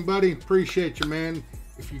same, buddy. Appreciate you, man.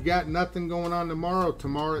 If you got nothing going on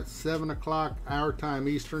tomorrow at 7 o'clock our time,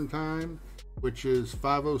 Eastern time, which is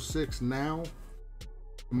 5:06 now.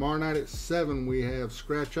 Tomorrow night at 7 we have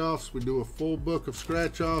scratch offs. We do a full book of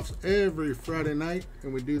scratch offs every Friday night,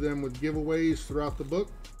 and we do them with giveaways throughout the book.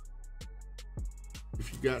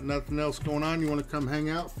 If you got nothing else going on, you want to come hang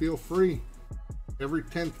out, feel free. Every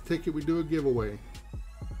 10th ticket we do a giveaway.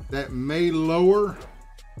 That may lower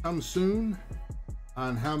come soon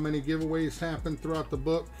on how many giveaways happen throughout the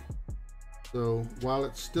book. So while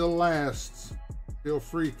it still lasts, feel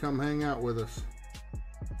free, come hang out with us.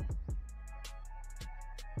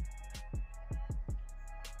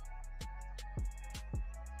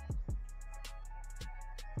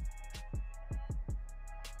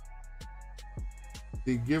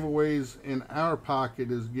 The giveaways in our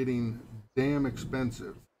pocket is getting damn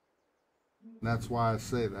expensive. And that's why I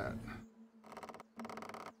say that.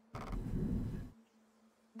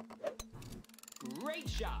 Great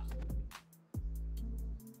shot.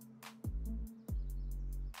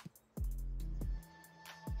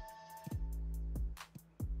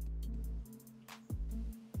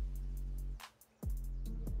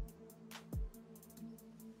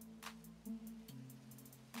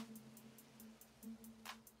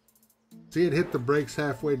 See, it hit the brakes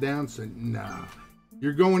halfway down, so nah.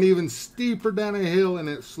 You're going even steeper down a hill and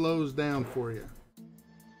it slows down for you.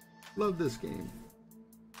 Love this game.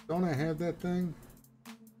 Don't I have that thing?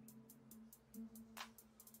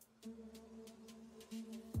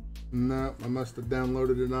 No, I must have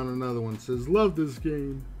downloaded it on another one. It says, love this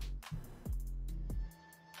game.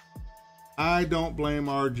 I don't blame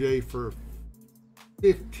RJ for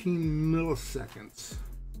 15 milliseconds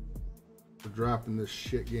for dropping this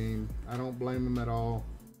shit game. I don't blame him at all.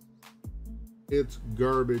 It's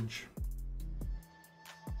garbage.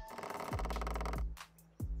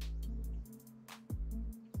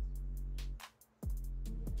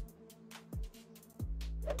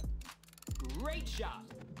 Great shot.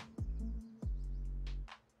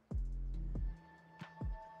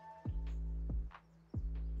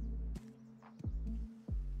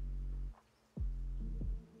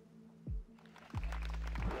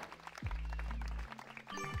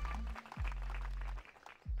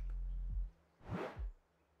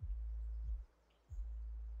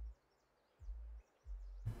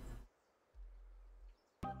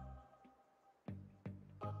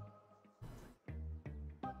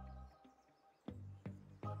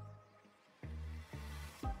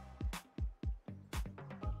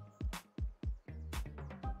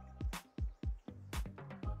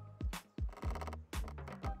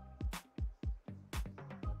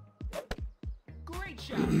 Great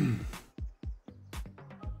shot.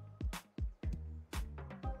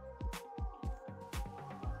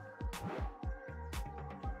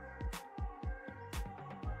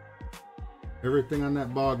 Everything on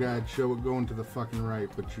that ball guide show it going to the fucking right,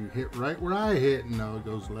 but you hit right where I hit and no, it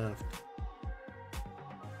goes left.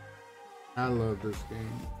 I love this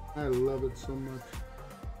game. I love it so much.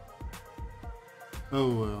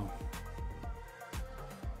 Oh well.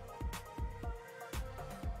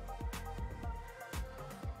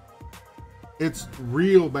 It's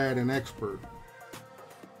real bad in expert.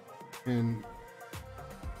 And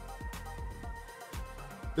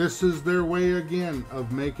this is their way again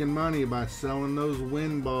of making money by selling those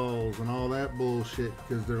wind balls and all that bullshit,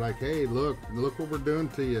 because they're like, hey, look what we're doing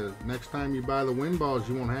to you. Next time you buy the wind balls,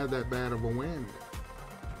 you won't have that bad of a wind.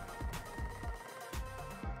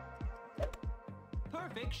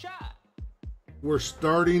 Perfect shot. We're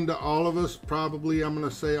starting to, all of us, probably, I'm going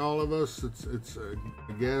to say all of us, it's a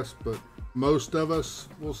guess, but most of us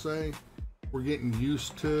will say we're getting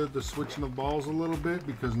used to the switching of balls a little bit,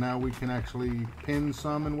 because now we can actually pin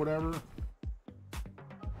some and whatever.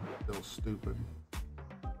 Still stupid.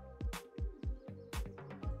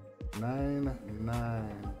 9-9.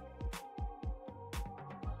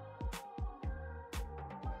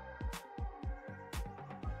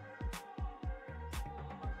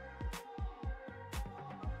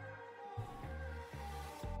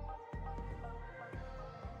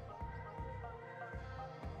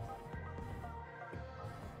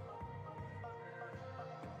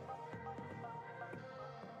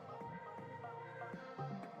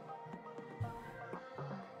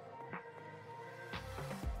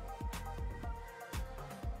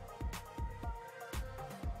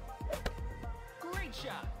 Great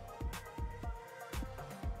shot.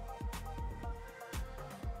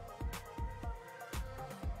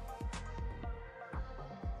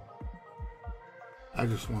 I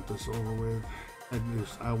just want this over with.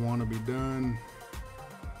 I want to be done.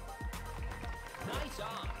 Nice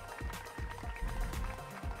on.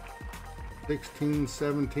 16,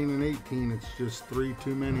 17, and 18. It's just 3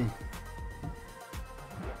 too many.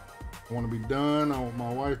 I want to be done. I want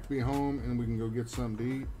my wife to be home and we can go get something to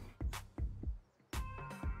eat.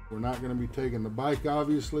 We're not going to be taking the bike,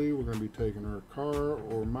 obviously. We're going to be taking her car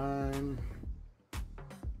or mine.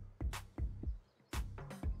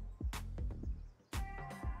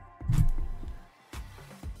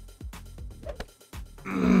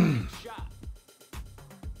 Shot.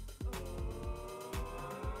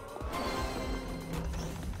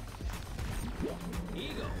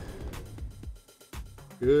 Eagle.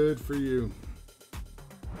 Good for you.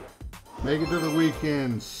 Make it to the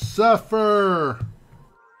weekend. Suffer.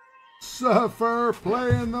 Suffer.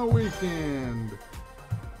 Play in the weekend.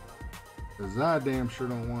 Because I damn sure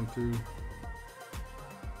don't want to.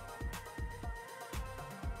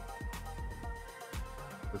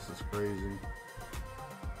 This is crazy.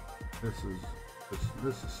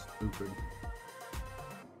 This is stupid.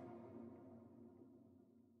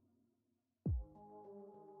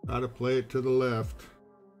 Gotta play it to the left.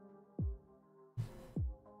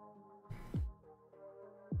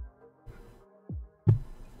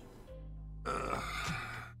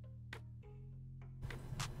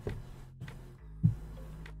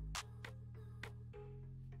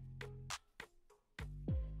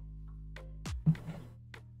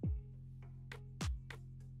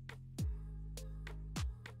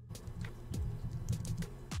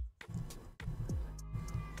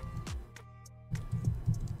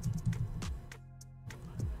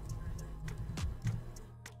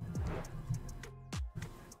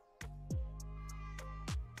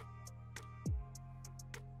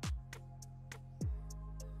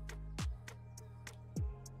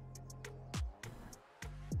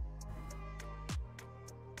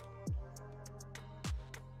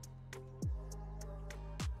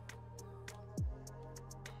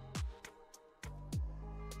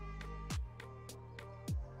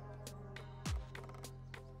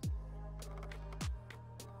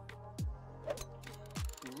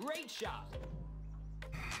 Great shot.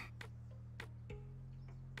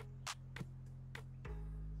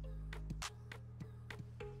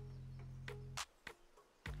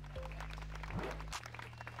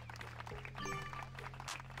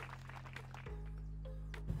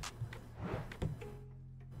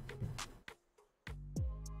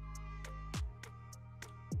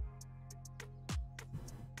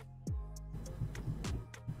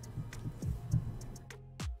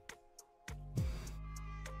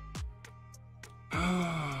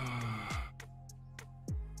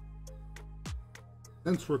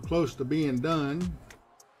 Since we're close to being done,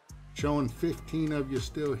 showing 15 of you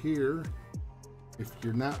still here. If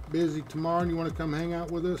you're not busy tomorrow and you want to come hang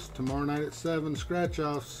out with us, tomorrow night at 7, scratch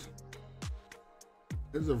offs.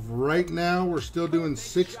 As of right now, we're still doing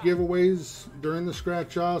 6 giveaways during the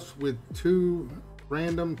scratch offs with 2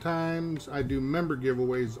 random times. I do member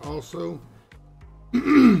giveaways also.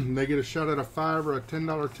 They get a shot at a $5 or a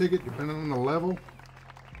 $10 ticket depending on the level.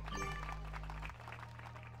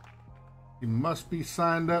 You must be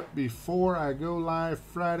signed up before I go live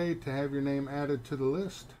Friday to have your name added to the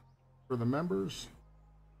list for the members.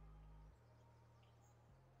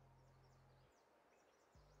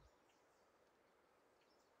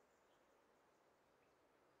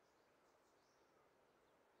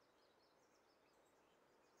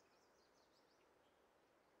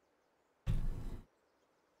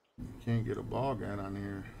 You can't get a ball guy on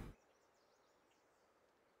here.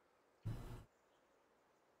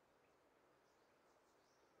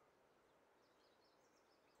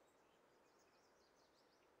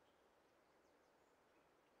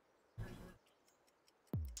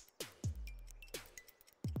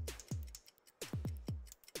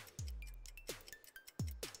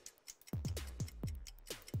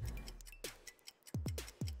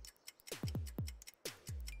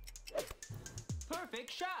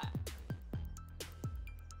 Perfect shot.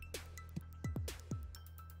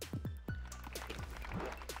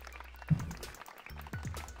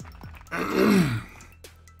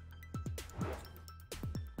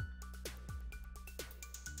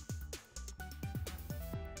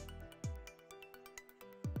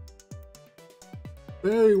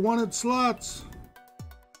 Very wanted slots.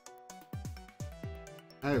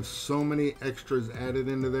 I have so many extras added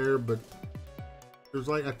into there, but there's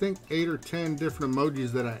like, I think 8 or 10 different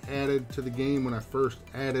emojis that I added to the game when I first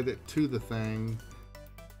added it to the thing.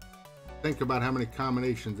 Think about how many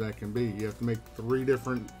combinations that can be. You have to make 3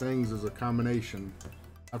 different things as a combination.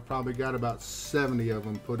 I've probably got about 70 of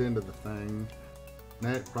them put into the thing.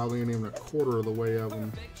 And that probably ain't even a quarter of the way of them.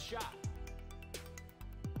 Perfect shot.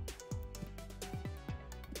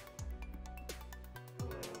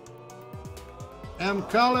 M.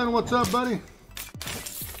 Colin, what's up, buddy?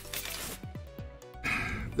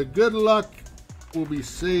 The good luck will be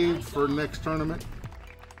saved for next tournament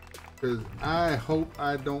because I hope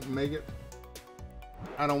I don't make it.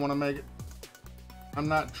 I don't want to make it. I'm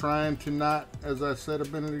not trying to not, as I said a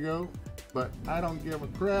minute ago, but I don't give a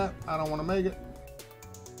crap. I don't want to make it.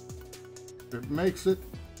 If it makes it,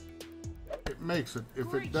 it makes it.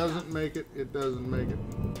 If it doesn't make it, it doesn't make it.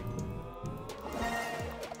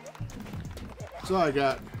 So I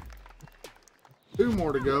got 2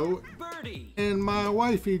 more to go. Birdie. And my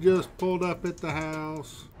wifey just pulled up at the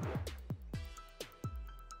house.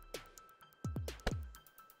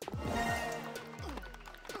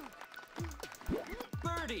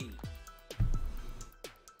 Birdie.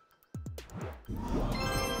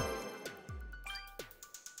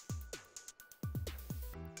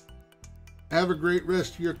 Have a great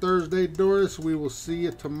rest of your Thursday, Doris. We will see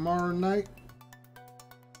you tomorrow night.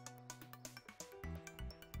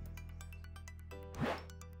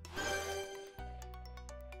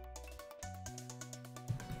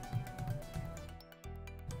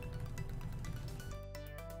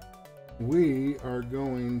 We are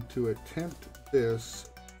going to attempt this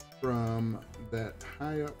from that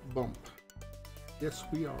high up bump. Yes,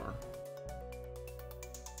 we are.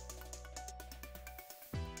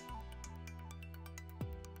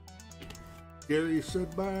 Gary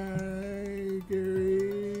said bye,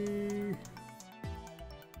 Gary.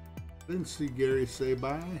 Didn't see Gary say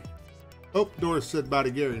bye. Oh, Doris said bye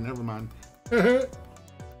to Gary, never mind.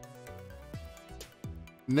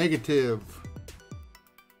 Negative.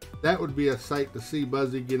 That would be a sight to see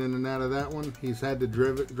Buzzy get in and out of that one. He's had to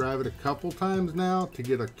drive it a couple times now to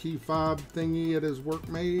get a key fob thingy at his work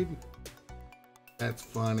made. That's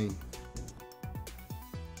funny.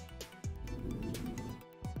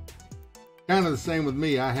 Kind of the same with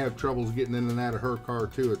me. I have troubles getting in and out of her car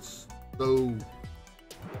too. It's so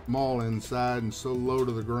small inside and so low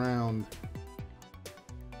to the ground.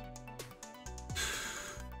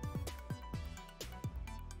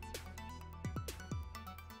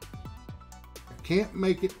 Can't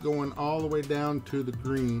make it going all the way down to the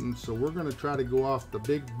green, so we're going to try to go off the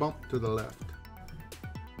big bump to the left.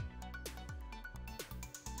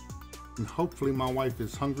 And hopefully my wife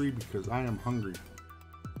is hungry, because I am hungry.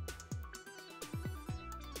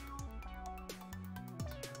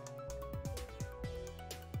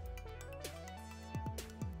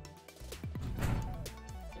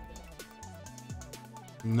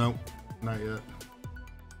 Nope, not yet.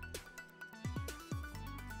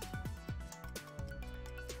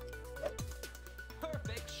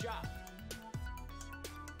 Shot.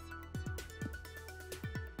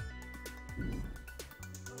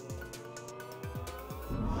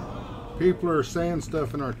 People are saying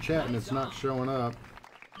stuff in our chat and it's not showing up.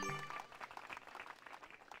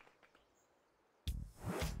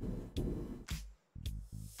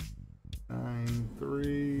 Nine,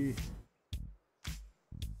 3.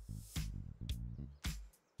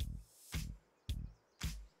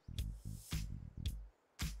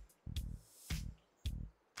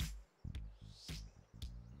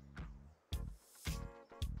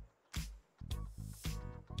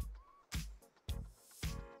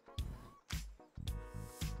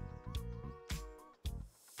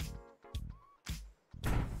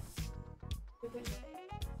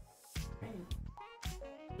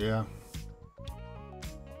 Yeah.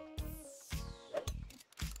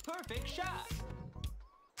 Perfect shot.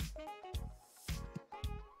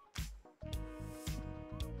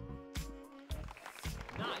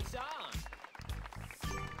 Nice on.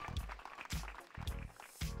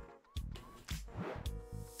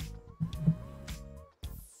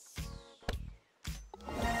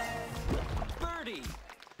 Birdie.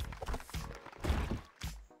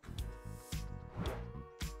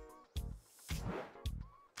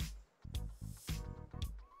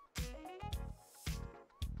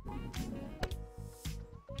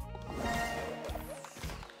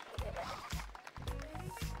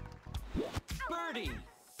 Birdie.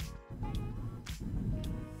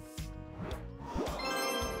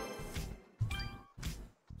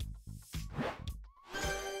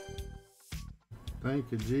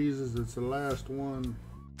 Thank you, Jesus. It's the last one.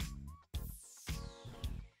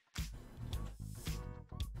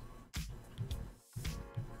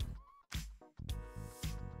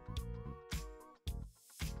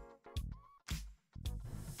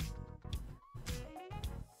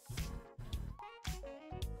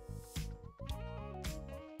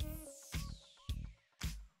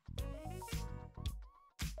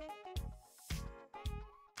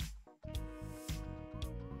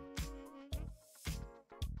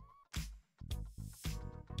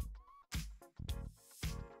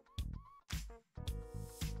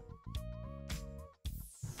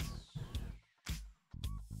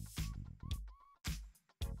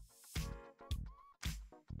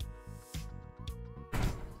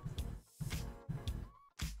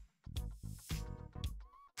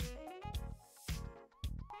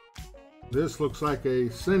 This looks like a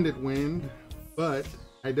send it wind, but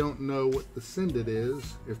I don't know what the send it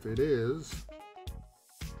is. If it is,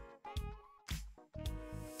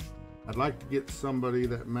 I'd like to get somebody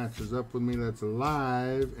that matches up with me that's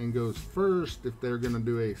live and goes first if they're going to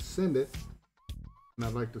do a send it. And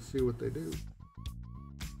I'd like to see what they do.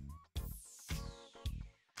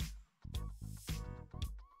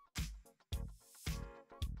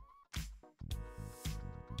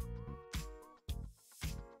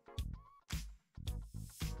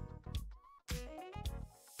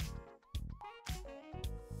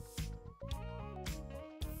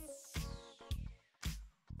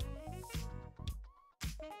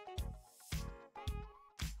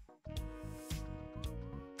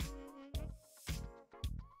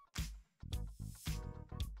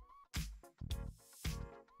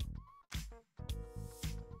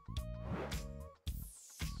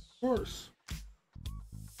 Course.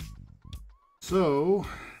 So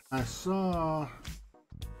I saw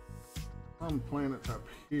some planet up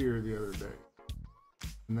here the other day,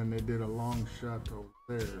 and then they did a long shot over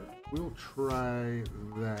there. We'll try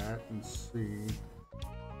that and see.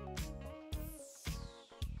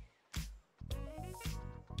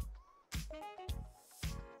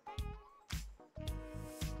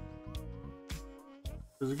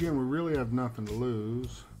 Because again, we really have nothing to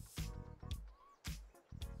lose.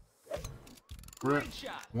 We're at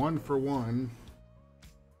 1 for 1.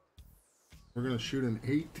 We're going to shoot an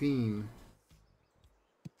 18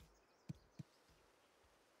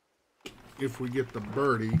 if we get the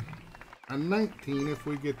birdie, a 19 if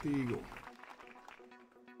we get the eagle.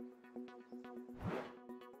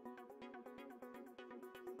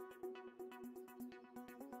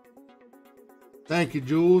 Thank you,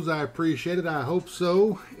 Jules. I appreciate it. I hope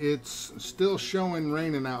so. It's still showing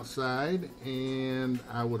raining outside, and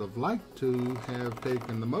I would have liked to have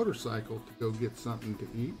taken the motorcycle to go get something to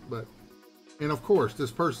eat, but, and of course,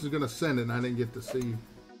 this person's going to send it, and I didn't get to see.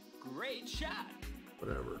 Great shot.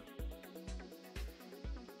 Whatever.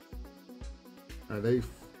 They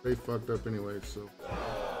fucked up anyway, so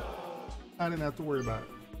I didn't have to worry about it.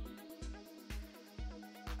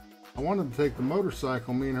 I wanted to take the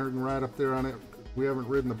motorcycle. Me and her can ride up there on it. We haven't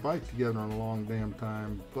ridden a bike together in a long damn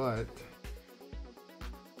time, but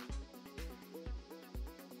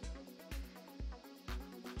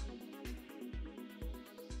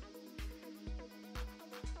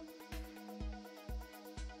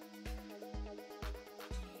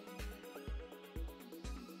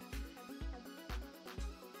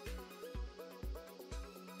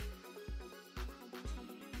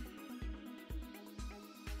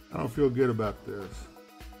I don't feel good about this.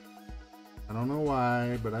 I don't know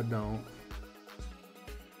why, but I don't.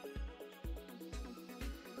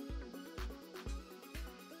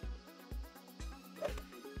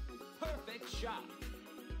 Perfect shot.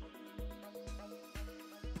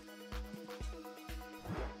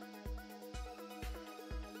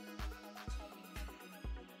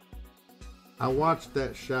 I watched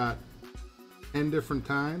that shot 10 different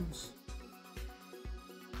times.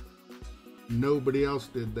 Nobody else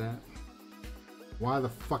did that. Why the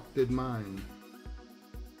fuck did mine?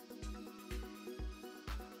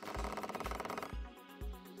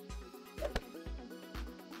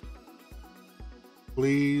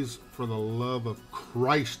 Please, for the love of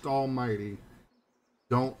Christ Almighty,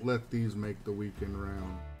 don't let these make the weekend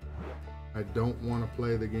round. I don't want to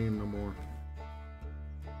play the game no more.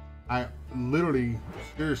 I literally,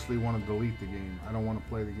 seriously want to delete the game. I don't want to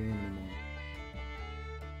play the game anymore.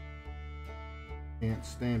 Can't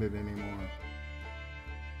stand it anymore.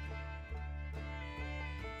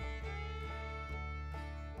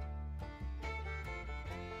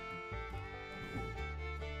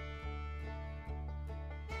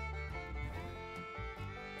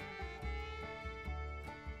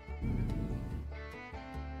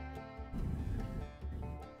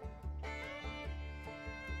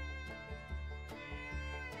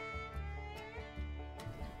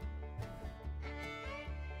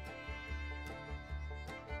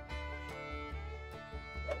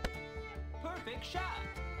 Perfect shot.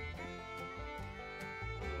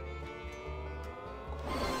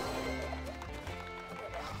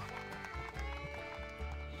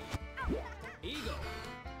 Eagle.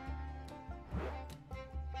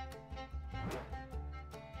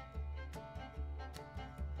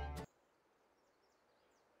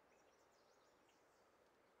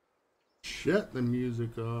 Shut the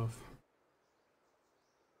music off.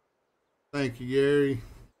 Thank you, Gary.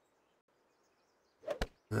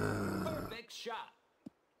 Perfect shot.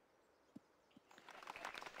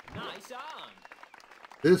 Nice on.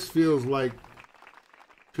 This feels like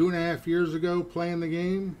 2.5 years ago playing the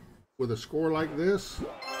game with a score like this.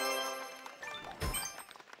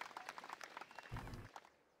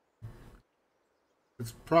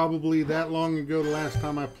 It's probably that long ago the last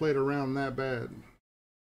time I played around that bad.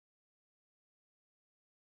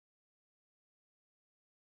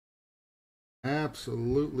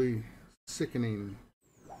 Absolutely sickening.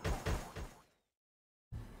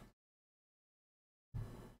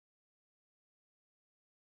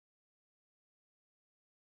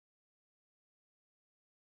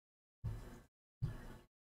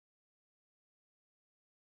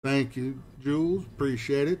 Thank you, Jules.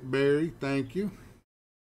 Appreciate it. Barry, thank you.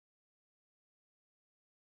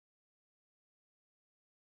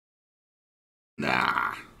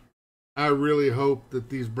 Nah. I really hope that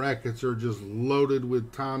these brackets are just loaded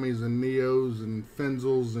with Tommies and Neos and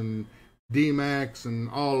Fenzels and D-Max and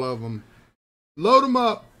all of them. Load them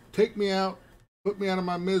up. Take me out. Put me out of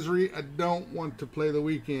my misery. I don't want to play the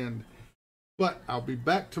weekend. But I'll be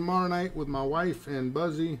back tomorrow night with my wife and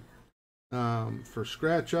Buzzy for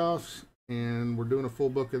scratch-offs. And we're doing a full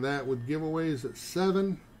book of that with giveaways at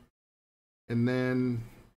 7. And then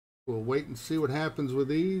we'll wait and see what happens with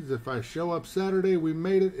these. If I show up Saturday, we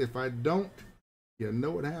made it. If I don't, you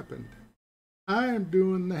know what happened. I am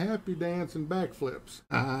doing the happy dance and backflips.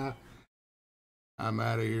 I'm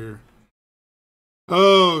out of here.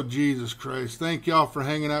 Oh, Jesus Christ. Thank y'all for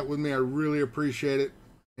hanging out with me. I really appreciate it.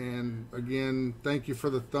 And again, thank you for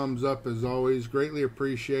the thumbs up as always. Greatly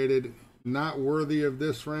appreciated. Not worthy of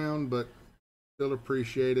this round, but still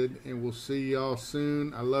appreciated. And we'll see y'all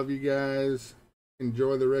soon. I love you guys.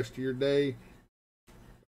 Enjoy the rest of your day.